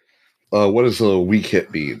 What does a weak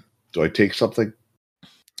hit mean? Do I take something?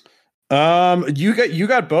 You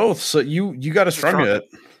got both, so you got a strong hit.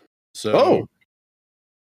 So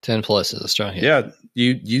 10 plus is a strong hit. Yeah,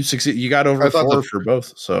 you succeed. You got over 4 for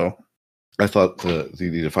both. So I thought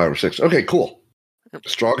you needed 5 or 6. Okay, cool.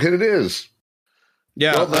 Strong hit it is.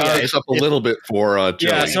 Yeah, well, that makes up a little bit for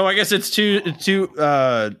Joey. Yeah, so I guess it's two.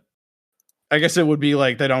 I guess it would be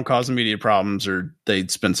they don't cause immediate problems, or they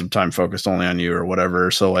spend some time focused only on you, or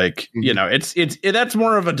whatever. So it's that's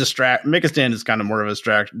more of a distract. Make a stand is kind of more of a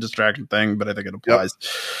distraction thing, but I think it applies.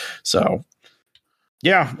 Yep. So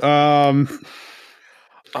yeah,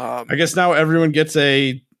 I guess now everyone gets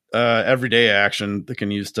a everyday action they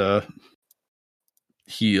can use to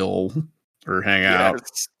heal or hang out.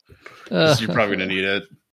 You're probably gonna need it.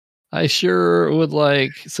 I sure would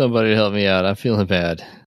like somebody to help me out. I'm feeling bad.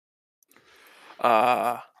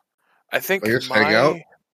 I think I guess hang out?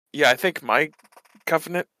 I think my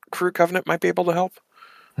crew covenant might be able to help.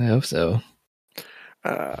 I hope so.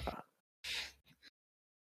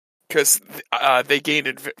 Because they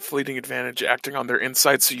gained fleeting advantage acting on their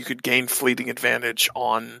insight, so you could gain fleeting advantage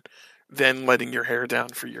on then letting your hair down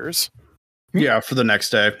for yours. Yeah, for the next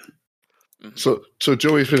day. So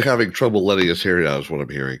Joey's been having trouble letting his hair down, is what I'm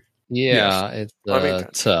hearing. Yeah, it's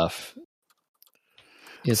tough.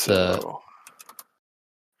 It's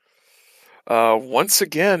once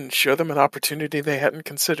again, show them an opportunity they hadn't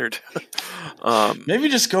considered. Maybe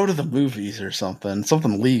just go to the movies or something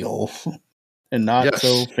legal, and not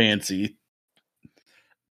so fancy.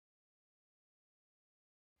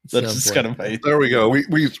 That's just kind of there we go.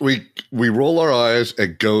 We roll our eyes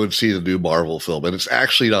and go and see the new Marvel film, and it's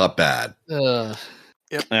actually not bad. Yep.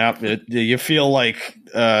 Yeah, you feel like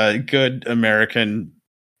good American.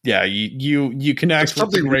 Yeah, you connect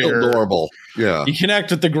with the greater real normal. Yeah, you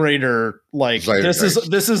connect with the greater like this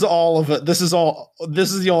is all of it. This is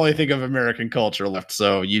the only thing of American culture left.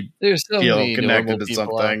 So there's so feel many connected to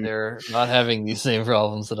people something. Out there not having these same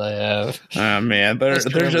problems that I have. Oh man,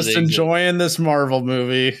 they're just enjoying this Marvel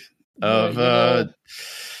movie of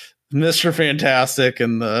Mr. Fantastic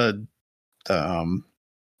and the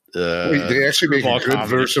Wait, they actually make a good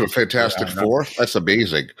version of Fantastic Four? That's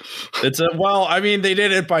amazing. They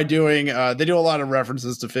did it by doing they do a lot of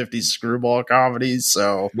references to 50s screwball comedies,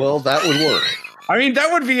 so that would work. I mean,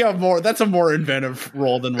 that would be a more inventive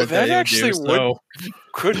role than what that they actually do.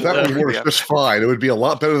 That would work just fine. It would be a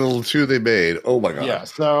lot better than the two they made. Oh my god! Yeah.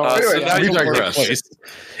 So anyway, we digress. It's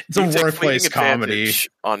a workplace comedy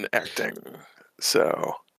on acting.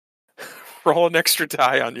 So roll an extra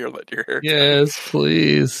die on your hair. Yes,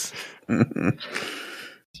 please.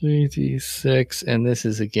 3d6, and this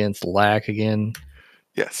is against Lack again.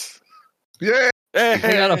 Yes. Yeah. I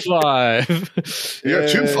got a 5. You got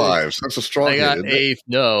 2 5s. That's a strong. I got 8.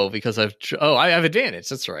 No, because I have advantage.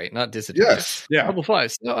 That's right, not disadvantage. Yes. Yeah. Double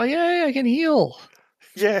 5s. Oh yeah, I can heal.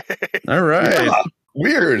 Yeah. All right. Yeah.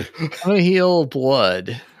 Weird. I'm gonna heal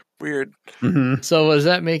blood. Weird. Mm-hmm. So does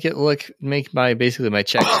that make my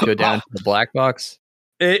checks go down to the black box?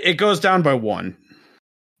 It goes down by 1.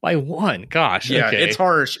 By 1? Gosh. Yeah, okay. it's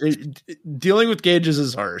harsh. Dealing with gauges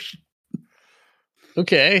is harsh.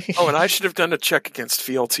 Okay. Oh, and I should have done a check against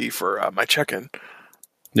fealty for my check-in.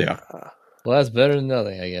 Yeah. Well, that's better than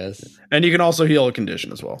nothing, I guess. And you can also heal a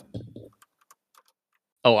condition as well.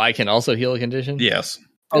 Oh, I can also heal a condition? Yes.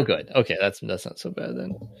 Oh, good. Okay, that's not so bad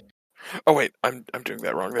then. Oh wait, I'm doing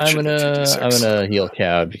that wrong. That I'm gonna heal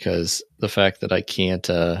Cad because the fact that I can't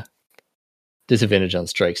disadvantage on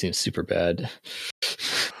strike seems super bad.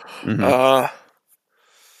 Mm-hmm. You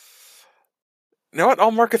know what? I'll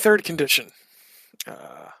mark a third condition.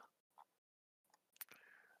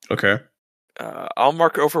 Okay. I'll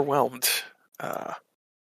mark overwhelmed.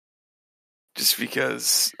 Just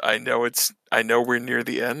because I know we're near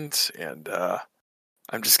the end, and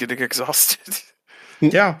I'm just getting exhausted.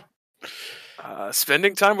 Yeah.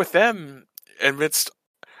 Spending time with them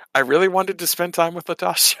I really wanted to spend time with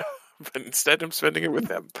Latasha, but instead I'm spending it with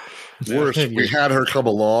them. Worse, we had her come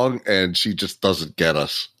along and she just doesn't get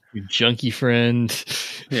us. Your junkie friend.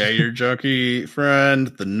 Yeah, your junkie friend,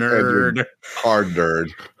 the nerd. Hard nerd.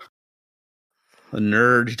 The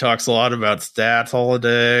nerd, he talks a lot about stats all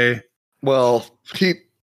day. Well, he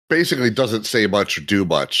basically doesn't say much or do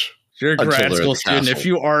much. You're a grad school student. If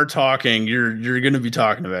you are talking, you're going to be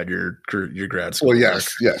talking about your grad school. Well,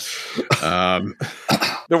 yes.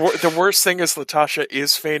 The worst thing is Latasha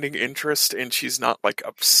is feigning interest, and she's not like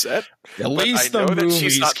upset. At least the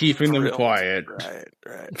movie's keeping them quiet. Right.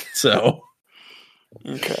 So,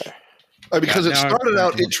 okay. Because it started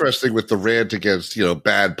out interesting with the rant against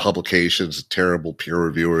bad publications, terrible peer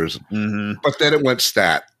reviewers, but then it went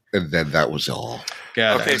stat, and then that was all.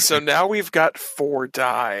 Okay, so now we've got 4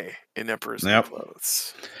 die in Emperor's New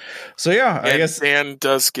Clothes. So yeah, I guess Dan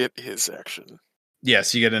does get his action.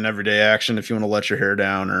 Yes, you get an everyday action if you want to let your hair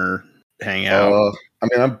down or hang out.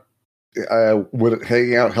 Would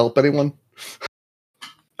hanging out help anyone?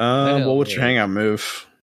 What's your hangout move?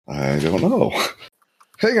 I don't know.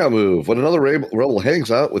 Hangout move. When another rebel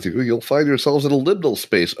hangs out with you, you'll find yourselves in a liminal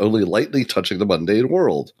space, only lightly touching the mundane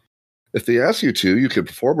world. If they ask you to, you can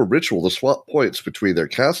perform a ritual to swap points between their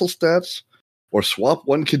castle stats or swap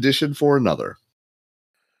one condition for another.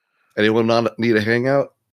 Anyone not need a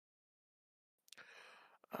hangout?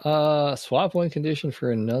 Swap one condition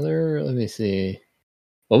for another. Let me see.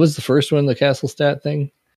 What was the first one? The castle stat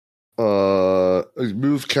thing?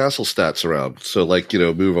 Move castle stats around. So, like,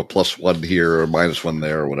 move a +1 here or -1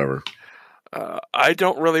 there or whatever. I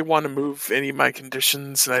don't really want to move any of my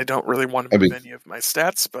conditions, and I don't really want to move any of my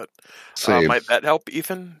stats, but might that help,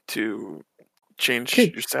 Ethan, to change your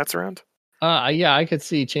stats around? Yeah, I could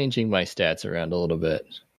see changing my stats around a little bit.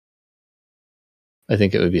 I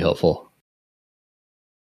think it would be helpful.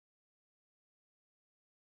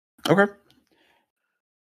 Okay.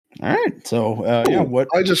 All right. So, what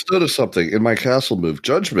I just noticed something in my castle move.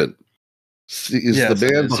 Judgment is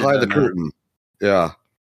the man behind the curtain. Yeah.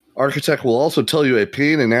 Architect will also tell you a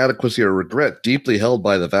pain, inadequacy, or regret deeply held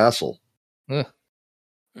by the vassal. Get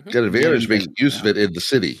advantage making use of it in the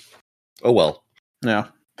city. Oh, well. Yeah.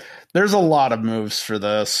 There's a lot of moves for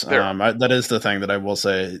this. That is the thing that I will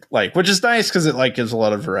say, which is nice because it gives a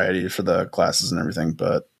lot of variety for the classes and everything,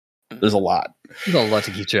 but there's a lot. There's a lot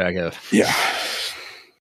to keep track of. Yeah.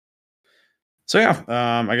 So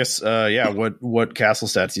I guess what castle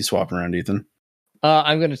stats do you swap around, Ethan?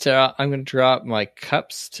 I'm gonna drop my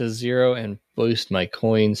cups to 0 and boost my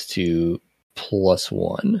coins to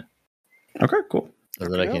 +1. Okay, cool. So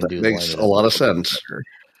that I can do makes a lot of sense.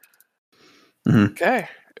 Mm-hmm. Okay,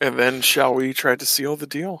 and then shall we try to seal the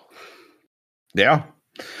deal? Yeah.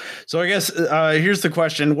 So I guess here's the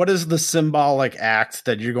question: what is the symbolic act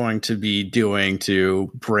that you're going to be doing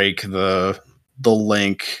to break the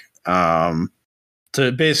link? To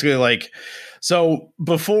basically so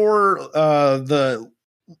before the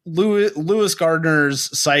Lewis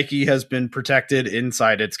Gardner's psyche has been protected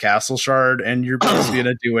inside its castle shard, and you're basically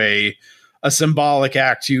going to do a symbolic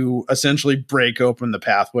act to essentially break open the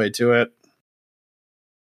pathway to it.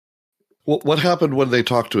 What happened when they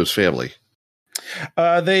talked to his family?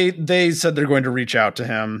 They said they're going to reach out to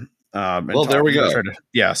him. Well, there we go.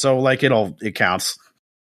 So it counts.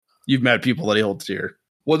 You've met people that he holds dear.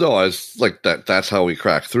 Well, no, I was like that. That's how we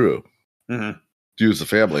crack through. Mm-hmm. Use the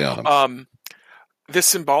family on him. This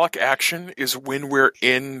symbolic action is when we're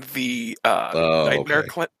in the nightmare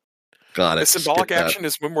clinic. Got it. The symbolic action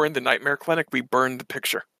is when we're in the nightmare clinic. We burn the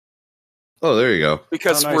picture. Oh, there you go.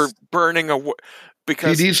 Because we're burning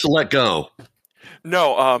because he needs to let go.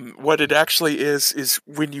 No, what it actually is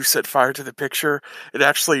when you set fire to the picture, it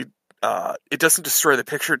actually it doesn't destroy the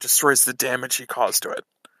picture; it destroys the damage he caused to it.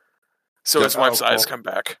 So his wife's eyes come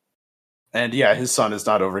back. And his son is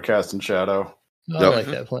not overcast in shadow. I like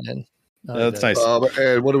that plan. That's nice.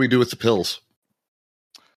 And what do we do with the pills?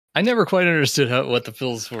 I never quite understood what the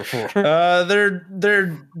pills were for.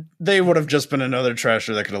 They would have just been another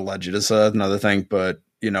treasure that could have led you to another thing, but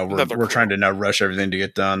we're trying to now rush everything to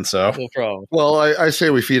get done. So no problem. Well, I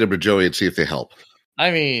say we feed them to Joey and see if they help. I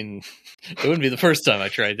mean, it wouldn't be the first time I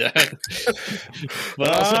tried that. But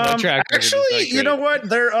also my track record actually, you know what?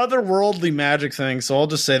 There are otherworldly magic things, so I'll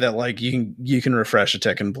just say that you can refresh a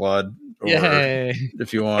tick in blood,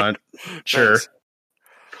 if you want. Sure.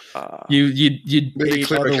 You ate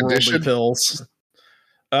otherworldly pills.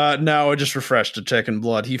 No, it just refreshed a tick in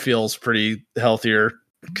blood. He feels pretty healthier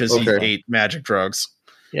because he ate magic drugs.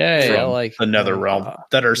 Yay, I like the nether realm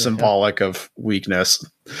that are symbolic of weakness.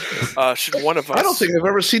 Should one of us? I don't think I've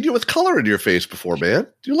ever seen you with color in your face before, man.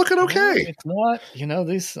 You're looking okay. It's not,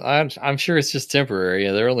 these. I'm sure it's just temporary.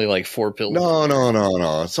 They're only 4 pills.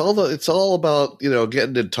 No. It's all about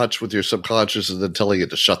getting in touch with your subconscious and then telling it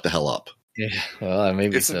to shut the hell up. Yeah, well,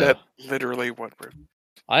 maybe isn't that literally what we're?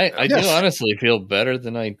 I do honestly feel better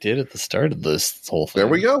than I did at the start of this whole thing. There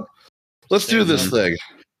we go. Let's do this thing.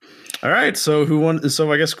 All right, so who won?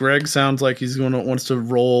 So I guess Greg sounds like he's wants to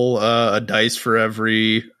roll a dice for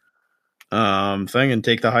every thing and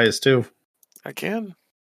take the highest 2. I can.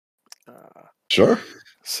 Sure.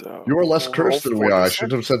 So you are less cursed than we are. I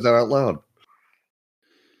shouldn't have said that out loud.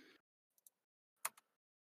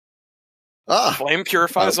 Flame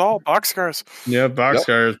purifies all boxcars. Yeah,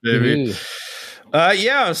 boxcars, baby.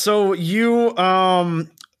 So you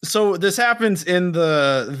so this happens in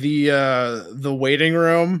the waiting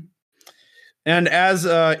room. And as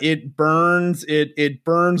it burns, it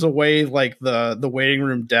burns away the waiting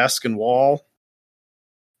room desk and wall.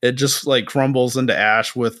 It just crumbles into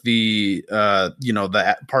ash with the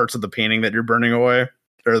the parts of the painting that you're burning away,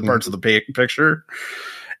 or the parts of the picture.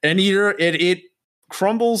 And it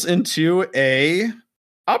crumbles into a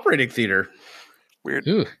operating theater. Weird.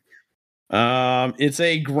 Ooh. It's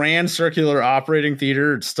a grand circular operating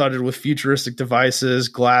theater. It's studded with futuristic devices,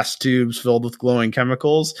 glass tubes filled with glowing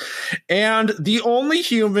chemicals, and the only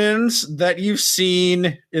humans that you've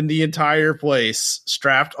seen in the entire place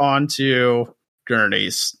strapped onto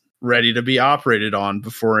gurneys, ready to be operated on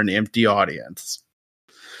before an empty audience.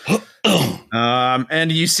 And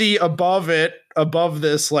you see above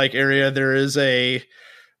this area, there is a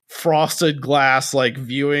frosted glass like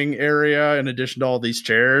viewing area in addition to all these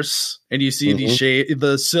chairs, and you see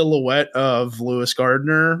the silhouette of Lewis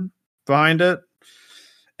Gardner behind it.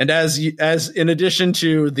 And as in addition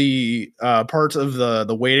to the parts of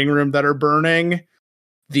the waiting room that are burning,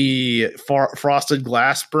 the frosted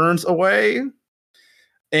glass burns away.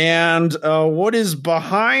 And what is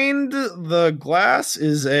behind the glass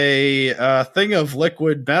is a thing of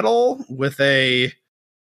liquid metal with a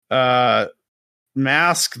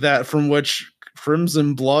mask from which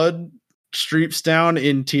crimson blood streaks down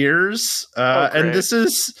in tears. And this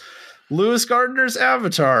is Lewis Gardner's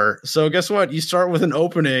avatar. So guess what? You start with an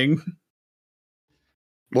opening.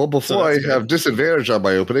 Well, before I have disadvantage on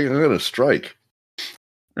my opening, I'm going to strike.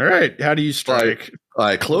 All right. How do you strike?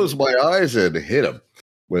 I close my eyes and hit him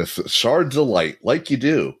with shards of light, like you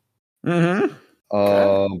do. Mm-hmm.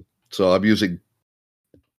 So I'm using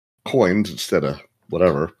coins instead of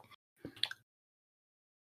whatever.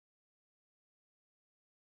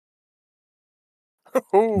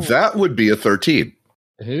 That would be a 13.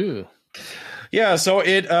 Ooh. Yeah, so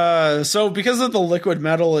because of the liquid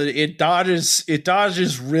metal, it dodges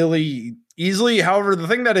really easily. However, the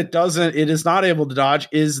thing that it is not able to dodge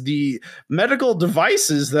is the medical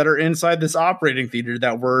devices that are inside this operating theater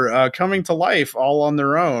that were coming to life all on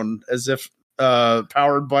their own, as if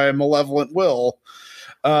powered by a malevolent will.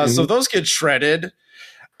 So those get shredded.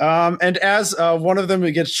 And as one of them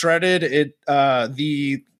gets shredded,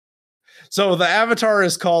 So the avatar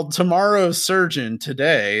is called Tomorrow's Surgeon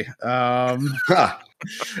today.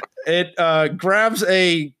 It grabs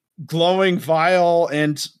a glowing vial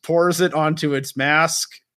and pours it onto its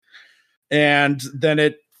mask, and then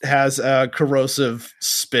it has a corrosive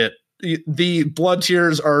spit. The blood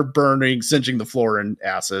tears are burning, singeing the floor in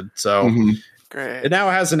acid. So Great. It now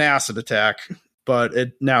has an acid attack, but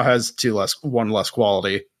it now has one less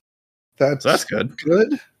quality. That's good.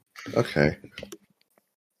 Good. Okay.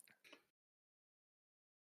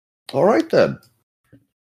 All right, then.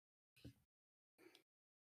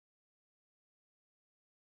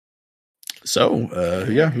 So,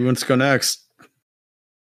 who wants to go next?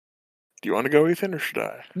 Do you want to go, Ethan, or should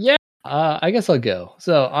I? Yeah, I guess I'll go.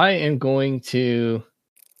 So I am going to.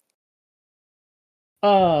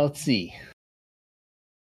 Let's see.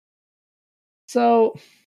 So,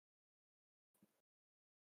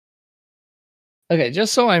 okay,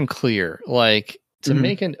 just so I'm clear, like to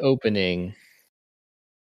make an opening,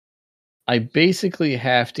 I basically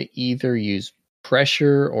have to either use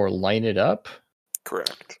pressure or line it up.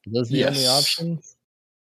 Correct. Those are the only options.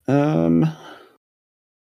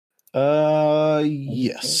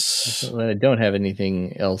 Yes. I don't have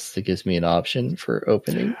anything else that gives me an option for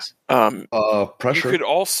openings. Pressure. You could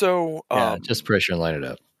also just pressure and line it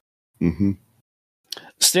up. Mm-hmm.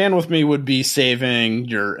 Stand with me would be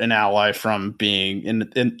saving an ally from being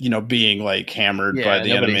being like hammered by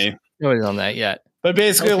the enemy. Nobody's on that yet. But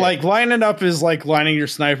basically, like lining up is like lining your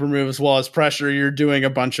sniper move as well as pressure. You're doing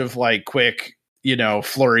a bunch of like quick,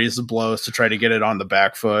 flurries of blows to try to get it on the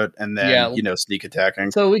back foot, and then sneak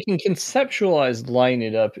attacking. So we can conceptualize line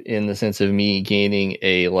it up in the sense of me gaining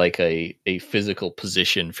a physical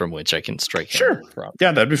position from which I can strike. Sure. From.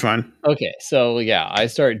 Yeah, that'd be fine. Okay, so I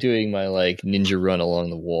start doing my like ninja run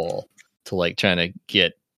along the wall to like trying to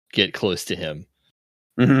get close to him.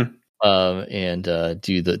 Mm-hmm. And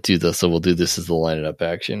do the so we'll do this as the line it up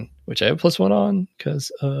action, which I have +1 on because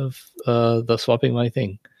of the swapping my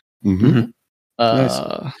thing. Mm-hmm. Nice.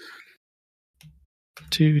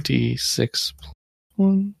 2d6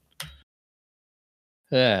 1.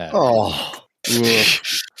 Yeah. Oh.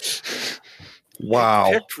 Wow.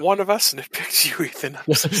 It picked one of us and it picked you, Ethan.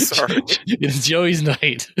 I'm so sorry. It's Joey's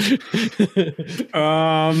night. It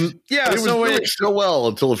was doing so well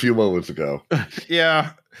until a few moments ago.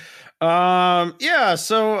 Yeah. So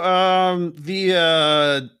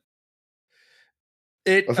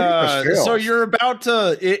you're about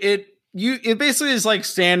to it basically is like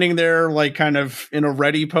standing there like kind of in a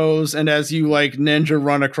ready pose, and as you like ninja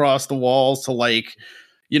run across the walls to like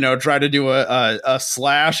try to do a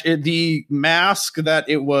slash, the mask that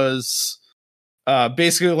it was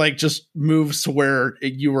basically like just moves to where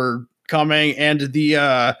you were coming, and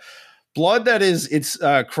the blood that it's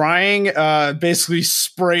crying basically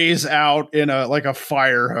sprays out in a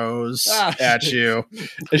fire hose at you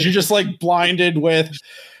as you're just like blinded with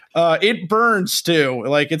it burns too,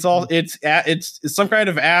 like it's some kind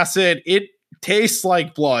of acid. It tastes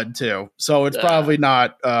like blood too, so it's probably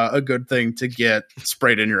not a good thing to get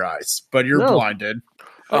sprayed in your eyes, but you're blinded.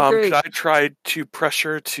 Could I try to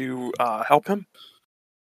pressure to help him?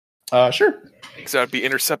 Sure, because that would be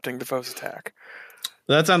intercepting the foe's attack.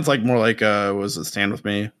 That sounds like more like was it stand with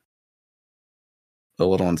me? a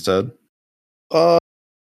little instead? Uh,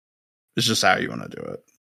 It's just how you want to do it.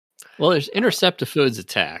 Well, there's intercept a foe's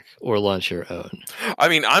attack or launch your own. I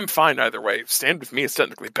mean, I'm fine either way. Stand with me is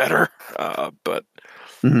technically better, but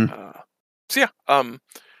Mhm. so yeah.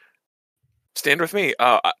 Stand with me.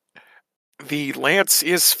 The lance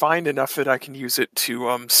is fine enough that I can use it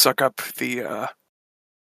to suck up the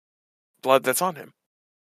blood that's on him.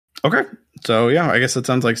 Okay. So yeah, I guess it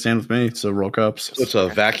sounds like stand with me. So roll cups. it's a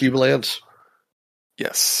vacuum lance.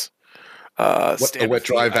 Yes. A Stand wet with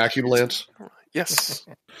me. dry vacuum lance. Yes.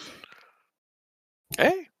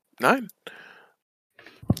 Hey, 9.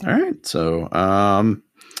 All right. So I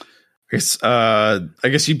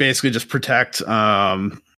guess you basically just protect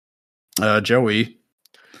Joey.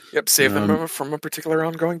 Yep, save them from a particular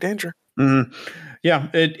ongoing danger. Mm-hmm. Yeah,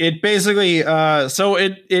 it basically so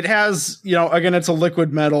it has, again, it's a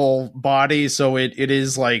liquid metal body, so it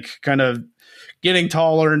is like kind of getting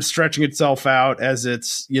taller and stretching itself out as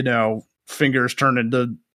its fingers turn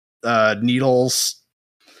into needles.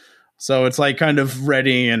 So it's like kind of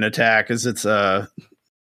ready an attack as it's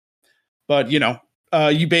but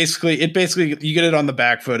you basically you get it on the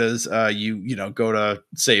back foot as you go to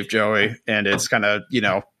save Joey, and it's kind of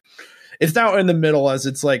it's now in the middle as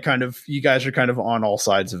it's like kind of you guys are kind of on all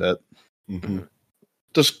sides of it. Mm-hmm.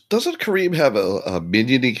 Doesn't Kareem have a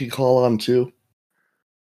minion he can call on too?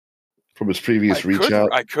 From his previous reach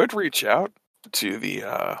out? I could reach out to the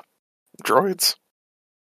droids.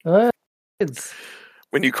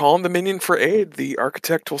 When you call on the minion for aid, the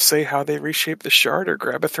architect will say how they reshape the shard or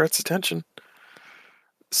grab a threat's attention.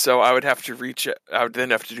 So I would have to I would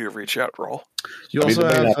then have to do a reach out roll. You also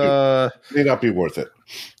have may not be worth it.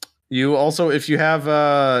 You also, if you have,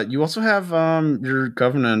 you also have your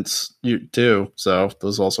covenants too. So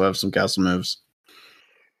those also have some castle moves.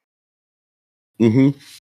 Mm-hmm.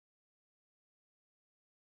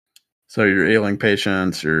 So your ailing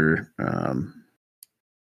patients, your,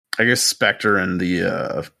 I guess Spectre and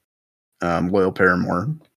the loyal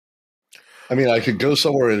paramour. I mean, I could go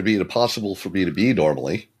somewhere and it'd be impossible for me to be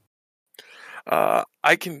normally.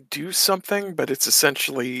 I can do something, but it's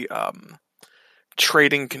essentially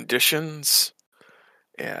trading conditions,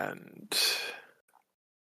 and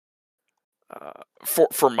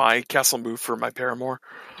for my castle move for my paramour.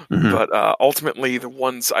 Mm-hmm. But ultimately, the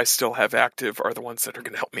ones I still have active are the ones that are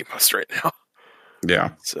going to help me most right now.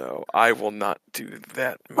 Yeah. So I will not do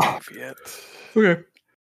that move yet. Okay.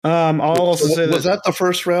 I'll also say was that the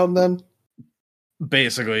first round then?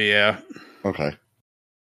 Basically, yeah. Okay.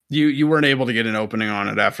 You weren't able to get an opening on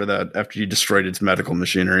it after that, after you destroyed its medical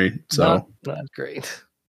machinery. So not great.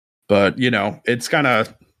 But it's kind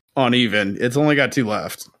of uneven. It's only got 2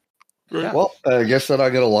 left. Yeah. Well, I guess then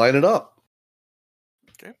I'm going to line it up.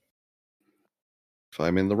 Okay. If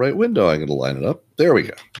I'm in the right window, I'm going to line it up. There we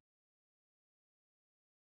go.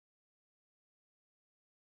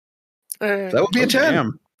 That would be a 10.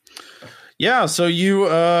 Damn. Yeah, so you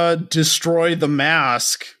destroy the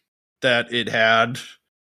mask that it had.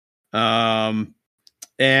 And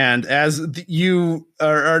as you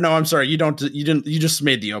no, I'm sorry, you just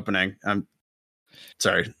made the opening. I'm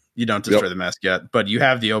sorry. You don't destroy the mask yet, but you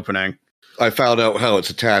have the opening. I found out how it's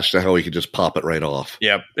attached to how we can just pop it right off.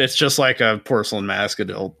 Yep, it's just like a porcelain mask.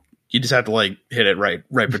 You just have to like hit it right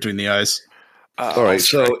between the eyes. All right,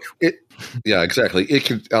 so yeah, exactly. It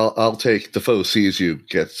can. I'll take the foe sees you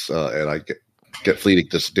gets, and I get fleeting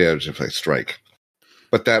disadvantage if I strike.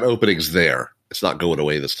 But that opening's there. It's not going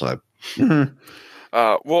away this time. Mm-hmm.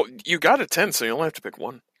 Well, you got a 10, so you only have to pick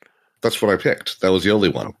one. That's what I picked. That was the only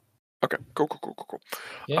one. Okay, cool.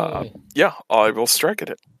 Yay. Yeah, I will strike at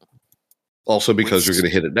it. Also, because you're going to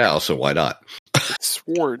hit it now, so why not? It's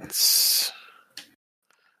words.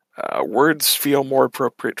 Words feel more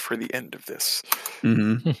appropriate for the end of this.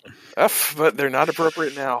 Mm-hmm. But they're not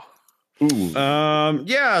appropriate now. Ooh.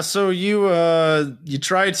 Yeah, so you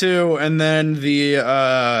try to, and then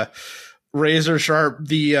the razor sharp,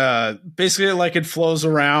 basically like it flows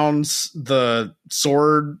around the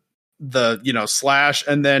sword, the slash,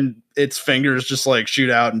 and then its fingers just like shoot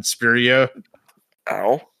out and spear you.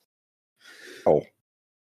 Ow. Oh.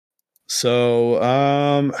 So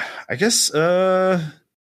I guess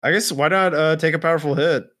why not take a powerful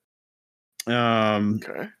hit?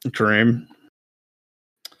 Okay. Kareem.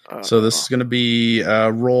 So this is going to be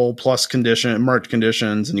roll plus marked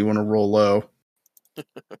conditions, and you want to roll low.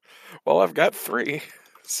 Well, I've got 3,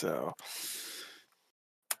 so.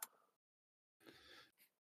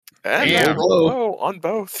 And Damn. I roll low on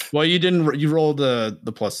both. Well, you didn't. You rolled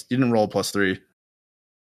the plus. You didn't roll +3,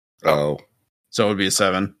 Oh. so it would be a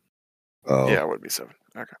 7. Oh. Yeah, it would be 7.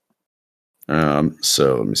 Okay.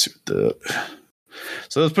 So let me see what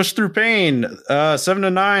So let's push through pain. 7 to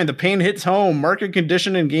 9. The pain hits home. Mark a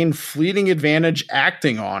condition and gain fleeting advantage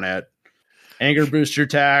acting on it. Anger boosts your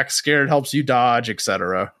attack. Scared helps you dodge,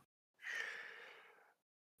 etc.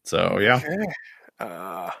 So yeah. Okay.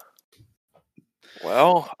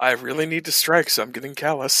 Well, I really need to strike, so I'm getting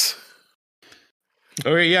callous.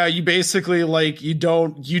 Okay, yeah. You basically like you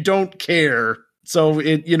don't care. So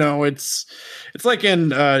it's like in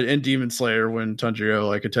Demon Slayer when Tanjiro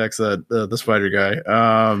like attacks the spider guy.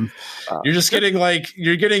 You're just getting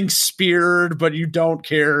you're getting speared, but you don't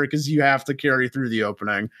care because you have to carry through the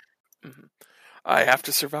opening. Mm-hmm. I have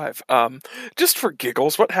to survive. Just for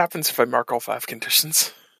giggles, what happens if I mark all 5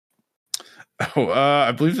 conditions? Oh,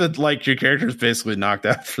 I believe that like your character is basically knocked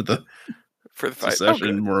out for the fight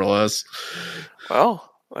session, more or less.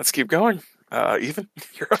 Well, let's keep going. Ethan,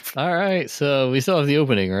 you're up. All right, so we still have the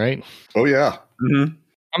opening, right? Oh yeah. Mm-hmm.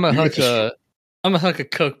 I'm gonna huck a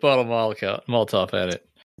Coke bottle Molotov at it.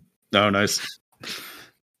 Oh, nice.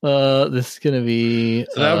 This is gonna be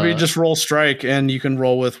so that would be just roll strike, and you can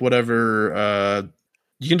roll with whatever.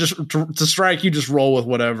 You can just to strike. You just roll with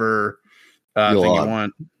whatever thing you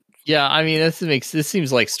want. Yeah, I mean this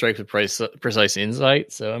seems like strike with precise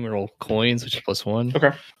insight. So I'm gonna roll coins, which is +1.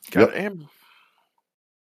 Okay, got aim.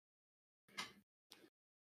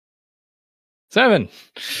 7.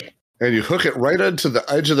 And you hook it right onto the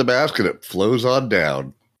edge of the mask, and it flows on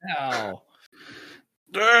down. Ow.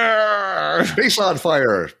 Face on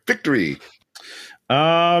fire! Victory!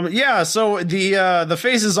 Yeah, so the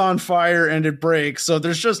face is on fire and it breaks, so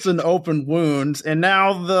there's just an open wound, and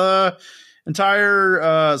now the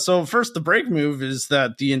entire so first the break move is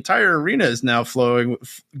that the entire arena is now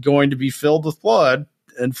going to be filled with blood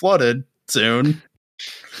and flooded soon.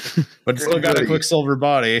 But it's still got a Quicksilver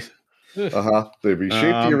body. They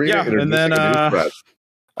reshape the arena and then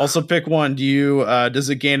also pick one. Do you does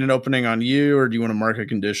it gain an opening on you, or do you want to mark a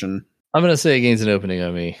condition? I'm gonna say it gains an opening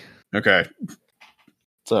on me. Okay.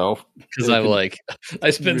 So, because I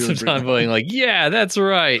spent some time going like, yeah, that's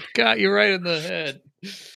right, got you right in the head.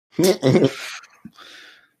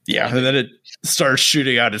 Yeah, and then it starts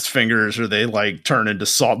shooting out its fingers, or they like turn into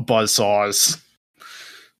buzz saws.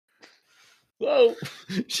 Whoa,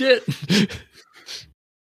 shit!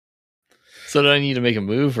 So do I need to make a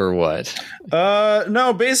move or what?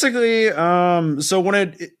 No, basically, so when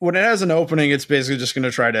it has an opening, it's basically just going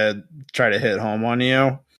to try to hit home on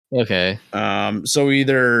you. Okay. So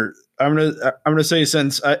either I'm gonna say,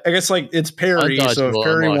 since I guess like it's parry, so if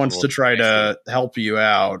Perry wants to try to help you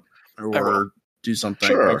out or do something,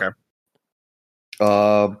 sure. Okay.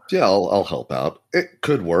 Yeah, I'll help out. It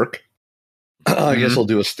could work. I guess I'll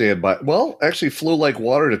do a standby. Well, actually, flow like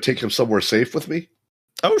water to take him somewhere safe with me.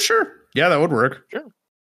 Oh, sure. Yeah, that would work. Sure.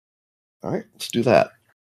 All right, let's do that.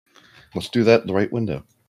 Let's do that in the right window.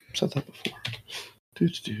 I've said that before.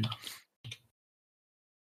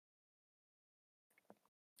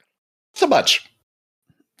 So much.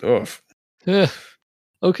 Oof.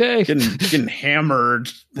 Okay. Getting hammered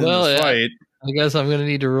in this fight. I guess I'm gonna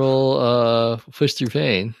need to roll push through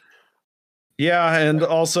pain. Yeah, and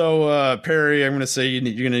also Perry, I'm gonna say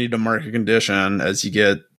you're gonna need to mark a condition as you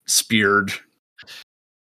get speared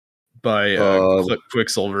by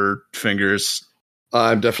Quicksilver fingers.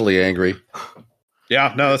 I'm definitely angry.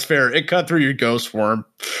 Yeah, no, that's fair. It cut through your ghost form.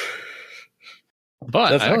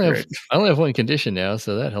 But I only have one condition now,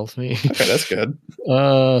 so that helps me. Okay, that's good.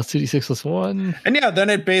 2d6 plus 1. And yeah,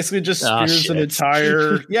 then it basically just spears an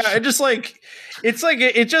entire it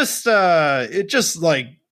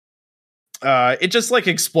just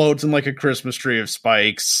explodes in like a Christmas tree of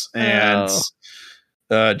spikes, and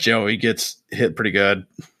Joey gets hit pretty good.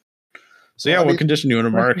 So what condition do you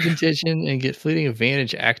want to mark? Condition and get fleeting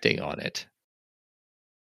advantage acting on it.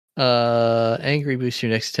 Angry boosts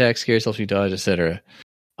your next attack, scares helps you dodge, etc.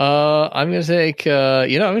 I'm gonna take I'm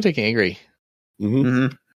gonna take angry.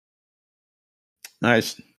 Mm-hmm.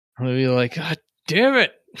 Nice. I'm gonna be like, God damn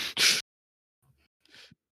it.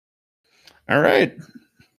 All right.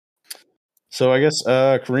 So I guess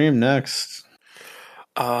Kareem next.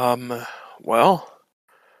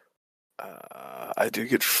 I do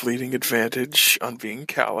get fleeting advantage on being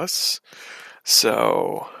callous.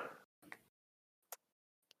 So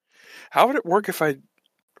how would it work if I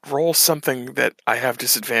roll something that I have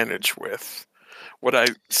disadvantage with? Would I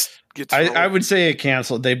get to roll? I would say it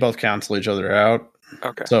canceled. They both cancel each other out.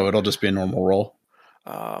 Okay. So it'll just be a normal roll.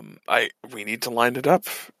 We need to line it up,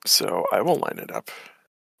 so I will line it up.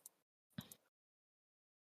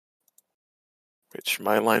 Which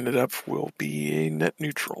my line it up will be a net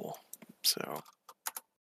neutral. So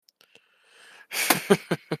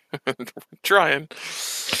trying.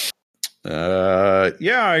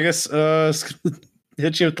 Yeah, I guess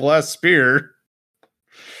hit you with the last spear.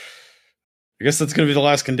 I guess that's gonna be the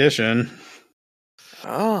last condition.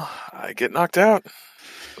 Oh, I get knocked out.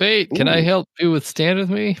 Wait, can I Ooh. help you withstand with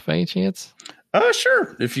me by any chance?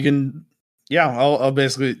 Sure. If you can, yeah, I'll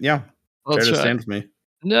basically, yeah, I'll try to try. stand with me.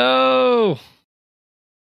 No!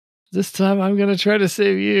 This time I'm going to try to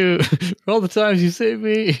save you. For all the times you saved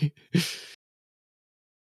me.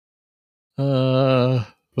 What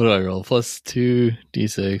do I roll? Plus 2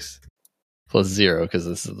 d6. Plus 0, because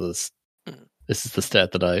this is the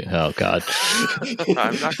stat that I... Oh, God.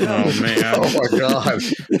 I'm not Oh, gonna. man. Oh my god!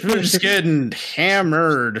 We're just getting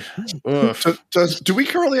hammered. Oof. Do we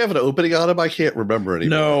currently have an opening on him? I can't remember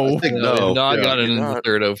anymore. No. I think No, no. we've not Yeah. gotten into the Not.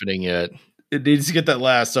 third opening yet. It needs to get that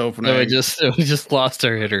last opening. No, we just lost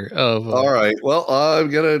our hitter. Oh, boy. All right. Well, I'm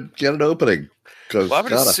gonna get an opening because Well, I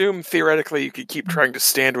would assume theoretically you could keep trying to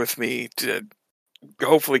stand with me to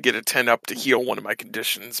hopefully get a 10 up to heal one of my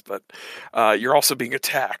conditions, but you're also being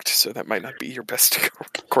attacked, so that might not be your best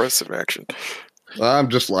course of action. I'm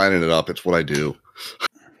just lining it up. It's what I do,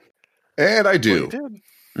 and I Well, do. you did.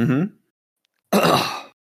 Mm-hmm.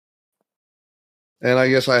 And I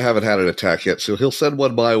guess I haven't had an attack yet, so he'll send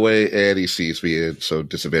one my way, and he sees me, and so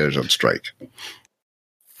disadvantage on strike.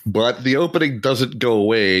 But the opening doesn't go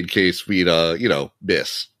away in case we,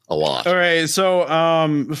 miss a lot. All right. So,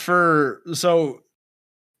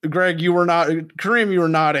 Greg, you were not, Kareem, you were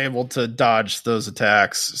not able to dodge those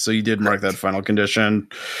attacks. So you did mark that final condition.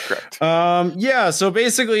 Correct. Yeah. So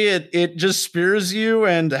basically it just spears you.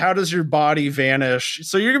 And how does your body vanish?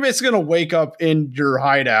 So you're basically going to wake up in your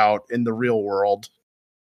hideout in the real world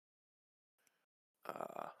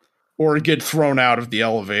or get thrown out of the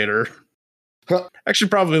elevator. Huh. Actually,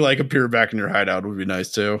 probably like appear back in your hideout would be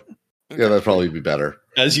nice too. Yeah, that'd probably be better.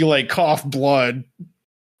 As you like cough blood.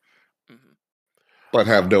 But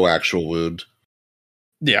have no actual wound.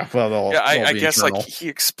 Yeah, well, they'll I be guess eternal. like he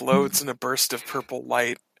explodes in a burst of purple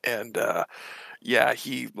light, and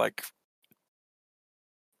he like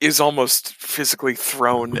is almost physically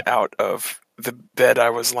thrown out of the bed I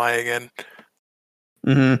was lying in.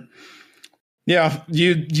 Mm-hmm. Yeah,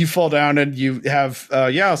 you fall down and you have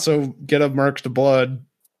so get a mark to blood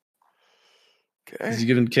Okay. because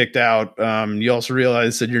you've been kicked out. You also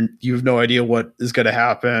realize that you have no idea what is going to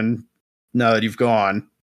happen now that you've gone.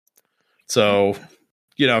 So,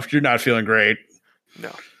 if you're not feeling great.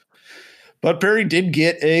 No. But Perry did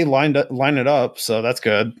get a line it up, so that's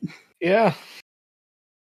good. Yeah.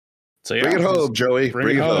 So yeah, Bring it home, Joey. bring it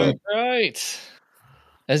Bring it home. home. Right.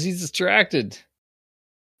 As he's distracted,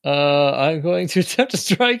 I'm going to attempt to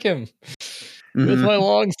strike him with Mhm. my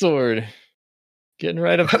longsword. Getting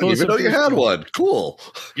right up I didn't close. even know you had one. Cool.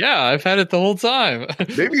 Yeah, I've had it the whole time.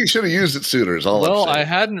 Maybe you should have used it sooner. Is all Well, I'm I saying.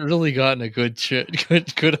 hadn't really gotten a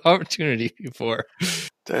good opportunity before.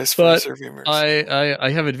 Dice for But reserving mercy. I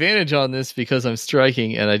have advantage on this because I'm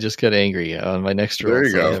striking and I just got angry on my next roll. There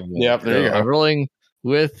you so I go. have- Yep, there you I'm go. rolling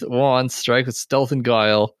with wand, strike with stealth and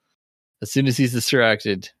guile. As soon as he's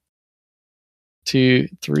distracted. 2,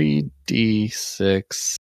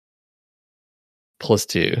 3d6 plus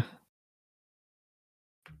 2.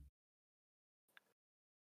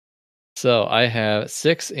 So I have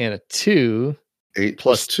 6 and a 2 8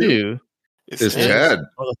 plus plus 2 2 It's is 10. 10.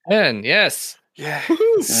 plus 10. Yes. Yeah.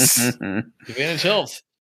 Advantage helps.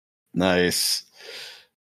 Nice.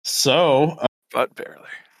 So, But barely.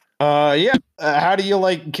 how do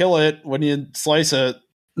you kill it when you slice it?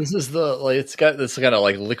 This is it's got this kind of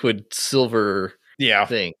liquid silver Yeah.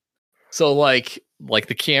 thing. So like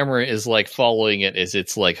the camera is following it as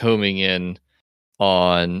it's homing in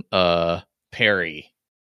on Perry.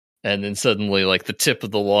 And then suddenly the tip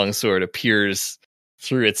of the longsword appears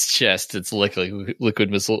through its chest, its liquid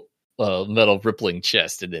missile metal rippling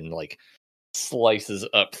chest, and then slices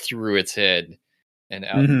up through its head and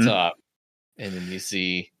out Mhm. the top. And then you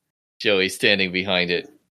see Joey standing behind it,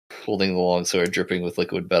 holding the longsword dripping with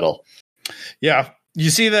liquid metal. Yeah. You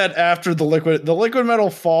see that after the liquid metal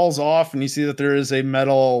falls off, and you see that there's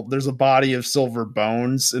a body of silver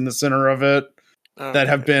bones in the center of it that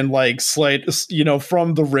have been slayed,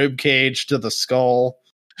 from the rib cage to the skull.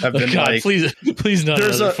 Have been please not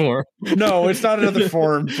there's another a- form. No, it's not another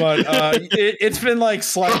form, but it's been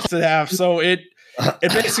sliced in half. So it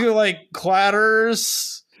basically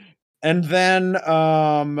clatters, and then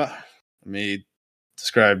let me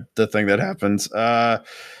describe the thing that happens.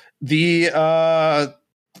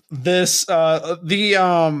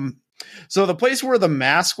 So the place where the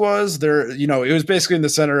mask was there, it was basically in the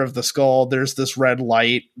center of the skull. There's this red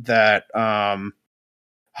light that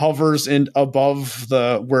hovers in above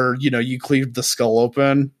where you cleave the skull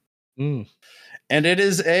open. Mm. And it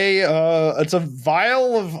is it's a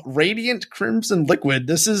vial of radiant crimson liquid.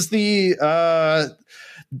 This is the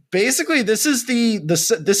basically this is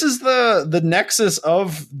the nexus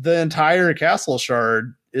of the entire castle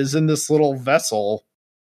shard is in this little vessel.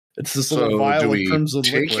 It's this little vial of crimson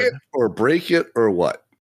take liquid. it or break it or what?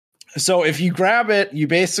 So if you grab it, you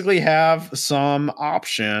basically have some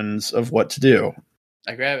options of what to do.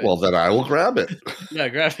 I grab it. Well, then I will grab it. Yeah,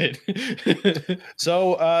 grab it.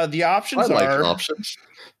 So the options I like are options.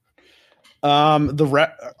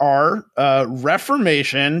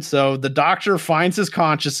 reformation. So the doctor finds his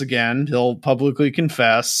conscience again. He'll publicly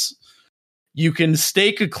confess. You can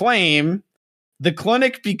stake a claim. The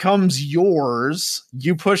clinic becomes yours.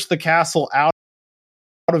 You push the castle out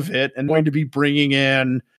of it and going to be bringing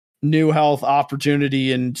in new health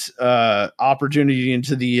opportunity and opportunity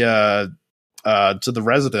into the to the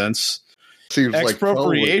residents. Seems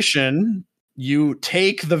Expropriation. You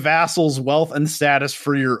take the vassal's wealth and status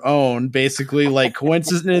for your own. Basically, like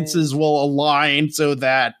coincidences will align so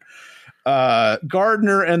that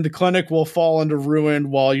Gardner and the clinic will fall into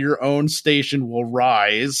ruin while your own station will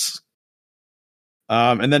rise.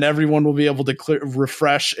 And then everyone will be able to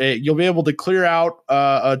refresh. You'll be able to clear out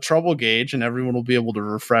a trouble gauge, and everyone will be able to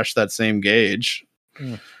refresh that same gauge.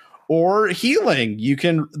 Or healing. You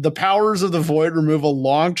can the powers of the void remove a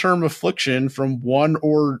long-term affliction from one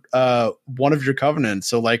of your covenants.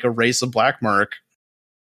 So, like erase a black mark.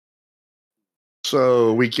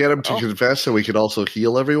 So we get him to confess, and we can also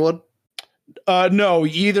heal everyone. No,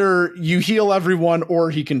 either you heal everyone or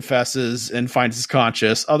he confesses and finds his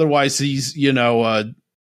conscience. Otherwise, he's he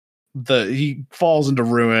falls into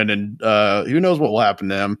ruin, and who knows what will happen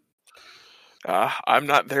to him. I'm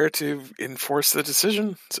not there to enforce the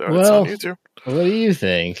decision, so it's on you two. What do you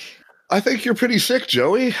think? I think you're pretty sick,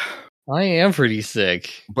 Joey. I am pretty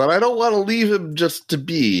sick, but I don't want to leave him just to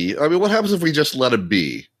be. I mean, what happens if we just let him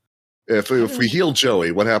be? If we heal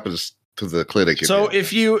Joey, what happens to the clinic? So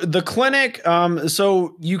if you heal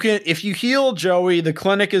Joey, the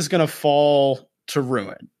clinic is going to fall to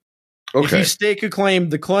ruin. Okay. If you stake a claim,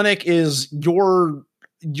 the clinic is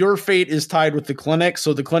your fate is tied with the clinic,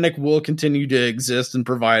 so the clinic will continue to exist and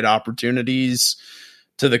provide opportunities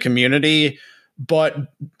to the community. But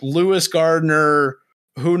Lewis Gardner,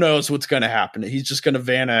 who knows what's going to happen? He's just going to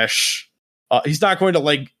vanish. He's not going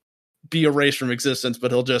to be erased from existence,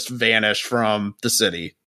 but he'll just vanish from the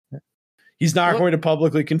city. He's not going to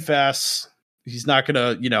publicly confess. He's not going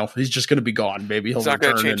to, he's just going to be gone. Maybe he'll he's not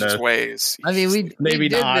going to change his ways. I mean, we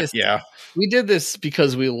did not. We did this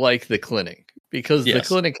because we like the clinic, because the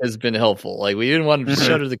clinic has been helpful. Like, we didn't want to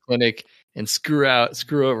shutter the clinic and screw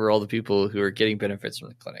over all the people who are getting benefits from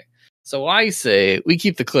the clinic. So I say we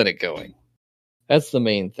keep the clinic going. That's the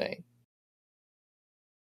main thing.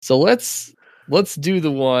 So let's do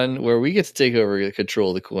the one where we get to take over the control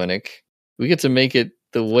of the clinic. We get to make it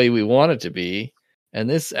the way we want it to be, and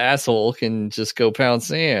this asshole can just go pound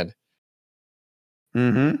sand.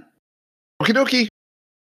 Mm-hmm. Okie dokie.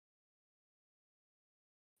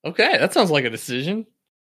 Okay, that sounds like a decision.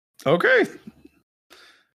 Okay.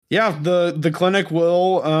 Yeah, the clinic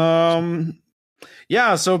will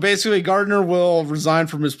so basically Gardner will resign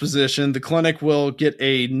from his position. The clinic will get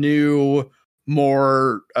a new,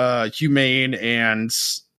 more humane and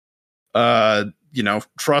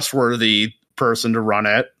trustworthy person to run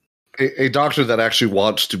it. A doctor that actually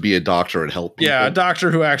wants to be a doctor and help people. Yeah, a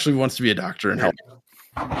doctor who actually wants to be a doctor and help.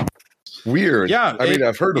 Weird. Yeah,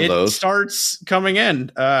 I've heard of those. It starts coming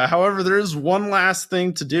in. However, there is one last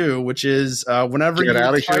thing to do, which is whenever get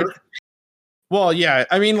out of here. Well, yeah,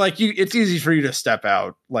 I mean, it's easy for you to step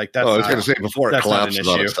out. Like that's. I was going to say before it collapses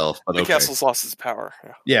on itself. But the castle's lost its power.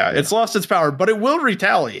 Yeah, it's lost its power, but it will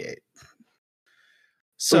retaliate.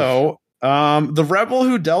 So, the rebel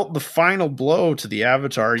who dealt the final blow to the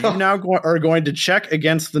Avatar, you now are going to check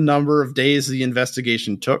against the number of days the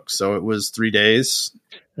investigation took. So it was 3 days.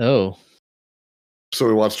 Oh. So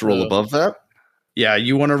he wants to roll above that? Yeah,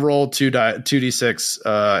 you want to roll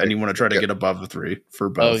 2d6, and you want to try to get above the 3 for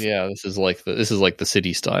both. Oh yeah, this is like the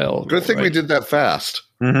city style. Good thing we did that fast.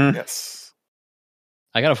 Mm-hmm. Yes,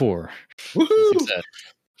 I got a 4. Woohoo!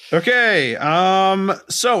 Okay,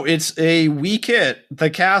 so it's a weak hit. The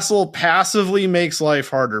castle passively makes life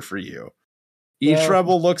harder for you. Each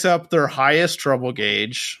rebel looks up their highest trouble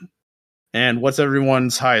gauge, and what's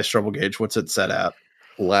everyone's highest trouble gauge? What's it set at?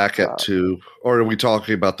 Black at 2, or are we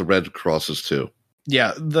talking about the Red Crosses too?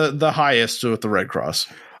 Yeah, the highest with the Red Cross.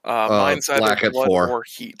 Mine's black either at blood 4 or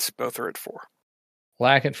heat. Both are at 4.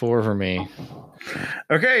 Black at 4 for me.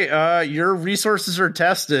 Okay, your resources are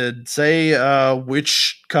tested. Say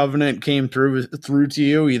which covenant came through to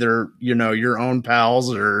you, either your own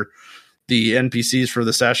pals or the NPCs for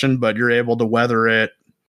the session, but you're able to weather it.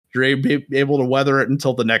 You're able to weather it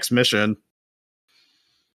until the next mission.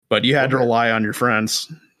 But you had to rely on your friends.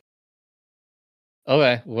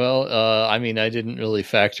 Okay, well, I mean, I didn't really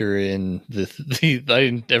factor in I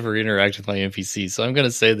didn't ever interact with my NPCs, so I'm going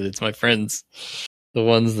to say that it's my friends, the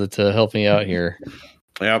ones that help me out here.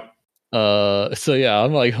 Yep. So yeah,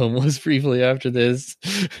 I'm like homeless briefly after this.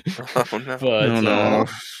 Oh no! But no.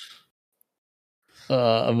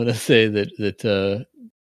 I'm going to say that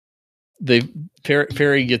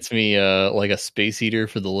Perry gets me like a space heater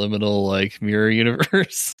for the liminal like mirror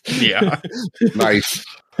universe. Yeah. Nice.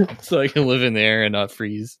 So I can live in there and not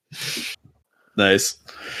freeze. Nice.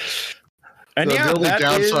 And The only that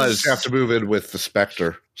downside is you have to move in with the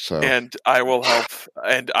Spectre. So And I will help,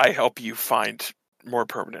 and I help you find more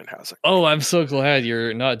permanent housing. Oh, I'm so glad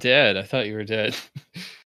you're not dead. I thought you were dead.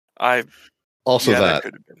 also that.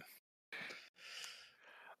 could have been.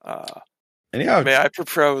 And yeah. May I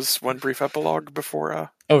propose one brief epilogue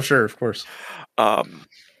before? Oh, sure, of course.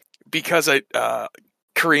 Because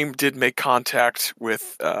Kareem did make contact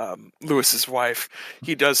with Lewis's wife.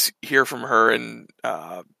 He does hear from her, and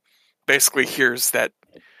basically hears that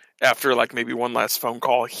after like maybe one last phone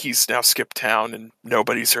call, he's now skipped town, and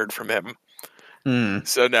nobody's heard from him.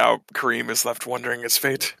 So now Kareem is left wondering his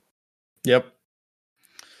fate. Yep.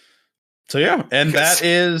 So yeah, and that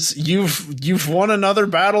is you've won another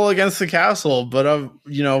battle against the castle, but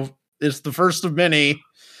it's the first of many.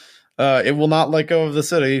 It will not let go of the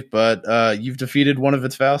city, but you've defeated one of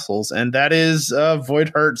its vassals, and that is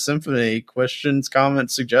Voidheart Symphony. Questions,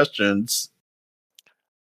 comments, suggestions.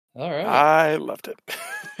 All right. I loved it.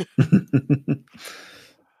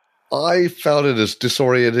 I found it as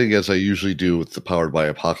disorienting as I usually do with the Powered by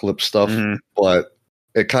Apocalypse stuff, but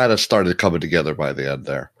it kind of started coming together by the end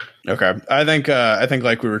there. Okay, I think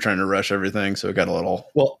like we were trying to rush everything, so it got a little.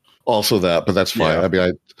 Well, also that, but that's fine. Yeah. I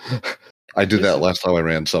mean, I did that last time I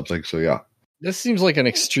ran something, so yeah. This seems like an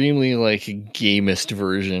extremely like gamist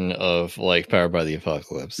version of like Powered by the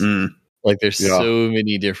Apocalypse. Like there's so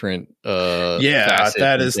many different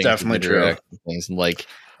that is definitely true. Things and like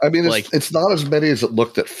I mean, it's not as many as it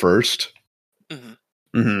looked at first.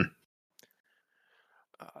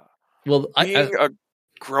 Well, being a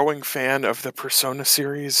growing fan of the Persona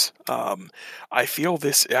series, I feel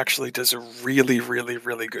this actually does a really, really,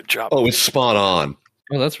 really good job. Oh, it's spot on.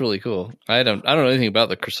 Oh, that's really cool. I don't know anything about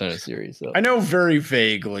the Persona series. So. I know very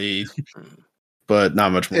vaguely, but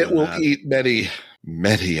not much more. It will eat many,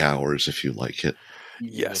 many hours if you like it.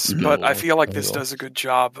 Yes, but I feel like this does a good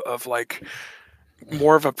job of like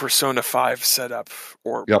more of a Persona 5 setup,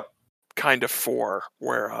 or kind of 4,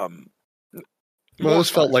 where well,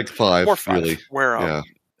 this felt like 5, more 5, really. Where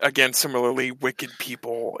again, similarly, wicked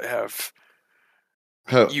people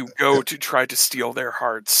you go to try to steal their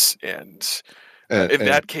hearts, and in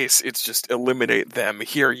that case, it's just eliminate them.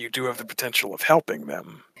 Here, you do have the potential of helping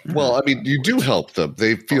them. Well, I mean, you do help them.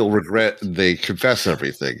 They feel regret, and they confess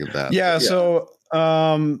everything in that. Yeah, so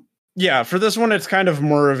for this one, it's kind of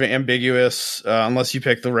more of ambiguous, unless you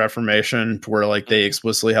pick the Reformation, to where like they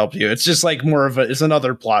explicitly help you. It's just like more of it's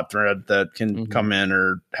another plot thread that can come in,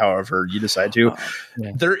 or however you decide to.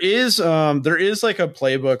 There is like a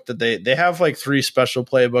playbook that they have like 3 special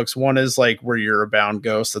playbooks. One is like where you're a bound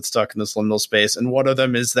ghost that's stuck in this liminal space, and one of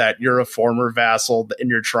them is that you're a former vassal and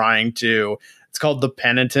you're trying to. It's called the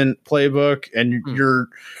Penitent Playbook, and you're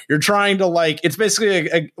trying to like. It's basically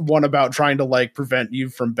a one about trying to like prevent you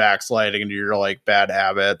from backsliding into your like bad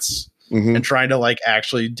habits, and trying to like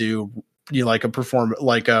actually do like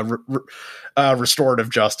a restorative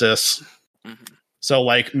justice. So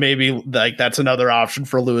like maybe like that's another option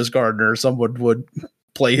for Lewis Gardner. Someone would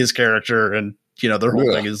play his character, and their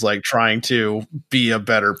whole thing is like trying to be a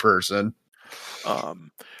better person.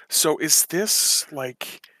 So is this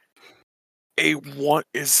like?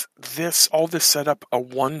 Is all this setup a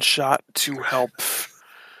one shot to help?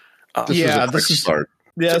 This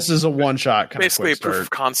is a one shot kind basically of a proof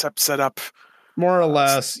of concept setup, more or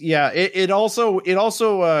less. Yeah, it also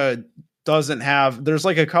doesn't have. There's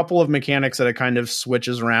like a couple of mechanics that it kind of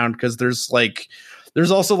switches around, because there's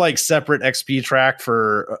also like a separate XP track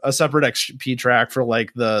for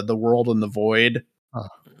like the world and the void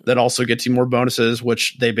that also gets you more bonuses,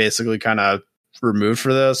 which they basically kind of removed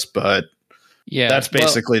for this, but. Yeah, that's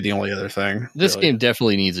basically the only other thing. This game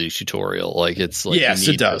definitely needs a tutorial. Like it's like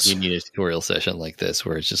it does. You need a tutorial session like this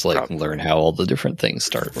where it's just like learn how all the different things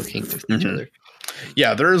start working with each other.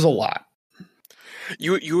 Yeah, there is a lot.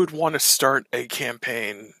 You would want to start a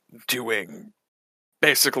campaign doing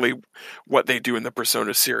basically what they do in the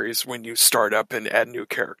Persona series when you start up and add new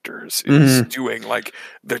characters. Is doing like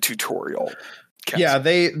the tutorial. Yeah,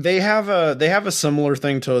 they have a similar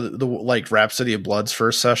thing to the like Rhapsody of Blood's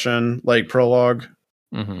first session, like prologue,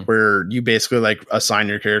 where you basically like assign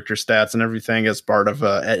your character stats and everything as part of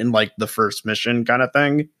in like the first mission kind of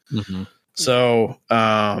thing. So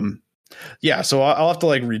yeah, so I'll have to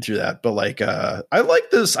like read through that, but like I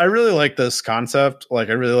like this. I really like this concept. Like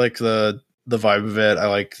I really like the vibe of it. I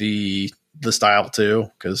like the style too,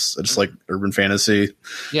 because I just like urban fantasy.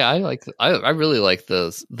 Yeah, I really like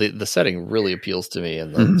the setting. Really appeals to me,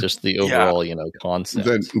 and just the overall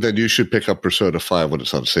concept. Then you should pick up Persona 5 when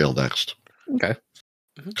it's on sale next. Okay.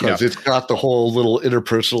 Because it's got the whole little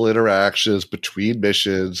interpersonal interactions between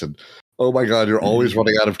missions, and oh my god, you're always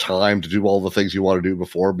running out of time to do all the things you want to do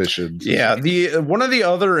before missions. Yeah, the one of the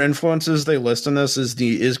other influences they list in this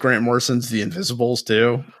is Grant Morrison's The Invisibles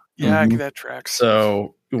too. Yeah, that tracks.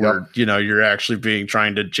 So where you're actually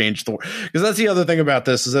trying to change the world, because that's the other thing about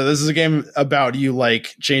this is that this is a game about you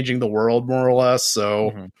like changing the world more or less. So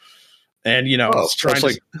and it's trying it's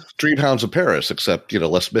like Dreamhounds of Paris, except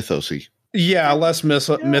less mythosy. Yeah, less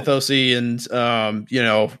mythosy, and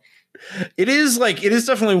it is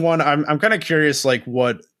definitely one. I'm kind of curious, like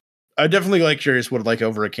what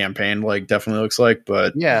over a campaign like definitely looks like,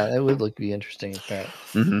 but yeah, it would be interesting at that.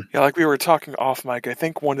 Yeah, like we were talking off mic, I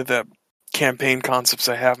think one of the campaign concepts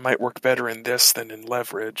I have might work better in this than in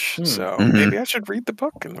Leverage. So maybe I should read the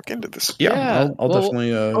book and look into this. Yeah, I'll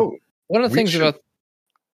definitely. One of the things about.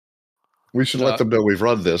 We should let them know we've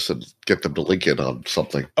run this and get them to link it on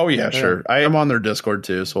something. Oh yeah, sure. I am on their Discord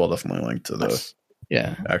too, so I'll definitely link to the.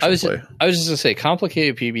 Yeah, I was just gonna say,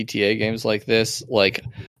 complicated PBTA games like this, like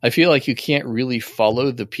I feel like you can't really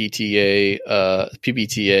follow the PBTA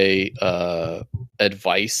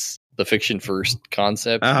advice, the fiction first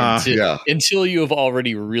concept until you have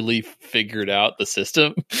already really figured out the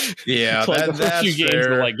system. Yeah, like the first few games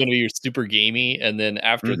are like going to be super gamey, and then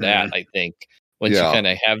after that, I think. Once you kind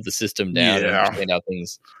of have the system down and understand how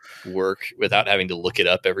things work without having to look it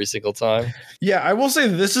up every single time. Yeah, I will say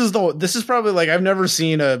this is probably like I've never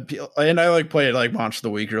seen and I like played like Monster of the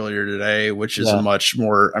Week earlier today, which is a much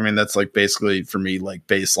more. I mean, that's like basically for me like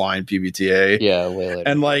baseline PBTA. Yeah, way later.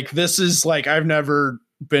 And like this is like I've never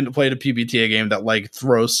played a PBTA game that like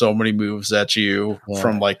throws so many moves at you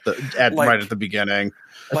from like right at the beginning.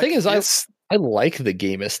 The thing is, I like the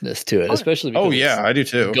gamistness to it, especially because I do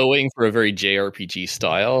too. Going for a very JRPG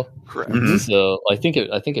style. Correct. So I think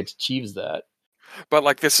it achieves that. But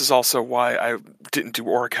like this is also why I didn't do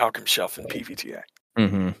Orichalcum Shelf in PBTA.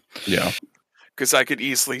 Yeah. Because I could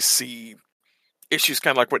easily see issues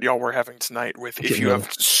kind of like what y'all were having tonight with if you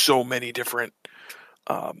have so many different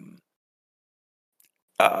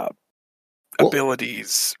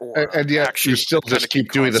abilities and yet you still just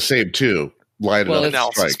keep doing the same two.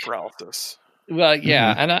 Analysis paralysis. Well,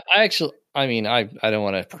 yeah, and I don't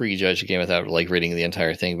want to prejudge a game without like reading the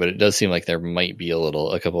entire thing, but it does seem like there might be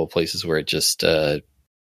a couple of places where it just the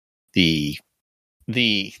mechanics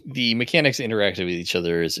interacted with each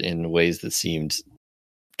other in ways that seemed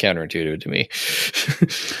counterintuitive to me.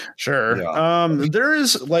 Sure. There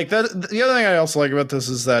is like that. The other thing I also like about this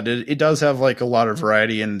is that it does have like a lot of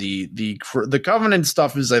variety, and the Covenant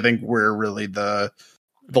stuff is I think where really the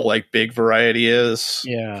like big variety is.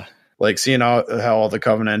 Yeah. Like seeing how all the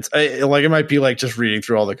Covenants, like it might be like just reading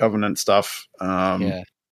through all the Covenant stuff. Because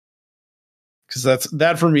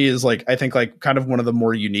that for me is like I think like kind of one of the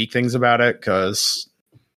more unique things about it. Because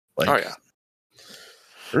like, I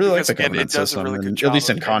really like the Covenant system, at least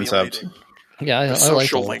in concept. Yeah, I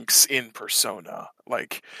social like links in Persona.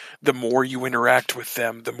 Like the more you interact with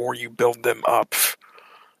them, the more you build them up.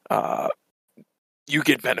 You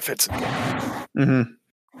get benefits in the game.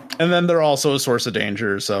 And then they're also a source of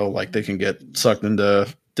danger, so like they can get sucked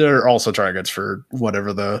into. They're also targets for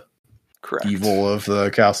whatever the evil of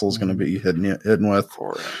the castle is going to be hidden with.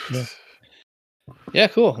 Yeah,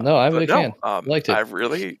 cool. No, I'm a big fan. Liked it. I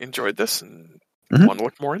really enjoyed this and want to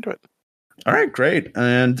look more into it. All right, great,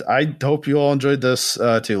 and I hope you all enjoyed this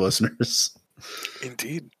too, listeners.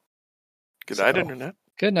 Indeed. Good night, Internet.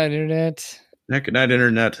 Good night, Internet. Yeah, good night,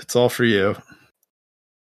 Internet. It's all for you.